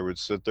month, I would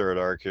sit there at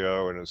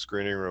RKO in a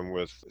screening room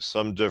with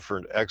some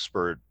different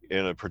expert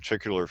in a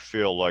particular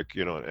field, like,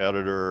 an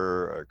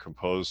editor, a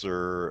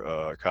composer,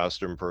 a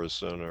costume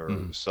person,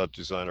 or set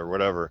designer,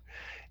 whatever.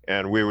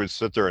 And we would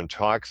sit there and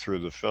talk through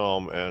the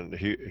film, and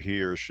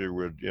he or she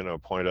would,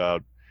 point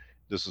out,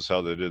 this is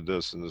how they did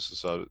this, and this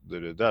is how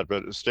they did that.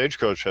 But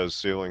Stagecoach has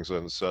ceilings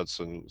and sets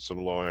and some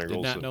low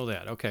angles. Did not know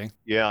that. Okay.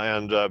 Yeah,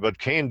 and but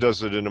Kane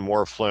does it in a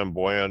more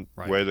flamboyant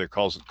way that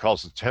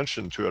calls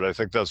attention to it. I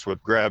think that's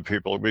what grabbed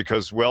people,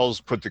 because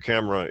Wells put the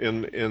camera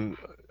in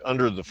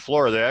under the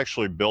floor. They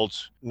actually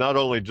built, not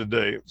only did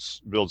they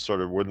build sort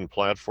of wooden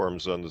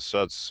platforms on the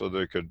sets so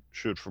they could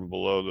shoot from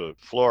below the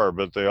floor,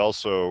 but they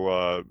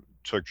also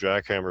took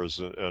jackhammers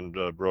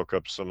and broke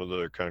up some of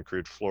the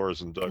concrete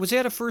floors and dug. Was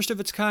that a first of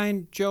its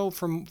kind, Joe,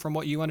 from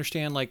what you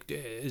understand? Like,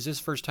 is this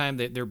the first time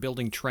that they're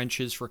building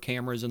trenches for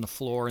cameras in the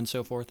floor and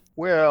so forth?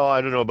 Well,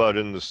 I don't know about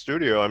in the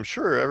studio. I'm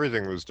sure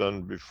everything was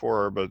done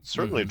before, but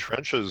certainly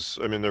trenches.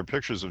 I mean, there are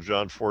pictures of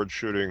John Ford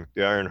shooting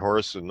The Iron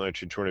Horse in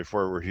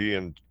 1924 where he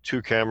and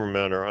two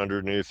cameramen are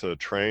underneath a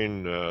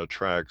train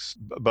tracks.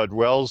 But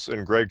Wells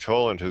and Greg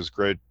Toland, his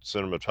great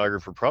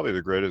cinematographer, probably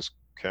the greatest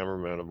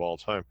cameraman of all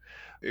time,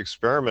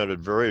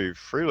 experimented very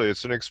freely.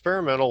 It's an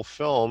experimental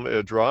film.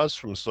 It draws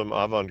from some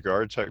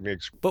avant-garde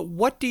techniques. But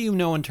what do you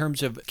know in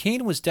terms of,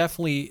 Kane was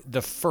definitely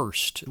the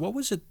first. What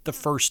was it the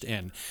first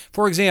in?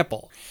 For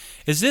example,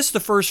 is this the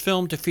first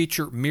film to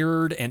feature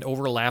mirrored and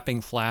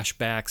overlapping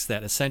flashbacks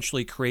that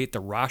essentially create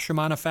the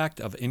Rashomon effect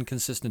of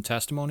inconsistent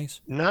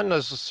testimonies? Not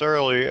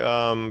necessarily.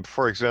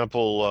 For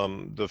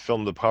example, the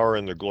film The Power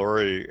and the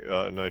Glory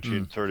in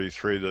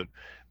 1933 that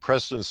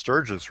Preston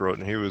Sturges wrote,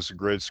 and he was a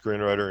great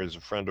screenwriter. He's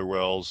a friend of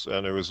Wells,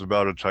 and it was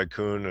about a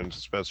tycoon, and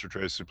Spencer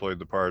Tracy played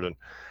the part. And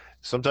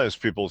sometimes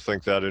people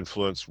think that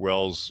influenced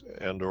Wells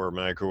and or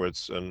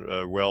Mankiewicz,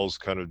 and Wells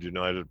kind of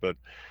denied it, but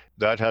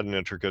that had an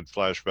intricate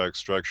flashback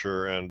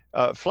structure, and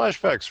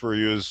flashbacks were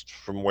used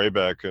from way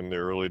back in the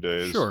early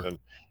days. Sure. And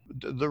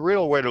the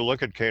real way to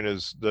look at Kane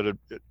is that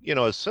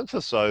it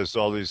synthesized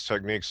all these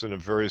techniques in a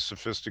very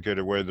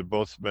sophisticated way that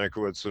both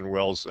Mankiewicz and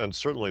Wells, and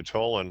certainly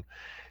Toland,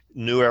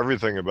 knew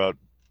everything about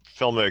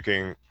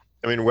filmmaking.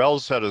 I mean,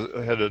 Wells had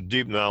a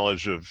deep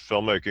knowledge of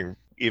filmmaking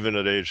even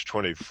at age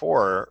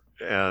 24,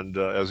 and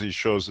as he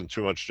shows in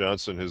Too Much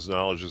Johnson, his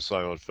knowledge of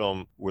silent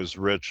film was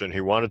rich, and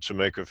he wanted to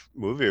make a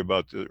movie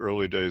about the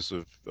early days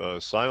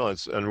of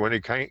silence. And when he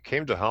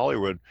came to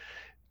Hollywood,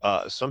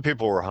 some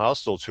people were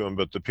hostile to him,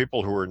 but the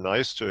people who were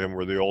nice to him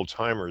were the old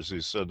timers.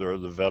 He said they're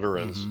the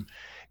veterans.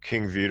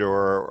 King Vito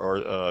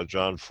or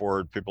John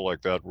Ford, people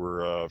like that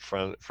were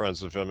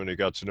friends of him, and he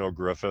got to know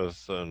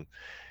Griffith. And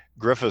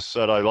Griffith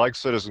said, "I like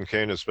Citizen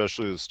Kane,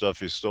 especially the stuff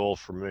he stole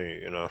from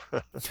me."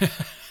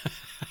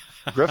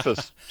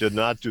 Griffith did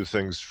not do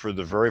things for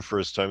the very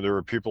first time. There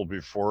were people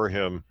before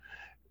him,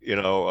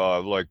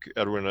 like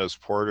Edwin S.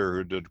 Porter,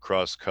 who did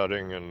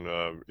cross-cutting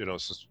and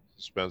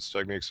suspense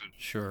techniques.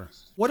 Sure.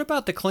 What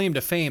about the claim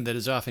to fame that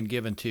is often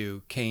given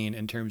to Kane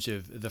in terms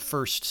of the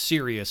first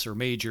serious or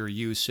major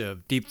use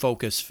of deep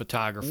focus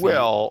photography?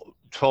 Well,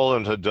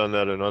 Toland had done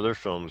that in other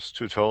films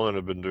too. Toland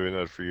had been doing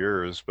that for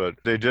years, but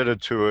they did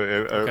it to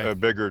a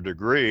bigger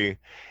degree.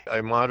 I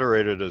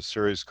moderated a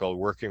series called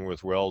Working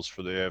with Wells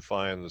for the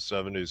AFI in the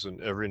 70s,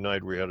 and every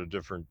night we had a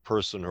different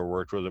person who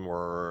worked with him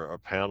or a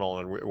panel.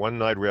 And one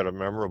night we had a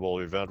memorable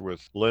event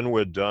with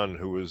Linwood Dunn,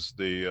 who was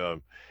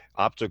the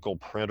optical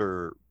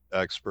printer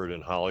expert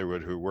in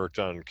Hollywood who worked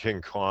on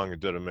King Kong and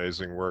did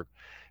amazing work.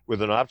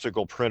 With an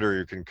optical printer,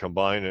 you can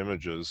combine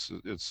images.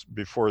 It's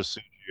before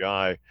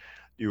CGI.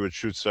 You would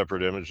shoot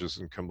separate images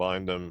and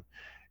combine them.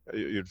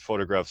 You'd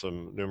photograph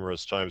them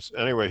numerous times.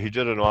 Anyway, he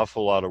did an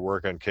awful lot of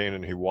work on Kane,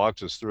 and he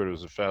walked us through it. It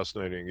was a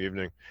fascinating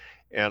evening.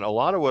 And a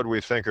lot of what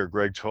we think are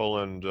Greg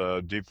Toland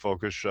deep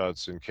focus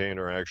shots in Kane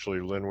are actually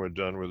Linwood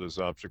Dunn with his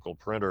optical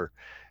printer,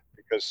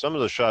 because some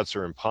of the shots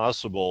are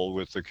impossible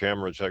with the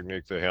camera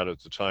technique they had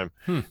at the time.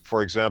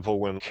 For example,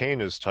 when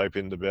Kane is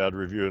typing the bad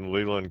review and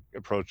Leland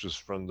approaches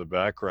from the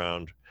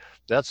background,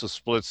 that's a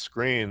split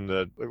screen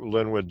that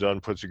Linwood Dunn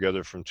put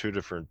together from two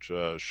different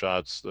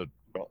shots that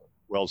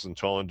Wells and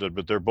Toland did,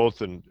 but they're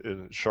both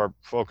in sharp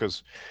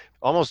focus.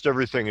 Almost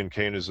everything in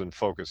Kane is in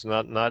focus,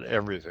 not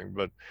everything,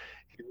 but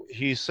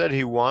he said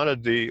he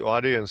wanted the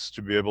audience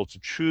to be able to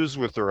choose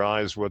with their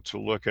eyes what to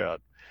look at.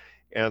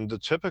 And the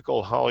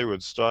typical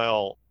Hollywood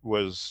style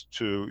was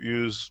to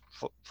use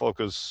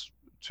focus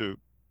to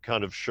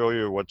kind of show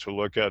you what to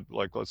look at.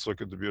 Like, let's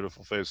look at the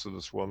beautiful face of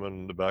this woman,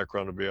 and the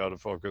background will be out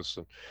of focus,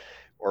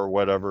 or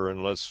whatever.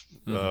 And let's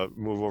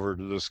move over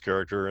to this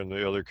character, and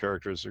the other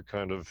characters are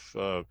kind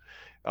of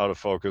out of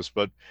focus.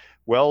 But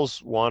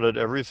Wells wanted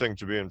everything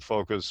to be in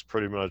focus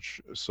pretty much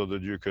so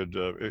that you could,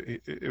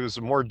 it was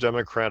a more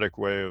democratic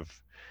way of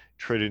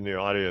treating the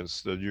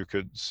audience, that you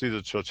could see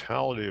the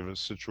totality of a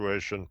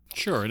situation.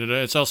 Sure, and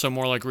it's also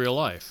more like real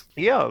life.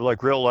 Yeah,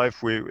 like real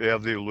life, we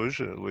have the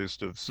illusion, at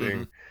least, of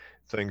seeing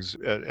things,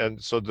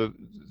 and so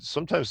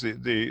sometimes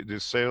the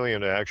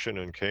salient action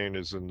in Kane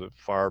is in the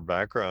far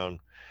background,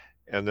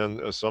 and then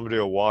somebody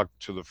will walk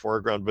to the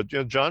foreground. But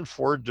John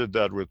Ford did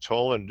that with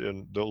Toland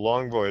in The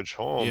Long Voyage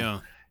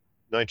Home.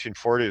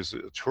 1940s,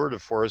 a tour de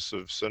force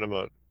of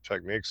cinema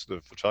techniques. The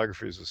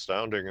photography is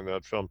astounding in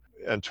that film.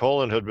 And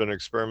Toland had been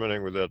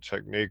experimenting with that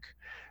technique,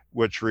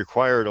 which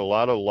required a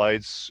lot of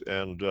lights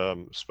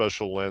and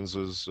special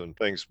lenses and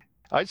things.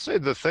 I'd say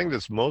the thing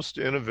that's most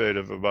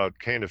innovative about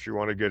Kane, if you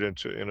want to get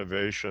into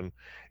innovation,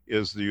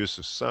 is the use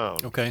of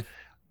sound. Okay.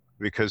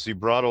 Because he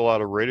brought a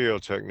lot of radio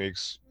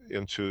techniques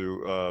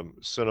into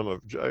cinema.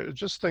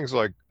 Just things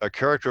like a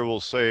character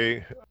will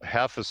say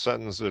half a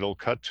sentence, it'll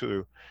cut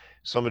to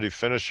somebody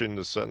finishing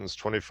the sentence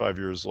 25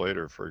 years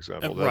later, for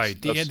example. Right,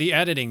 the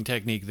editing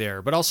technique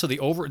there, but also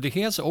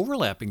he has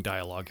overlapping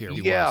dialogue here.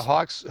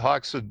 Hawks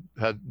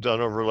had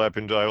done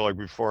overlapping dialogue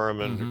before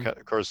him, and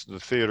of course the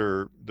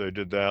theater, they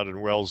did that,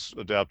 and Wells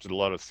adapted a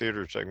lot of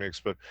theater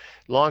techniques, but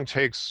long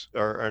takes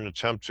are an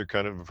attempt to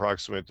kind of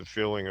approximate the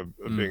feeling of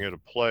being at a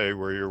play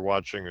where you're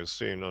watching a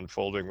scene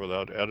unfolding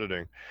without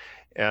editing.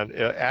 And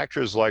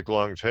actors like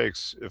long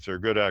takes if they're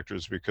good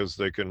actors, because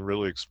they can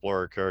really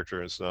explore a character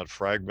and it's not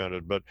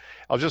fragmented. But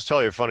I'll just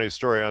tell you a funny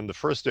story. On the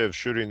first day of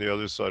shooting The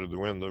Other Side of the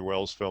Wind, the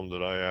Wells film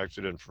that I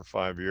acted in for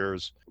 5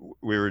 years,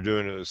 we were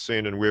doing a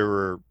scene and we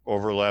were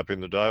overlapping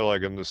the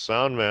dialogue, and the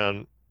sound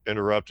man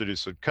interrupted. He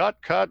said, cut.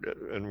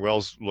 And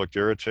Wells looked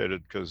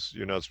irritated because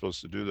you're not supposed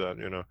to do that,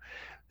 you know.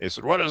 He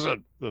said, what is it?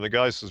 And the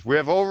guy says, we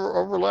have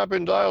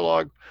overlapping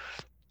dialogue.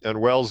 And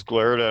Wells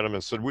glared at him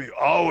and said, we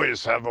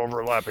always have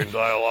overlapping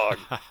dialogue.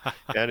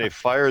 And he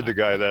fired the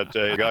guy that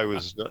day. That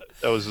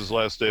was his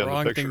last day on the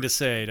picture. Wrong thing to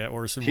say to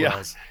Orson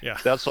Welles. Yeah.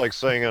 That's like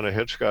saying on a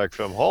Hitchcock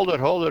film, hold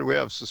it, we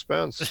have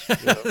suspense. You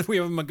know? We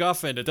have a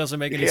MacGuffin. It doesn't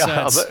make any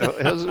sense.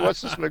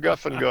 What's this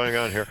MacGuffin going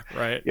on here?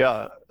 Right.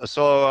 Yeah.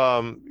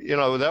 So, you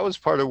know, that was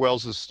part of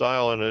Wells's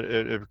style, and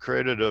it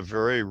created a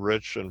very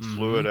rich and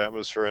fluid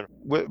atmosphere.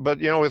 But,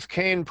 you know, with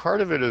Kane,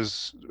 part of it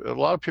is a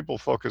lot of people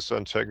focus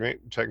on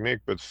technique,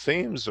 but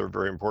themes are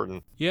very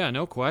important. Yeah,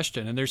 no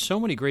question. And there's so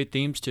many great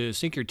themes to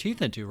sink your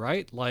teeth into,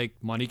 right? Like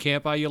money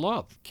can't buy you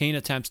love. Kane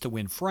attempts to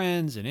win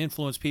friends and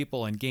influence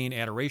people and gain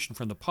adoration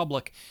from the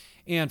public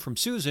and from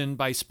Susan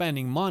by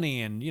spending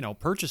money and, you know,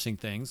 purchasing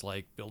things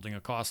like building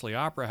a costly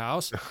opera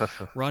house,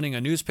 running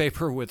a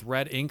newspaper with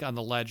red ink on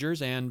the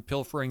ledgers, and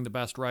pilfering the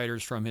best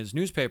writers from his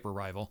newspaper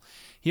rival.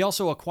 He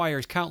also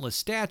acquires countless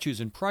statues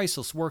and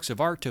priceless works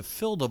of art to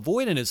fill the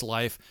void in his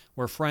life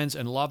where friends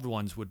and loved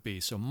ones would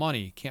be. So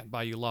money can't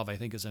buy you love, I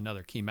think, is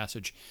another key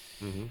message.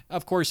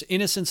 Of course,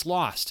 innocence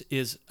lost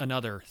is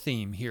another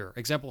theme here,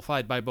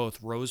 exemplified by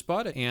both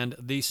Rosebud and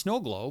the snow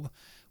globe,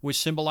 which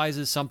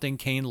symbolizes something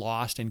Kane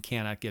lost and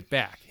cannot get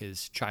back,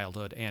 his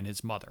childhood and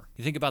his mother.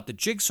 You think about the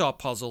jigsaw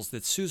puzzles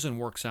that Susan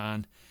works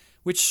on,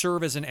 which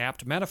serve as an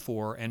apt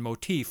metaphor and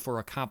motif for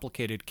a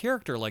complicated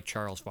character like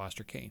Charles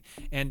Foster Kane.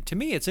 And to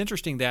me, it's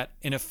interesting that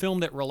in a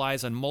film that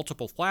relies on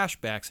multiple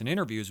flashbacks and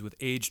interviews with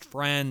aged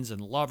friends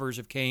and lovers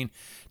of Kane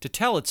to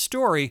tell its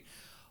story,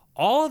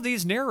 all of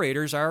these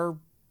narrators are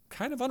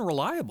kind of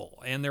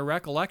unreliable, and their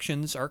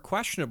recollections are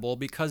questionable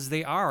because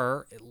they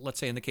are, let's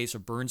say in the case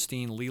of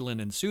Bernstein, Leland,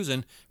 and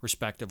Susan,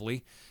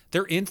 respectively,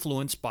 they're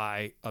influenced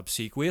by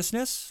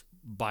obsequiousness,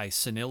 by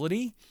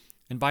senility,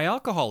 and by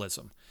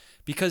alcoholism.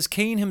 Because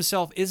Kane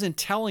himself isn't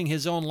telling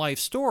his own life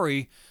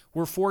story,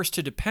 we're forced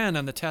to depend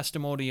on the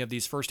testimony of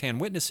these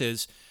first-hand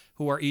witnesses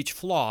who are each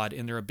flawed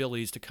in their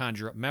abilities to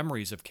conjure up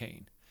memories of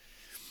Kane.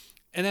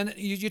 And then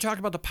you talked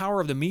about the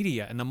power of the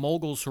media and the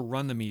moguls who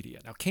run the media.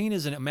 Now, Kane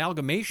is an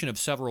amalgamation of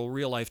several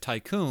real-life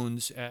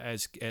tycoons,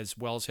 as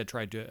Wells had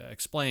tried to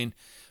explain,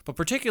 but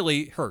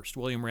particularly Hearst,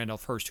 William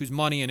Randolph Hearst, whose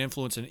money and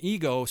influence and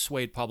ego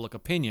swayed public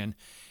opinion,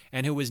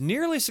 and who was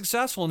nearly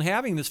successful in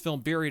having this film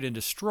buried and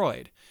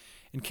destroyed.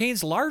 And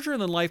Kane's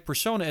larger-than-life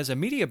persona as a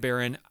media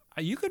baron,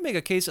 you could make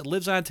a case that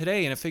lives on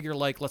today in a figure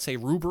like, let's say,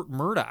 Rupert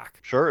Murdoch.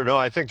 Sure. No,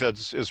 I think that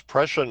is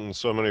prescient in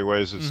so many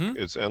ways.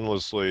 It's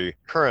endlessly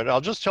current. I'll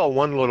just tell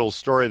one little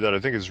story that I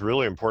think is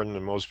really important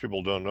and most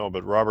people don't know,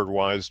 but Robert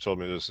Wise told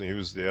me this, and he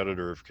was the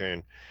editor of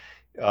Kane.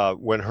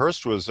 When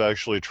Hearst was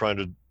actually trying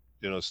to,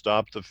 you know,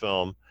 stop the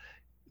film,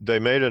 they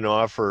made an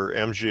offer,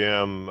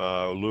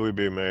 MGM, Louis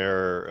B.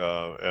 Mayer,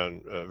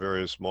 and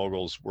various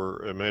moguls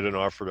made an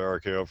offer to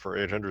RKO for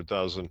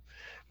 $800,000,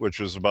 which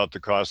was about the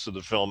cost of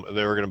the film, and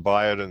they were going to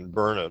buy it and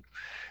burn it.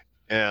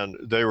 And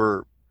they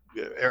were,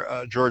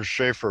 George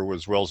Schaefer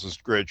was Wells's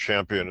great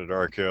champion at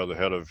RKO, the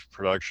head of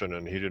production,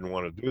 and he didn't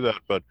want to do that.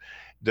 But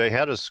they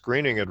had a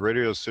screening at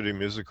Radio City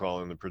Music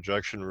Hall in the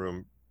projection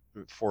room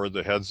for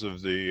the heads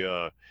of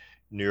the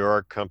New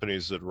York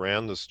companies that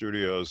ran the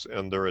studios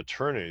and their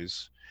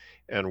attorneys,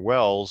 and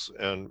Wells,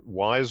 and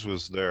Wise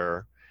was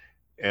there.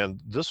 And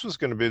this was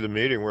going to be the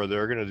meeting where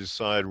they're going to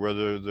decide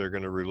whether they're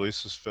going to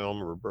release this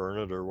film or burn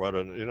it or what.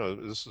 And, you know,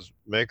 this is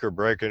make or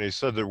break. And he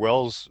said that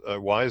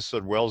Wise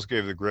said Wells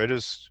gave the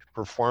greatest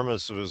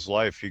performance of his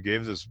life. He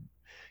gave this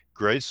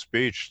great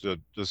speech that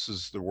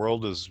the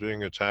world is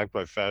being attacked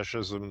by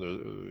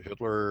fascism.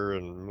 Hitler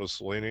and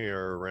Mussolini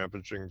are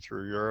rampaging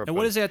through Europe. And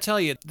what does that tell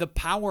you? The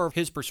power of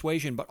his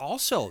persuasion, but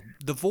also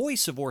the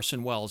voice of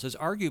Orson Welles is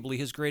arguably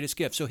his greatest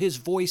gift. So his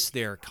voice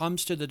there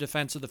comes to the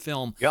defense of the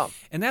film. Yeah.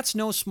 And that's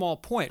no small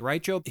point,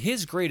 right, Joe?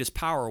 His greatest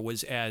power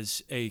was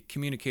as a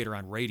communicator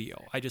on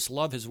radio. I just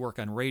love his work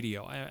on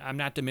radio. I'm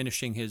not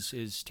diminishing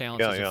his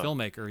talents as a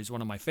filmmaker. He's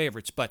one of my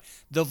favorites. But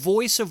the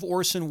voice of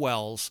Orson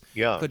Welles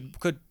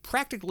could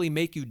practically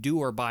make you do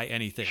or buy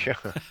anything. Yeah.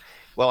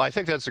 Well, I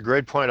think that's a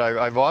great point.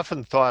 I've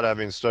often thought,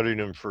 having studied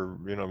him for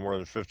more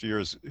than 50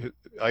 years,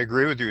 I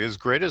agree with you. His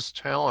greatest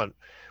talent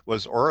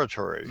was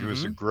oratory. He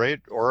was a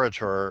great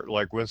orator,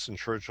 like Winston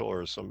Churchill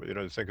or somebody.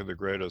 Think of the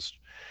greatest.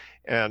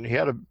 And he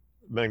had a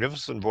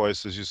magnificent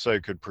voice, as you say,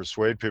 could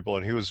persuade people,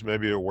 and he was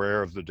maybe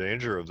aware of the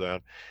danger of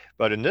that.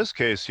 But in this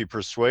case, he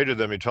persuaded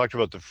them. He talked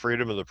about the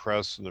freedom of the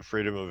press and the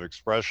freedom of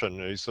expression.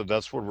 And he said,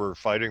 that's what we're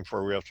fighting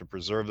for. We have to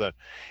preserve that.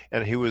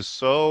 And he was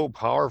so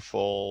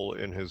powerful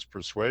in his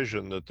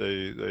persuasion that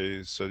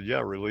they said, yeah,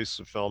 release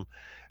the film.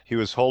 He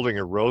was holding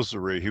a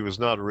rosary. He was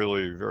not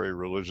really very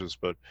religious,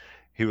 but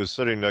he was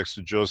sitting next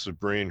to Joseph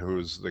Breen, who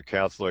is the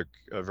Catholic,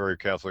 very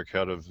Catholic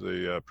head of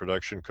the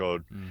production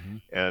code. Mm-hmm.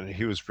 And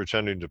he was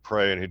pretending to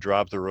pray, and he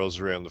dropped the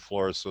rosary on the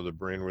floor so that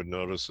Breen would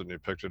notice it, and he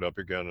picked it up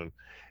again. And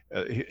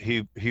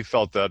he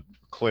felt that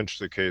clinched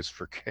the case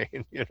for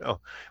Caine. You know,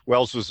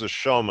 Welles was a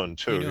showman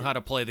too. He knew how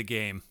to play the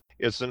game.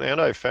 It's an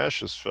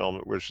anti-fascist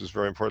film, which is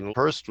very important.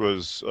 Hearst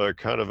was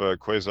kind of a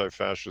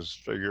quasi-fascist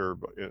figure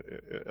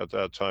at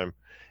that time,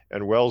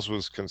 and Welles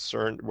was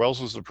concerned.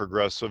 Welles was a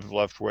progressive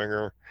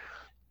left-winger,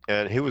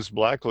 and he was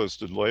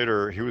blacklisted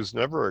later. He was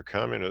never a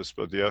communist,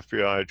 but the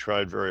FBI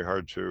tried very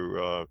hard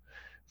to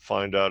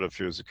find out if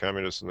he was a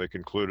communist, and they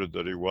concluded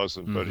that he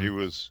wasn't. Mm-hmm. But he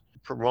was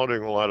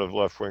promoting a lot of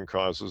left-wing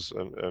causes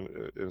and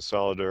in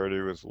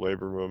solidarity with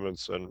labor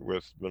movements and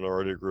with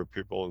minority group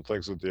people and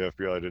things that the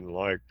FBI didn't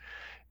like.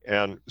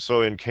 And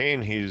so in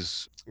Caine,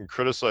 he's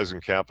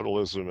criticizing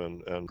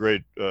capitalism and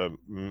great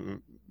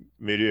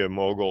media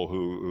mogul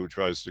who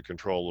tries to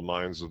control the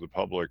minds of the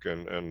public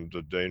and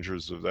the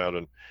dangers of that.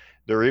 And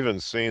there are even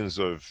scenes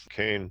of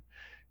Caine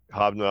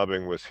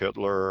hobnobbing with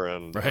Hitler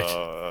and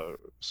right.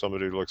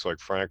 Somebody who looks like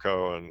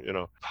Franco, and, you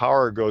know,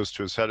 power goes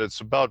to his head.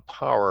 It's about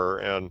power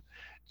and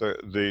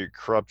the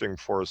corrupting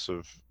force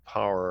of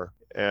power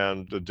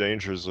and the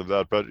dangers of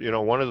that. But, you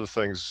know, one of the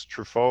things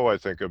Truffaut, I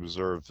think,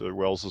 observed that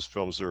Welles's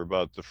films are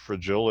about the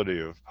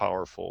fragility of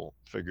powerful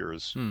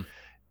figures.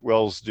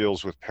 Welles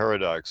deals with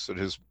paradox, that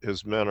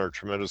his men are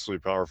tremendously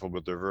powerful,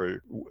 but they're very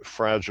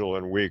fragile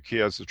and weak. He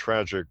has a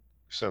tragic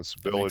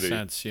sensibility. That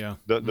makes sense, yeah.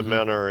 The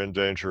men are in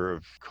danger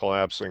of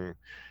collapsing,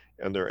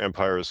 and their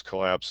empires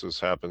collapse, as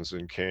happens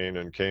in Caine,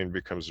 and Caine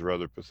becomes a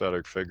rather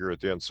pathetic figure at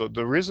the end. So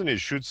the reason he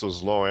shoots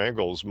those low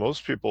angles,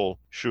 most people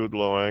shoot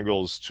low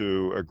angles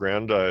to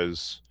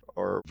aggrandize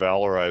or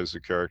valorize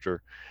the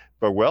character,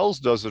 but Welles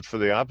does it for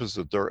the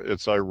opposite.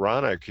 It's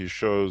ironic. He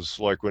shows,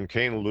 like when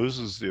Caine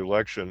loses the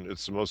election,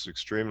 it's the most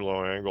extreme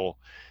low angle.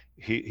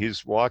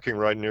 He's walking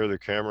right near the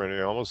camera, and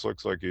he almost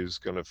looks like he's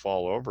going to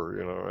fall over,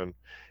 you know, and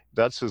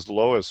that's his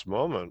lowest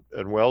moment.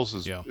 And Welles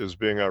is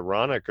being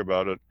ironic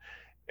about it.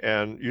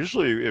 And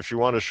usually, if you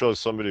want to show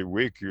somebody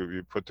weak,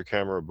 you put the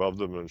camera above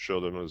them and show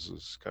them as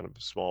this kind of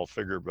a small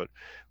figure. But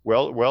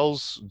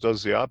Welles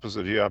does the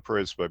opposite. He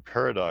operates by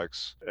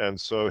paradox, and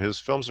so his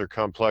films are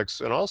complex.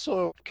 And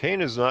also,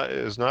 Caine is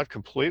not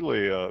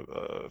completely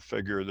a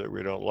figure that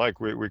we don't like.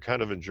 We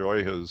kind of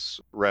enjoy his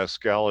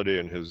rascality,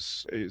 and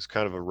he's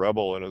kind of a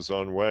rebel in his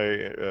own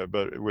way,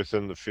 but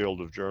within the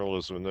field of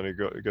journalism. And then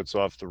he gets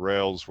off the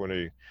rails when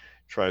he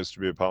tries to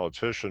be a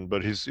politician,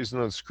 but he's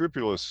an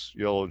unscrupulous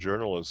yellow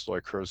journalist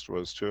like Hearst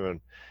was too. And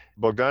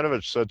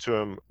Bogdanovich said to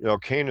him, you know,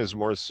 Caine is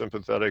more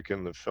sympathetic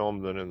in the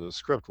film than in the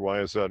script.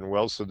 Why is that? And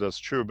Welles said, that's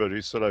true, but he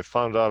said, I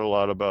found out a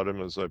lot about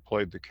him as I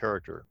played the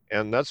character.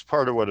 And that's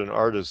part of what an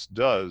artist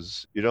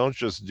does. You don't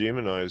just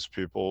demonize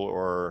people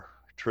or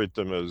treat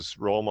them as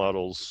role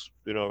models.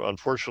 You know,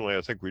 unfortunately,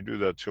 I think we do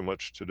that too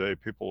much today.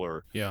 People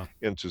are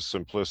into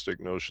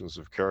simplistic notions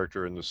of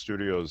character, and the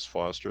studios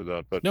foster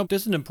that. But no,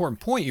 this is an important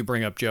point you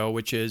bring up, Joe,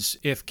 which is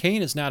if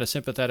Caine is not a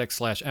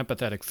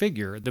sympathetic/empathetic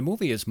figure, the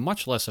movie is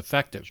much less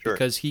effective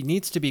because he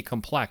needs to be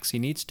complex. He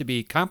needs to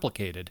be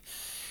complicated.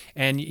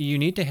 And you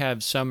need to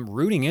have some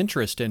rooting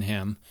interest in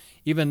him,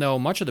 even though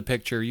much of the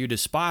picture you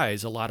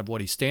despise a lot of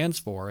what he stands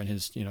for and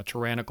his, you know,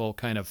 tyrannical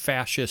kind of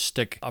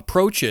fascistic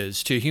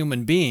approaches to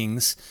human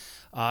beings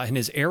and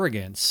his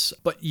arrogance.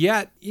 But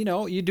yet, you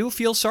know, you do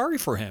feel sorry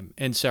for him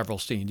in several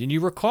scenes. And you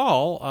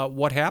recall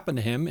what happened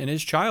to him in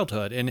his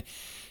childhood. And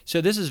so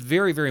this is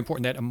very, very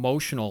important, that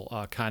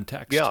emotional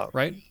context,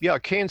 right? Yeah,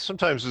 Caine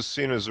sometimes is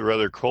seen as a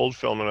rather cold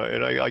film,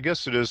 and I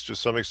guess it is to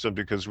some extent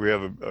because we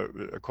have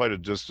quite a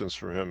distance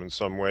from him in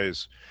some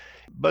ways.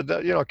 But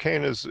that, you know,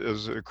 Caine is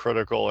a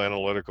critical,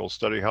 analytical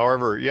study.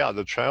 However, yeah,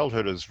 the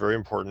childhood is very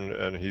important,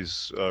 and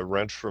he's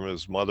wrenched from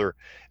his mother.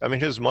 I mean,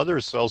 his mother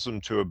sells him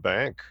to a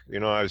bank. You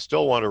know, I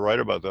still want to write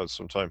about that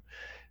sometime.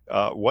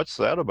 What's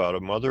that about?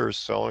 A mother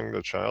selling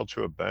the child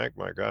to a bank?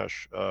 My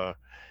gosh.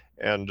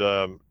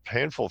 And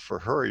painful for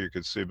her, you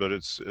could see, but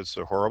it's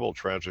a horrible,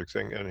 tragic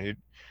thing. And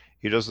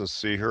he doesn't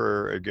see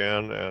her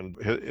again. And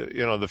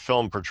you know, the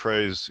film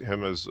portrays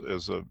him as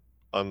a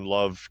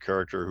unloved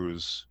character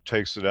who's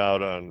takes it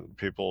out on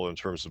people in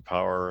terms of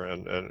power,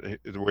 and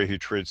the way he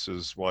treats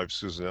his wife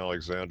Susan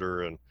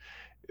Alexander and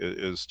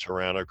is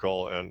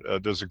tyrannical. And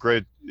there's a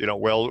great, you know,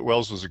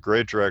 Welles was a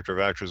great director of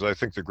actors. I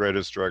think the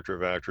greatest director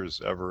of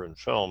actors ever in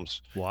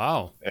films.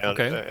 Wow. And,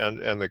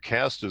 and the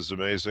cast is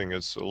amazing.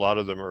 It's a lot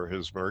of them are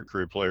his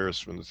Mercury players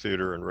from the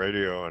theater and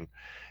radio.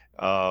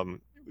 And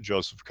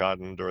Joseph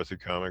Cotton, Dorothy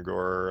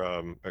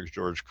Comingore,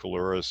 George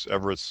Coulouris,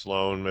 Everett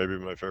Sloane, maybe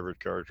my favorite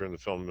character in the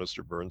film,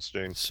 Mr.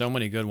 Bernstein. So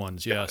many good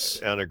ones, yes.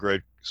 And a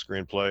great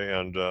screenplay.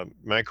 And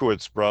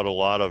Mankiewicz brought a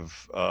lot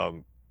of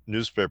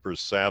newspaper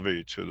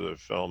savvy to the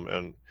film,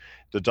 and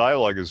the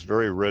dialogue is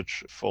very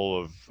rich,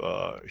 full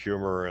of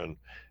humor and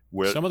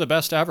wit. Some of the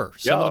best ever.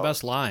 Some of the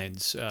best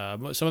lines.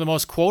 Some of the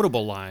most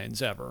quotable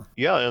lines ever.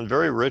 Yeah, and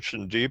very rich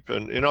and deep.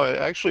 And, you know,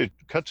 actually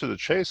cut to the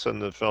chase in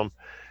the film.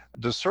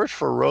 The search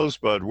for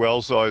Rosebud,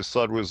 Wells always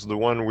thought was the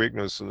one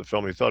weakness in the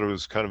film. He thought it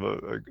was kind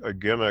of a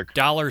gimmick.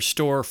 Dollar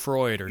Store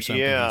Freud or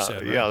something. Yeah, he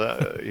said,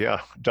 right?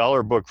 yeah.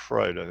 Dollar Book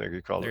Freud, I think he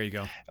called it. There you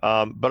go.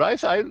 But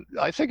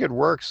I think it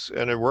works,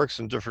 and it works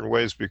in different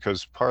ways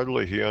because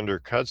partly he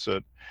undercuts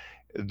it.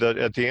 That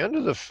at the end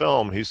of the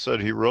film, he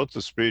said he wrote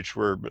the speech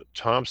where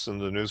Thompson,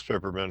 the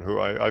newspaperman, who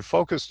I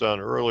focused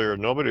on earlier,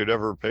 nobody had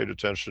ever paid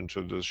attention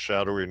to this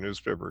shadowy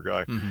newspaper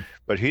guy,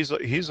 but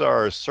he's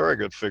our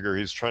surrogate figure.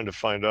 He's trying to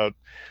find out.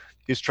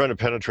 He's trying to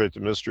penetrate the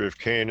mystery of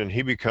Kane, and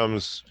he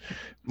becomes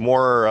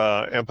more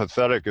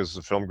empathetic as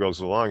the film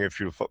goes along. If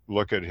you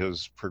look at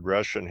his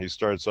progression, he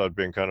starts out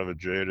being kind of a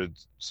jaded,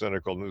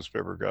 cynical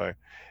newspaper guy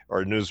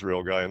or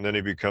newsreel guy, and then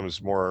he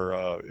becomes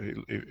more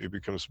he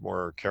becomes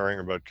more caring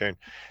about Kane.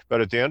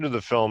 But at the end of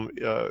the film,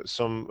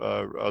 some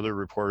other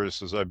reporter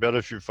says, "I bet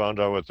if you found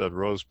out what that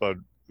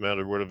rosebud meant,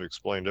 it would have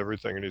explained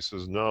everything." And he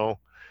says, "No,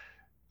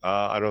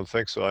 I don't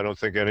think so. I don't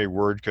think any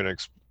word can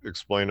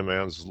explain a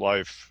man's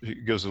life." He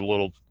gives a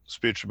little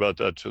speech about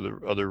that to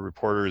the other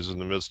reporters in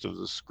the midst of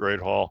this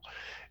great hall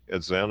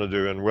at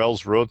Xanadu. And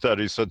Wells wrote that.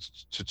 He said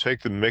to take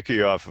the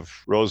Mickey off of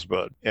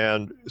Rosebud.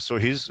 And so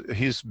he's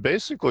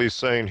basically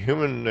saying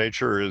human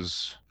nature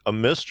is a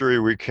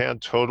mystery we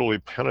can't totally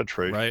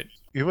penetrate. Right.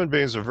 Human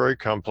beings are very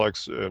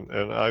complex,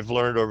 and I've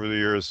learned over the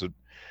years that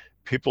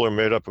people are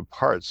made up of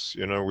parts.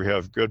 You know, we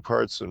have good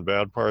parts and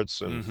bad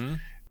parts, and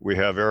we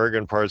have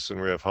arrogant parts,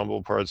 and we have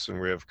humble parts, and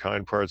we have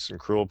kind parts and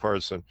cruel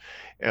parts, and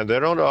they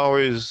don't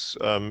always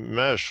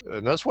mesh.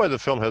 And that's why the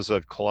film has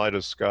that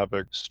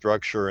kaleidoscopic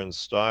structure and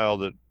style,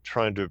 that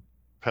trying to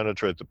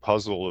penetrate the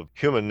puzzle of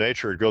human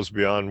nature. It goes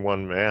beyond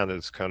one man.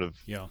 It's kind of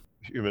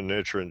human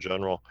nature in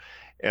general.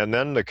 And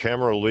then the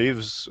camera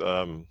leaves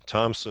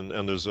Thompson,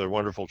 and there's a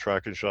wonderful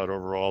tracking shot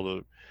over all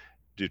the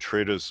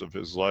detritus of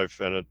his life,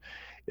 and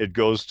it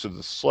goes to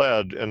the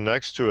sled, and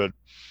next to it,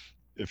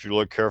 if you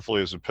look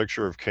carefully, is a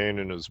picture of Kane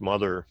and his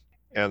mother,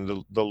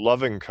 and the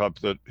loving cup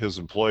that his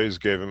employees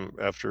gave him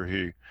after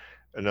he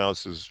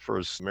announced his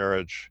first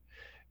marriage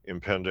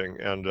impending.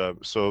 And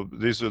so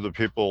these are the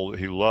people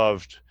he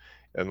loved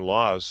and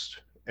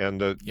lost.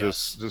 And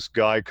this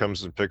guy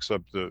comes and picks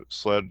up the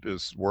sled,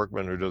 this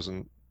workman who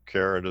doesn't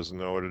care, doesn't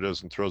know what it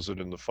is, and throws it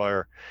in the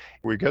fire.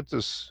 We get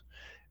this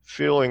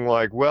feeling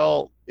like,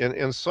 well,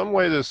 in some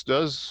way this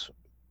does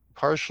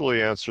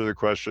partially answer the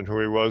question who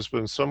he was, but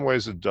in some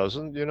ways it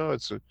doesn't. You know,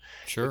 it's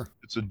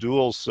a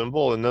dual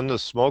symbol. And then the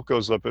smoke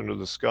goes up into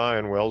the sky,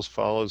 and Wells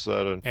follows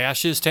that. And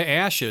ashes to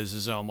ashes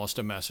is almost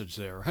a message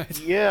there, right?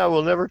 Yeah,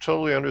 we'll never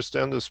totally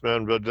understand this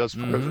man, but that's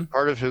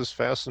part of his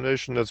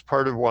fascination. That's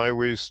part of why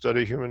we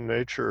study human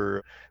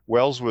nature.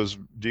 Wells was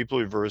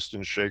deeply versed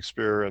in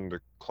Shakespeare and the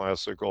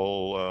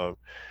classical.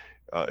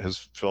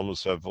 His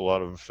films have a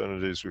lot of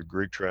affinities with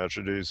Greek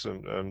tragedies,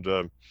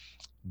 and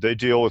they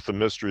deal with the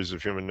mysteries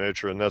of human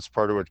nature, and that's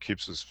part of what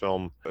keeps his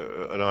film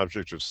an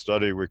object of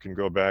study. We can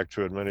go back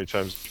to it many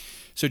times.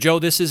 So, Joe,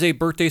 this is a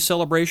birthday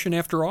celebration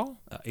after all,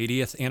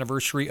 80th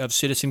anniversary of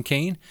Citizen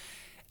Kane.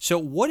 So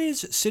what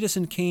is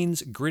Citizen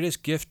Kane's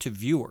greatest gift to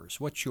viewers?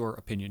 What's your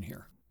opinion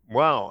here?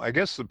 Wow, I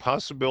guess the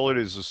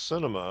possibilities of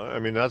cinema. I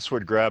mean, that's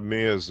what grabbed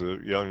me as a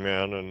young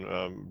man,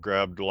 and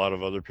grabbed a lot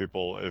of other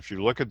people. If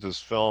you look at this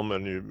film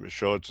and you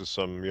show it to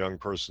some young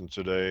person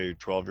today,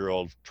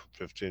 12-year-old,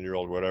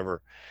 15-year-old,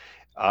 whatever,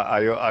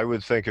 I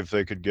would think if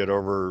they could get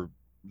over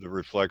the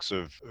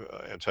reflexive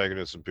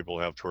antagonism people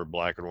have toward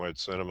black and white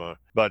cinema.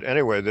 But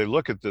anyway, they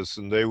look at this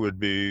and they would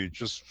be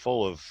just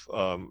full of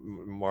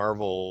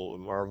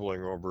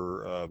marveling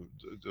over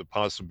the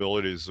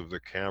possibilities of the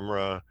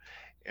camera,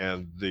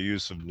 and the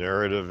use of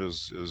narrative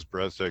is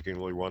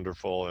breathtakingly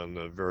wonderful, and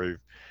the very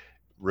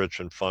rich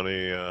and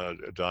funny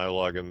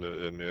dialogue and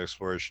the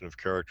exploration of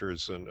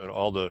characters, and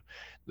all the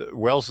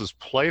Wells is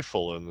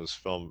playful in this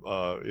film,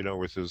 you know,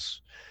 with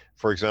his,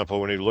 for example,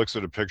 when he looks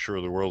at a picture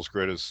of the world's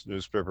greatest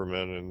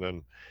newspapermen, and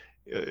then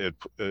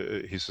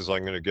he says,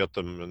 "I'm going to get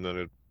them," and then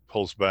it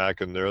pulls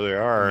back, and there they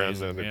are.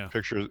 Amazing, and then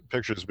the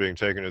picture's being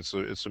taken. It's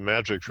a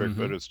magic trick,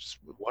 but it's just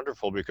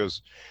wonderful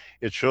because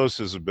it shows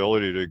his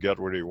ability to get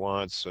what he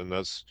wants, and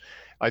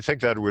I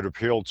think that would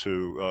appeal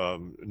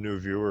to new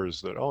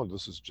viewers, that, oh,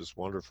 this is just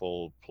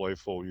wonderful,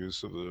 playful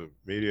use of the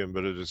medium,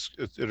 but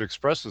it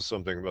expresses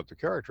something about the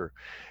character.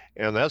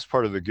 And that's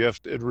part of the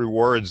gift. It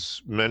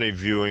rewards many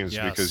viewings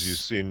because you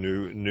see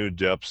new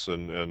depths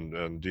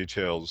and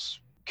details.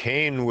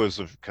 Kane was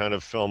a kind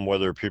of film,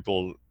 whether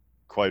people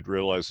quite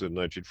realized in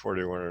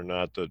 1941 or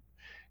not, that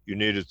you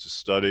needed to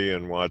study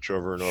and watch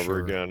over and over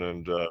again.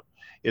 And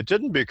it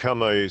didn't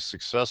become a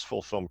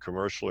successful film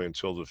commercially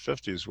until the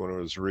 50s, when it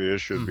was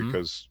reissued,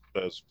 because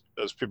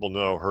as people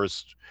know,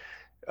 Hearst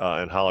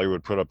and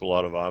Hollywood put up a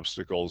lot of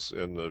obstacles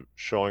in the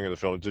showing of the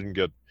film. It didn't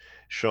get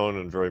shown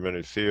in very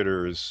many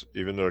theaters,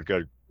 even though it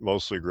got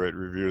mostly great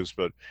reviews.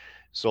 But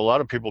so a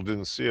lot of people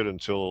didn't see it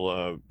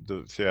until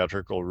the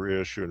theatrical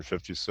reissue in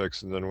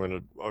 '56, and then when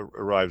it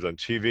arrived on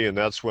TV, and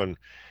that's when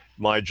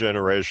my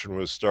generation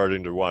was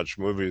starting to watch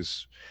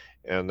movies,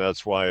 and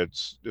that's why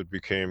it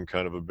became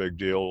kind of a big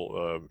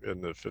deal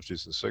in the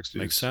 '50s and '60s.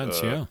 Makes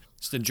sense, yeah.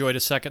 Just enjoyed a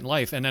second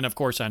life. And then, of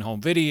course, on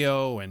home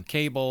video and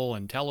cable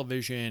and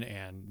television,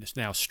 and it's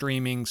now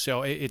streaming.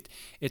 So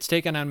it's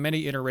taken on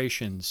many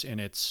iterations in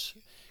its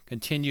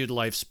continued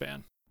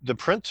lifespan. The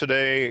print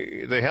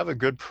today, they have a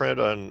good print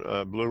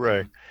on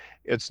Blu-ray.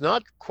 It's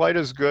not quite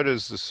as good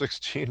as the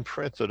 16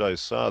 print that I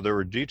saw. There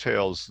were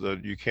details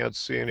that you can't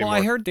see anymore.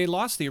 Well, I heard they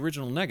lost the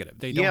original negative.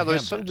 They don't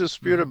there's have some that.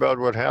 dispute about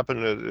what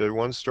happened.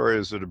 One story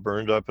is that it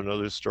burned up,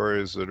 another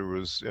story is that it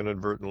was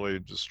inadvertently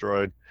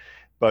destroyed.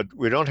 But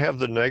we don't have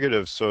the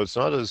negative, so it's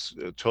not as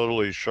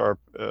totally sharp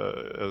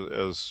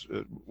as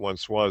it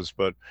once was.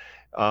 But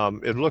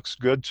it looks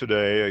good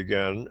today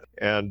again.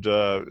 And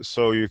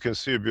so you can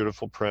see a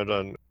beautiful print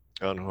on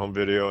home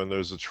video, and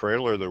there's a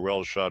trailer that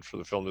Wells shot for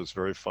the film that's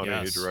very funny.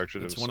 Yes, he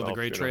directed it's himself. one of the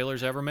great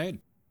trailers ever made.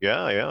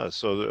 Yeah.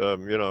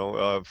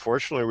 So,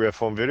 fortunately, we have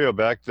home video.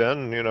 Back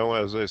then,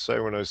 as I say,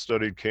 when I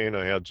studied Kane,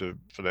 I had to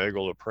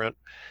finagle the print.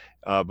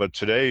 But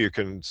today, you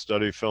can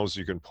study films,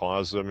 you can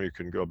pause them, you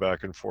can go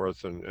back and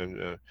forth,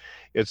 and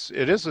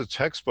it is a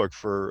textbook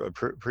for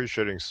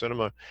appreciating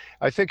cinema.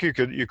 I think you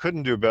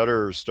couldn't do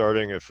better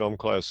starting a film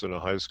class in a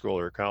high school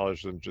or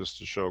college than just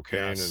to show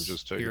Kane and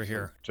just take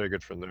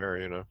it from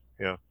there.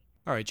 Yeah.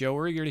 All right, Joe,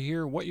 we're eager to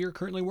hear what you're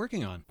currently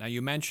working on. Now,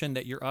 you mentioned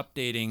that you're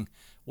updating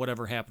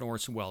Whatever Happened to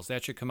Orson Welles.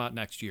 That should come out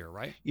next year,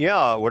 right?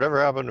 Yeah,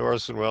 Whatever Happened to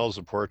Orson Welles,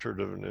 A Portrait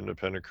of an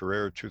Independent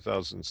Career,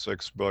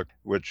 2006 book,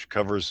 which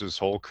covers his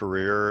whole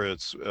career.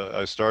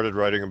 I started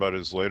writing about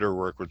his later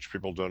work, which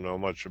people don't know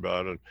much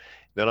about. And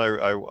then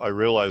I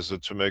realized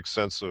that to make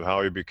sense of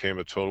how he became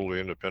a totally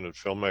independent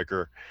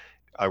filmmaker,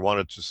 I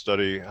wanted to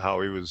study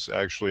how he was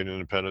actually an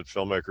independent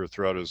filmmaker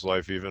throughout his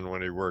life, even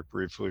when he worked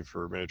briefly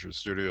for major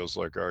studios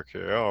like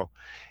RKO.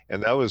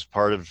 And that was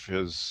part of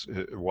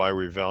why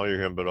we value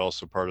him, but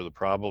also part of the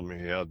problem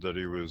he had, that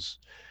he was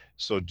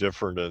so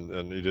different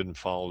and he didn't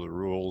follow the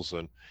rules.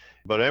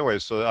 But anyway,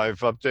 so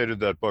I've updated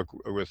that book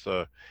with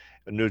a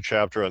new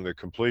chapter on the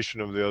completion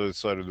of The Other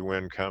Side of the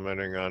Wind,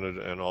 commenting on it,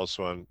 and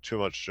also on Too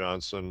Much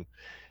Johnson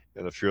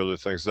and a few other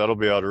things. That'll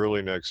be out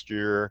early next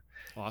year.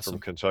 Awesome.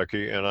 From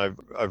Kentucky. And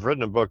I've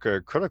written a book,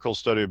 a critical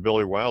study of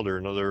Billy Wilder,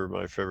 another of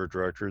my favorite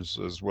directors,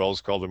 as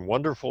Wells called him,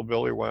 Wonderful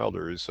Billy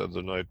Wilder, he said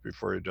the night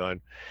before he died.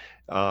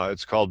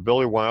 It's called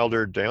Billy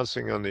Wilder,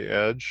 Dancing on the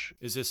Edge.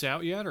 Is this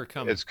out yet or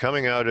coming? It's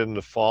coming out in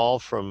the fall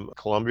from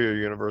Columbia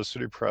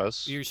University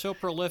Press. You're so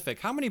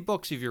prolific. How many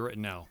books have you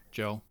written now,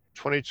 Joe?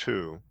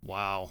 22.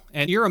 Wow.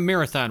 And you're a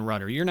marathon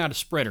runner. You're not a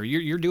sprinter.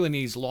 You're doing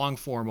these long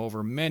form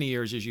over many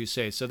years, as you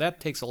say. So that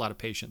takes a lot of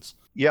patience.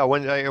 Yeah,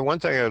 one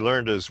thing I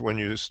learned is when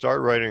you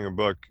start writing a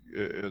book,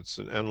 it's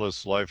an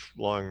endless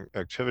lifelong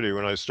activity.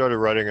 When I started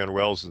writing on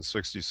Wells in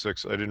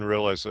 '66, I didn't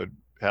realize I'd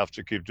have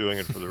to keep doing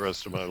it for the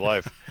rest of my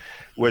life,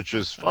 which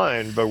is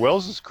fine. But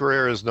Wells's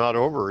career is not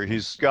over.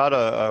 He's got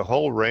a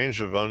whole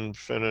range of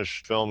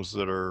unfinished films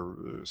that are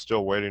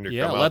still waiting to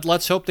come out.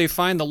 Let's hope they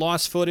find the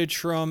lost footage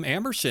from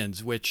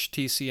Ambersons, which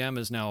TCM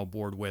is now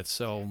aboard with.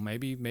 So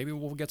maybe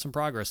we'll get some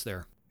progress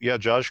there. Yeah,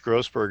 Josh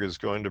Grossberg is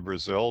going to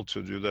Brazil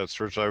to do that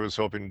search. I was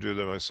hoping to do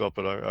that myself,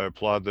 but I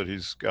applaud that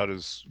he's got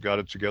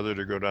it together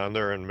to go down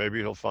there, and maybe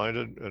he'll find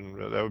it, and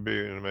that would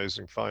be an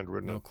amazing find,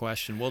 wouldn't it? No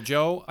question. Well,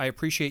 Joe, I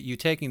appreciate you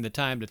taking the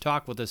time to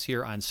talk with us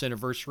here on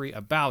Cineversary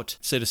about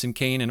Citizen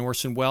Kane and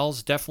Orson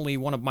Welles. Definitely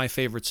one of my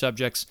favorite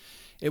subjects.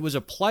 It was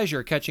a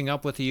pleasure catching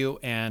up with you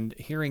and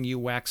hearing you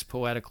wax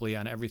poetically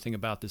on everything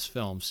about this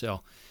film.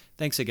 So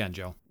thanks again,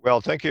 Joe. Well,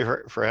 thank you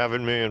for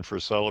having me and for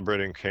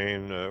celebrating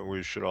Kane.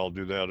 We should all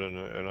do that,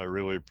 and I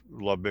really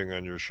love being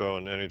on your show.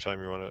 And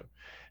anytime you want to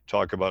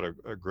talk about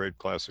a great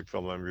classic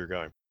film, I'm your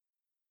guy.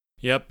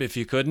 Yep, if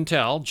you couldn't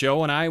tell,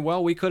 Joe and I,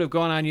 we could have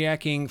gone on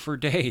yakking for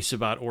days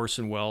about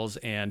Orson Welles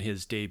and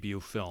his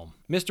debut film.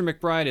 Mr.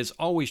 McBride is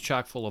always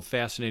chock full of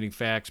fascinating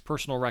facts,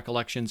 personal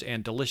recollections,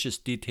 and delicious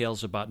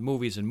details about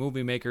movies and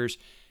movie makers,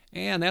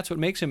 and that's what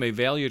makes him a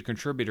valued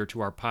contributor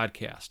to our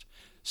podcast.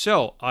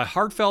 So, a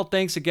heartfelt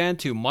thanks again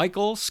to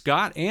Michael,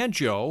 Scott, and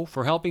Joe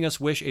for helping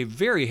us wish a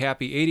very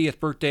happy 80th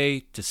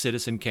birthday to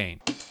Citizen Kane.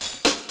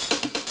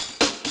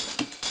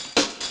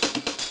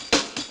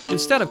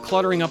 Instead of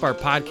cluttering up our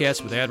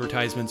podcast with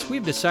advertisements,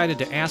 we've decided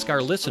to ask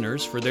our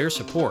listeners for their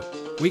support.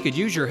 We could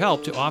use your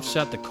help to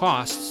offset the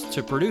costs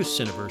to produce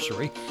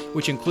Cineversary,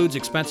 which includes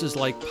expenses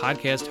like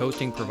podcast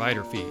hosting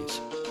provider fees.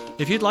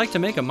 If you'd like to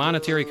make a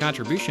monetary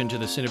contribution to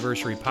the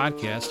Cineversary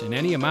podcast in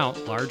any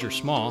amount, large or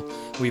small,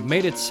 we've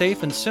made it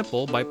safe and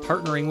simple by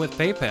partnering with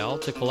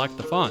PayPal to collect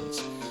the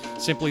funds.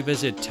 Simply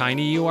visit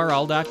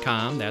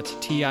tinyurl.com, that's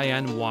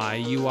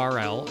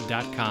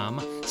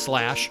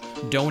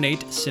tinyurl.com/donate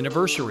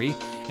Cineversary,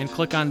 and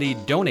click on the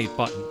donate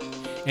button.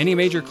 Any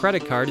major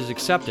credit card is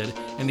accepted,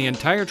 and the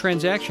entire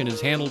transaction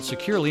is handled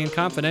securely and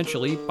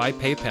confidentially by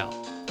PayPal.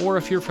 Or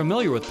if you're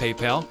familiar with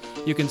PayPal,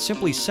 you can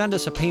simply send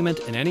us a payment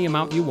in any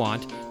amount you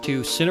want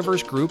to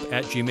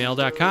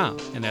cineversegroup@gmail.com,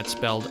 and that's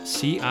spelled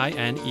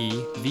CINEVERSE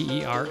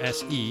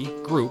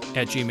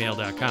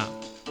group@gmail.com.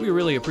 We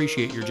really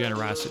appreciate your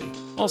generosity.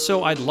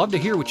 Also, I'd love to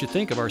hear what you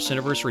think of our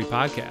Cineversary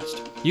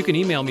podcast. You can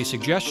email me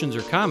suggestions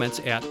or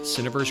comments at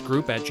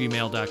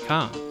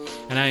cineversegroup@gmail.com.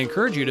 And I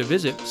encourage you to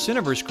visit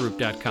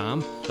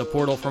cineversegroup.com, the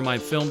portal for my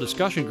film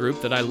discussion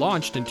group that I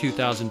launched in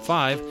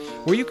 2005,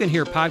 where you can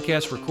hear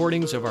podcast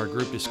recordings of our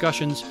group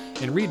discussions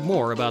and read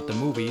more about the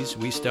movies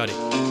we study.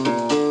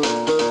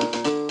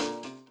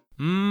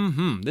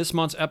 This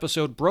month's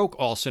episode broke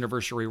all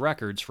Cineversary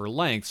records for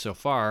length so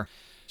far.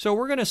 So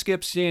we're going to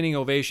skip standing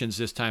ovations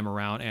this time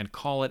around and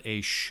call it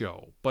a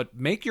show. But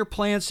make your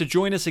plans to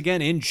join us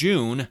again in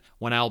June,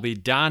 when I'll be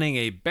donning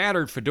a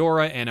battered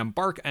fedora and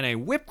embark on a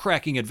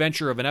whip-cracking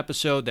adventure of an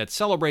episode that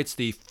celebrates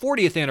the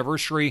 40th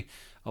anniversary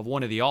of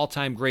one of the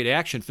all-time great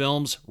action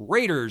films,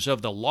 Raiders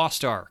of the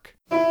Lost Ark.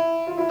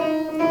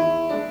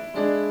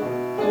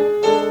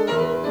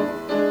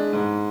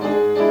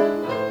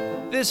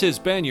 This has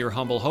been your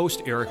humble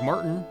host, Eric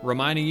Martin,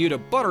 reminding you to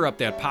butter up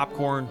that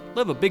popcorn,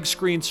 live a big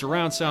screen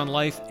surround sound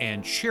life,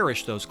 and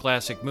cherish those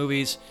classic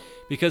movies,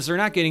 because they're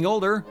not getting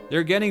older,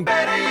 they're getting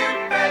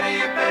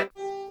better.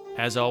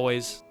 As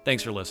always,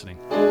 thanks for listening.